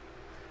 Honestly,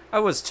 I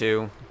was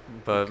too,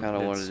 but kind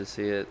of wanted to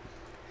see it.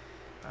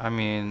 I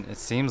mean, it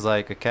seems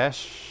like a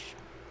cash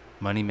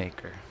money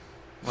maker.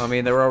 Well, I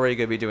mean, they were already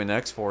gonna be doing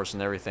X-Force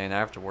and everything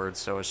afterwards,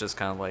 so it's just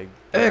kind of like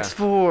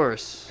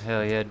X-Force.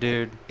 Hell yeah,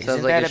 dude!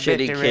 Sounds like a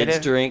shitty kid's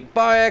drink.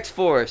 Buy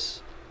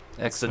X-Force.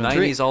 It's the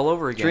 90s all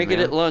over again. Drink it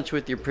at lunch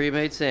with your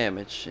pre-made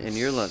sandwich in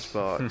your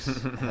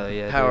lunchbox. Hell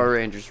yeah, Power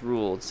Rangers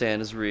ruled.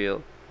 Santa's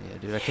real. Yeah,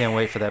 dude, I can't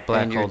wait for that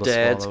black and hole your to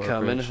dad's swallow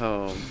coming Bridge.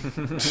 home.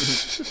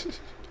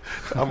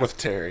 I'm with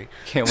Terry.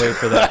 Can't wait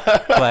for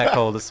that black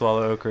hole to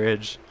swallow Oak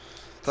Ridge.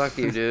 Fuck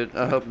you, dude.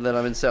 I hope that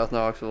I'm in South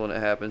Knoxville when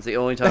it happens. The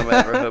only time I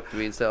ever hope to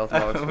be in South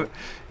Knoxville.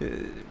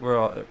 We're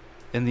all,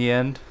 in the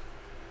end,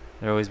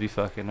 there always be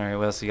fucking. All right,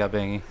 what else you got,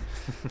 Bangy?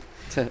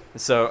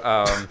 So,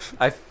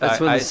 that's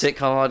when the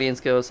sitcom audience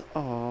goes,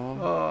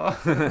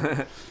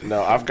 "Aww."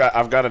 No,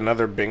 I've got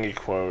another Bingy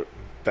quote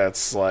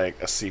that's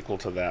like a sequel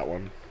to that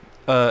one.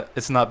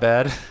 It's not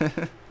bad.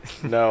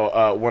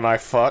 No, when I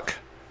fuck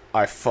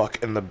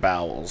in the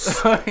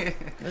bowels.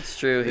 That's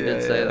true. He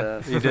did say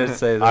that. He did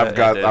say that.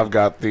 I've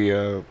got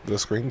the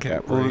screen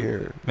cap right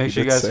here. Make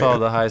sure you guys follow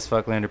the Highest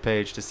Fucklander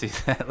page to see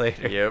that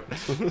later. Yep.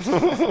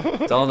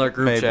 It's all in our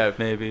group chat.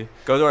 Maybe.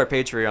 Go to our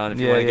Patreon if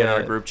you want to get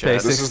on our group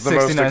chat. This is the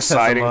most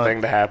exciting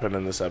thing to happen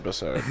in this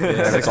episode.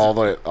 And it's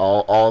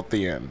all at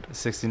the end.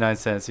 69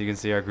 cents. You can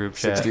see our group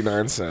chat.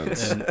 69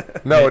 cents.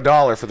 No,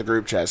 $1 for the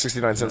group chat.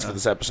 69 cents for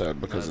this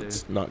episode because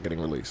it's not getting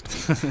released.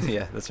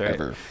 Yeah, that's right.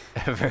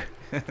 Ever.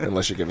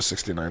 Unless you give us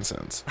 69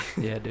 cents.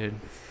 Yeah, dude.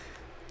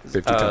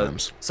 50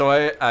 times. So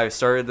I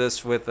started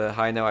this with a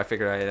high note. I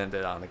figured I'd end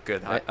it on a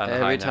good high note.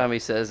 Every time he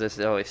says this,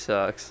 it always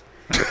sucks.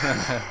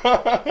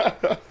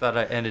 Thought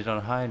I ended on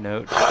a high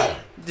note.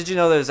 Did you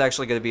know there's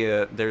actually going to be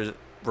there's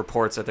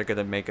reports that they're going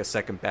to make a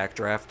second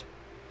backdraft?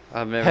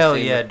 I've never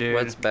seen it. Dude.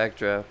 What's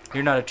backdraft?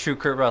 You're not a true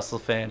Kurt Russell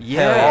fan.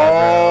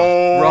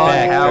 Yeah, bro.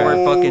 Ron Howard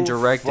fucking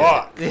directed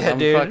it. Yeah, I'm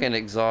dude. fucking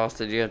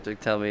exhausted. You have to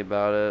tell me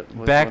about it.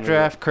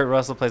 Backdraft, Kurt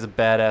Russell plays a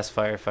badass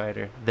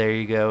firefighter. There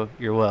you go.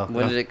 You're welcome.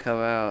 When did it come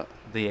out?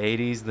 The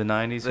 80s, the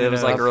 90s. It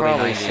was like I've early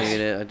probably 90s.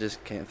 seen it. I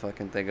just can't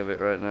fucking think of it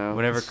right now.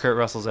 Whenever Kurt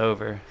Russell's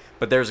over.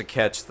 But there's a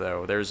catch,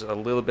 though. There's a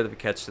little bit of a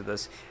catch to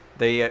this.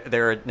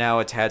 They're now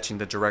attaching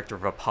the director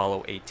of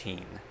Apollo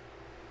 18.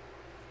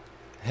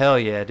 Hell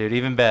yeah, dude.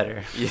 Even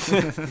better.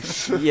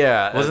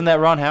 Yeah. Wasn't that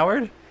Ron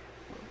Howard?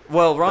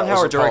 Well, Ron That was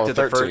Howard directed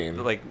Apollo the 13.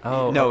 first. Like,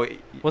 Oh, no.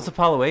 What's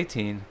Apollo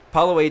 18?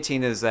 Apollo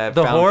 18 is that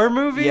The horror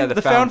movie? Yeah,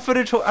 the found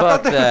footage.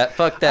 Fuck that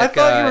I guy.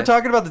 thought you were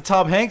talking about the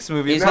Tom Hanks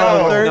movie. He's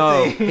Apollo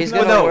gonna- 13. He's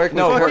gonna work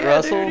with Kurt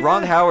Russell. Dude.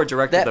 Ron Howard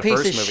directed That the piece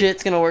first of movie.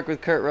 shit's gonna work with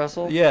Kurt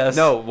Russell. Yes.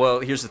 No, well,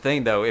 here's the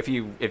thing though. If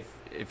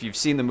you've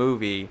seen the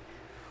movie,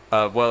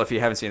 if you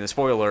haven't seen the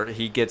spoiler,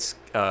 he gets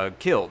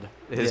killed.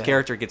 His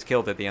character gets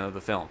killed at the end of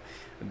the film.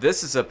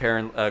 This is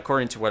apparent,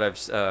 according to what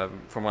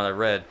from what I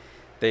read.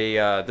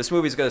 This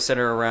movie is going to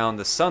center around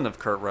the son of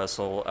Kurt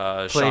Russell,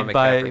 Sean Played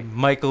by McCaffrey.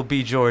 Michael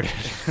B. Jordan.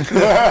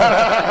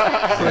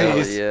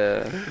 Please.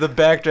 Yeah. The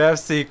Backdraft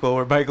sequel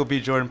where Michael B.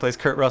 Jordan plays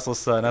Kurt Russell's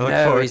son. I look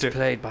forward he's to it.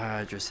 played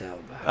by Idris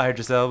Elba.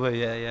 Idris Elba,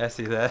 yeah, I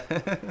see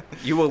that.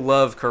 You will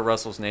love Kurt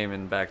Russell's name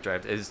in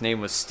Backdraft. His name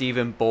was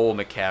Stephen Bull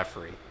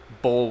McCaffrey.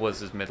 Bull was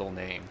his middle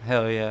name.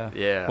 Hell yeah.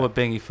 Yeah. What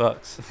Bingy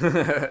fucks.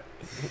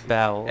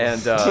 Bowels.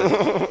 And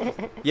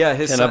yeah,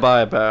 his Can son, I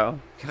buy a bow?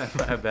 Can I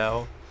buy a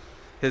bowel?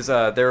 his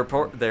their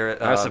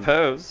I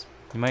suppose.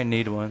 You might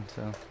need one,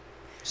 so.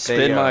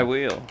 Spin my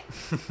wheel.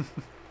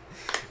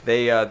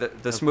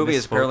 This movie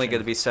is apparently misfortune.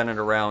 going to be centered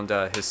around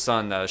his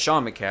son,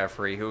 Sean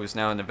McCaffrey, who is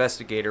now an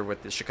investigator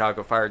with the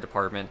Chicago Fire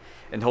Department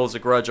and holds a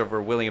grudge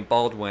over William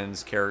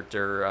Baldwin's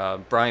character,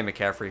 Brian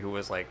McCaffrey, who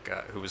was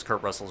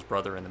Kurt Russell's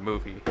brother in the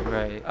movie.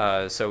 Right.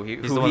 So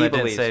He's the one that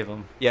didn't save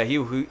him. Yeah,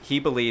 he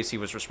believes he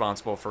was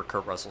responsible for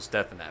Kurt Russell's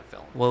death in that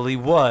film. Well, he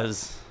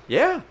was.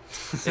 Yeah,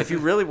 if you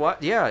really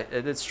want, yeah,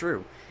 it's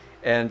true.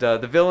 And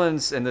the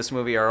villains in this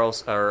movie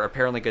are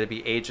apparently going to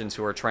be agents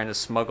who are trying to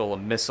smuggle a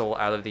missile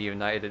out of the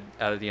United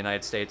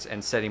States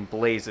and setting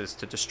blazes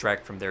to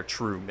distract from their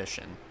true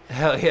mission.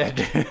 Hell yeah,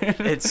 dude.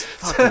 It's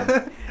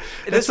fucking.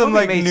 There's some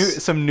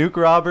some nuke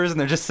robbers and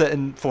they're just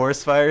setting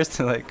forest fires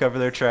to like cover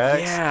their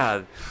tracks.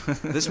 Yeah,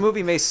 this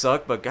movie may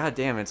suck, but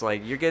goddamn, it's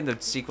like you're getting the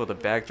sequel to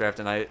Backdraft,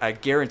 and I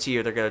guarantee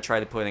you they're gonna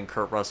try to put in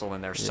Kurt Russell in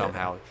there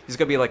somehow. He's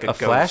gonna be like a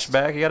ghost.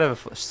 Flashback. You gotta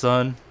have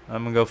son.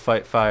 I'm gonna go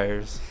fight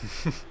fires.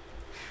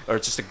 Or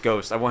just a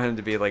ghost. I want him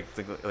to be like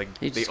He's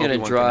the just gonna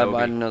Obi-Wan drive Kenobi.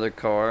 by another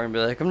car and be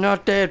like, "I'm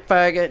not dead,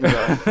 faggot." And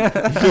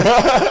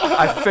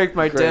I faked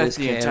my death Greatest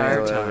the cameo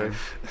entire ever. time.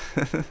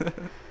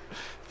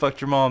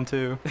 Fucked your mom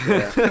too.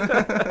 Yeah.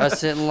 I was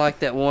sitting like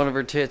that. One of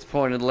her tits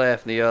pointed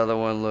left, and the other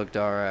one looked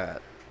alright.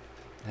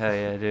 Hell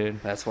yeah,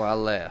 dude. That's why I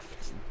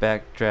left.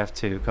 Backdraft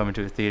 2 coming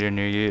to a theater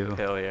near you.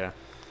 Hell yeah.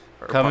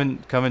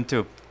 Coming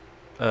to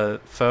a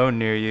phone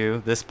near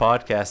you. This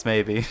podcast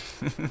maybe.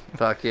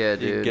 Fuck yeah,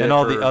 dude. And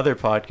all the other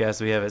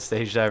podcasts we have at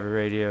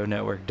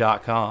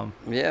StageDiverRadioNetwork.com.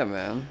 Yeah,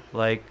 man.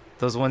 Like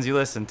those ones you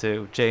listen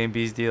to,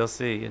 J&B's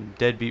DLC and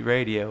Deadbeat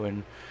Radio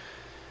and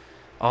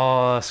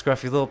all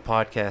scruffy little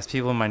podcasts,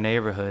 people in my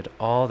neighborhood,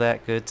 all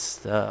that good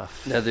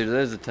stuff. Yeah, dude,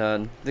 there's a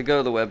ton. To go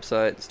to the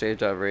website,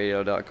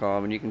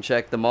 StageDiverRadio.com, and you can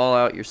check them all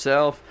out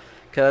yourself.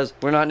 Because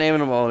we're not naming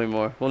them all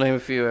anymore. We'll name a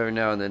few every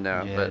now and then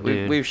now. Yeah, but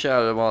dude. we've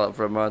shouted them all up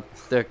for a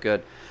month. They're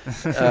good.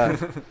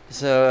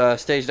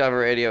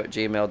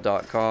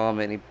 StageDiverRadio@gmail.com.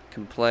 Any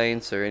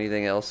complaints or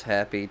anything else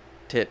happy,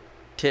 tit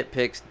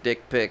pics,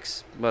 dick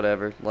pics,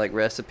 whatever. Like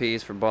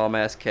recipes for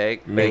bomb-ass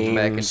cake, baked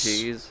mac and Memes.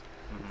 cheese.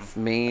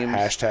 memes.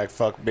 Hashtag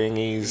fuck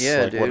bingies.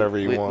 Yeah, like dude. whatever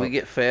you want. We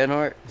get fan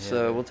art,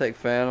 so we'll take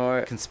fan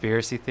art.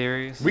 Conspiracy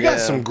theories. We got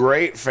some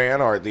great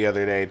fan art the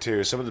other day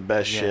too. Some of the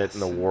best shit in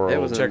the world. It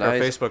was Check our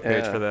Facebook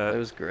page for that. It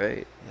was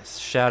great. Yes.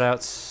 Shout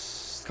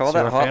outs. Call to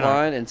that our fan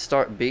art. hotline and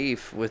start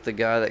beef with the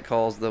guy that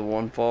calls the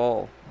One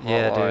Fall hotline.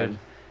 Yeah, dude.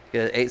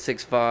 Get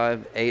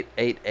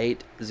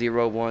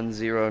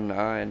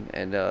 865-888-0109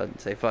 and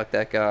say fuck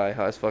that guy.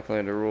 Highest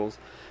Fucklander rules.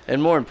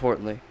 And more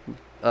importantly,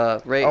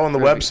 rate. On the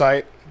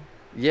website.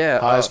 Yeah,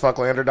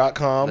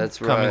 highasfucklander.com.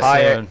 That's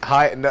right.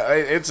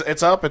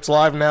 It's up. It's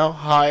live now.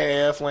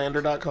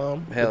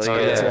 highaflander.com. Hell yeah.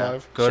 It's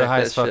live. Go to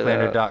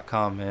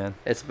highasfucklander.com, man.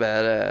 It's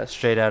badass.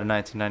 Straight out of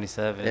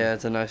 1997. Yeah,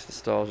 it's a nice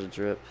nostalgia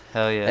drip.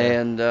 Hell yeah.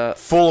 And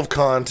full of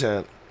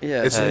content.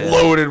 Yeah, it's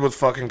loaded with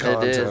fucking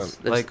content. It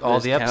is. Like all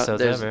the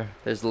episodes ever.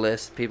 There's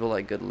lists. People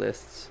like good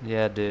lists.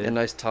 Yeah, dude. A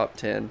nice top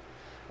 10.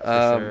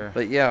 Sure.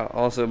 But yeah,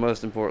 also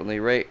most importantly,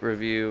 rate,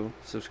 review,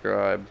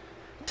 subscribe,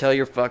 tell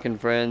your fucking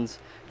friends.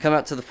 Come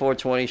out to the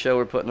 420 show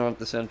we're putting on at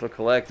the Central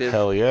Collective.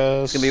 Hell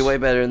yes. It's going to be way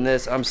better than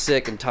this. I'm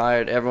sick and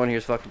tired. Everyone here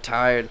is fucking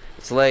tired.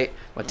 It's late.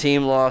 My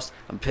team lost.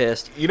 I'm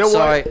pissed. You know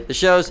Sorry. what? The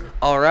show's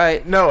all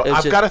right. No, It's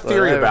I've just got a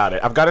theory whatever. about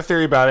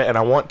it. And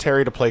I want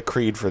Terry to play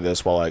Creed for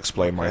this while I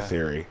explain my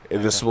theory.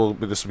 This will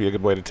be a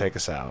good way to take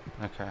us out.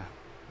 Okay.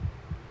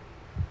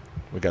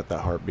 We got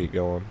that heartbeat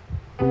going.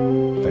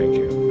 Thank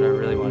you. I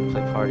really want to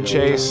play Party.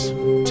 Chase,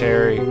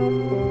 Terry,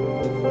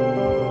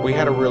 we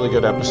had a really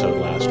good episode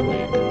last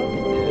week.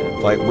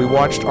 Like, we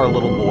watched our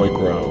little boy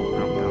grow.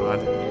 Oh, God.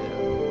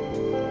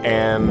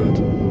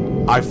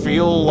 And I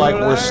feel like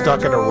we're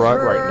stuck in a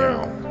rut right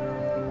now.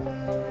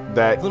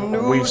 That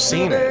we've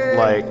seen it.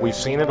 Like, we've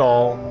seen it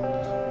all.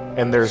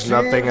 And there's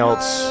nothing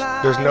else.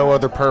 There's no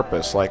other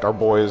purpose. Like, our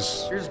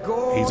boy's,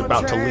 he's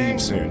about to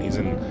leave soon. He's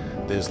in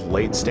this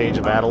late stage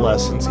of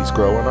adolescence. He's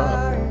growing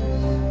up.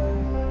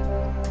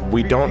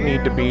 We don't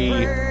need to be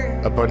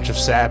a bunch of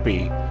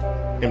sappy,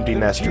 empty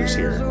nesters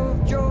here.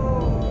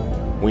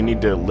 We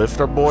need to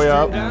lift our boy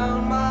up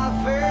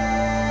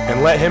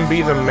and let him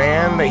be the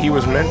man that he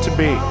was meant to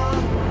be.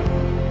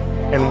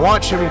 And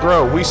watch him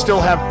grow. We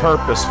still have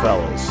purpose,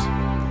 fellas.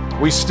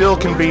 We still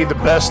can be the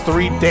best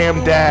 3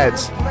 damn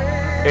dads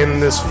in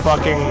this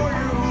fucking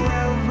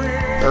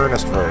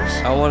Ernest verse.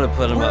 I want to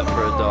put him up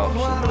for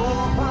adoption.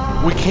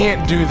 We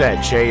can't do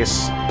that,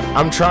 Chase.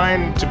 I'm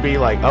trying to be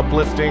like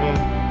uplifting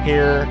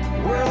here,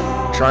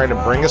 trying to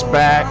bring us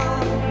back,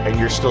 and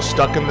you're still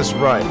stuck in this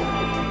rut.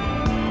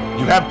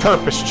 You have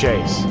purpose,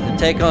 Chase. And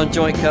take on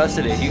joint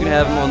custody. You can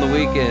have him on the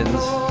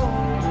weekends.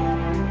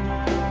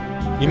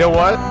 You know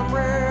what?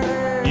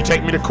 You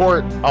take me to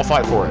court, I'll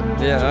fight for it.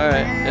 Yeah,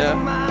 alright. Yeah,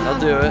 I'll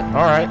do it.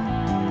 Alright.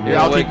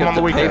 Yeah, I'll keep him on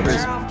the weekends.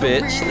 Papers,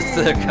 bitch.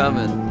 They're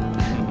coming.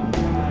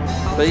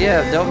 But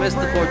yeah, don't miss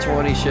the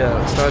 420 show.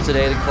 It starts at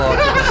 8 o'clock.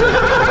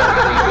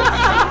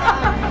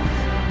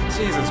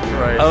 Jesus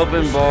Christ.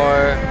 Open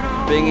bar.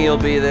 Bingy will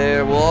be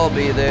there. We'll all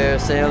be there.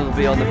 Sam will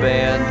be on the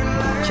band.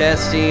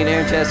 Chastain,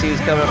 Aaron Chastain's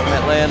coming up from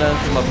Atlanta.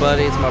 It's my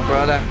buddy. It's my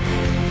brother.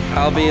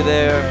 I'll be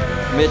there.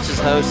 Mitch is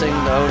hosting,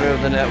 the owner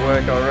of the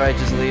network, our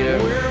righteous leader.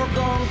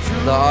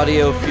 The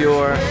audio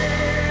Fuhrer.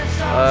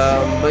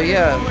 But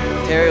yeah,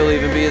 Terry will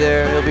even be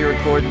there. He'll be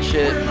recording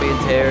shit, being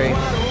Terry,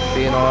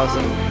 being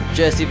awesome.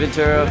 Jesse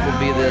Ventura will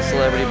be the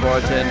celebrity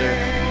bartender.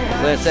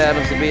 Lance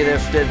Adams will be there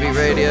for Deadbeat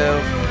Radio.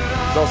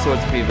 There's all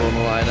sorts of people in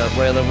the lineup.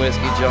 Whalen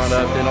Whiskey, John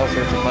Upton, all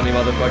sorts of funny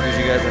motherfuckers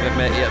you guys haven't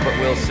met yet, but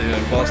will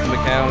soon. Boston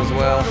McCown as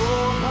well.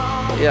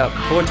 Yeah,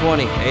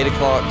 420, 8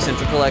 o'clock,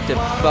 Central Collective,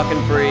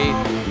 fucking free.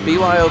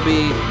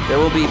 BYOB, there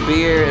will be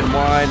beer and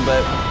wine,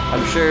 but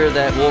I'm sure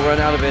that we'll run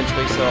out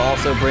eventually, so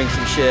also bring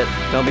some shit.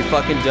 Don't be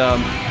fucking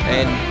dumb.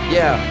 And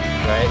yeah,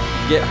 right?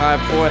 Get high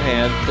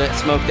beforehand. Don't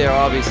smoke there,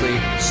 obviously.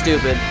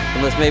 Stupid.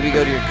 Unless maybe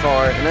go to your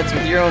car. And that's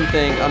with your own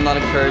thing. I'm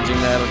not encouraging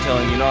that or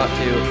telling you not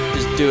to.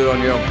 Just do it on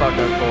your own fucking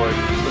accord.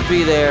 But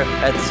be there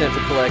at the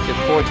Central Collective,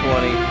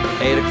 420,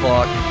 8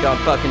 o'clock. God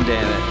fucking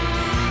damn it.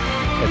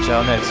 Catch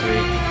y'all next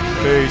week.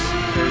 Peace.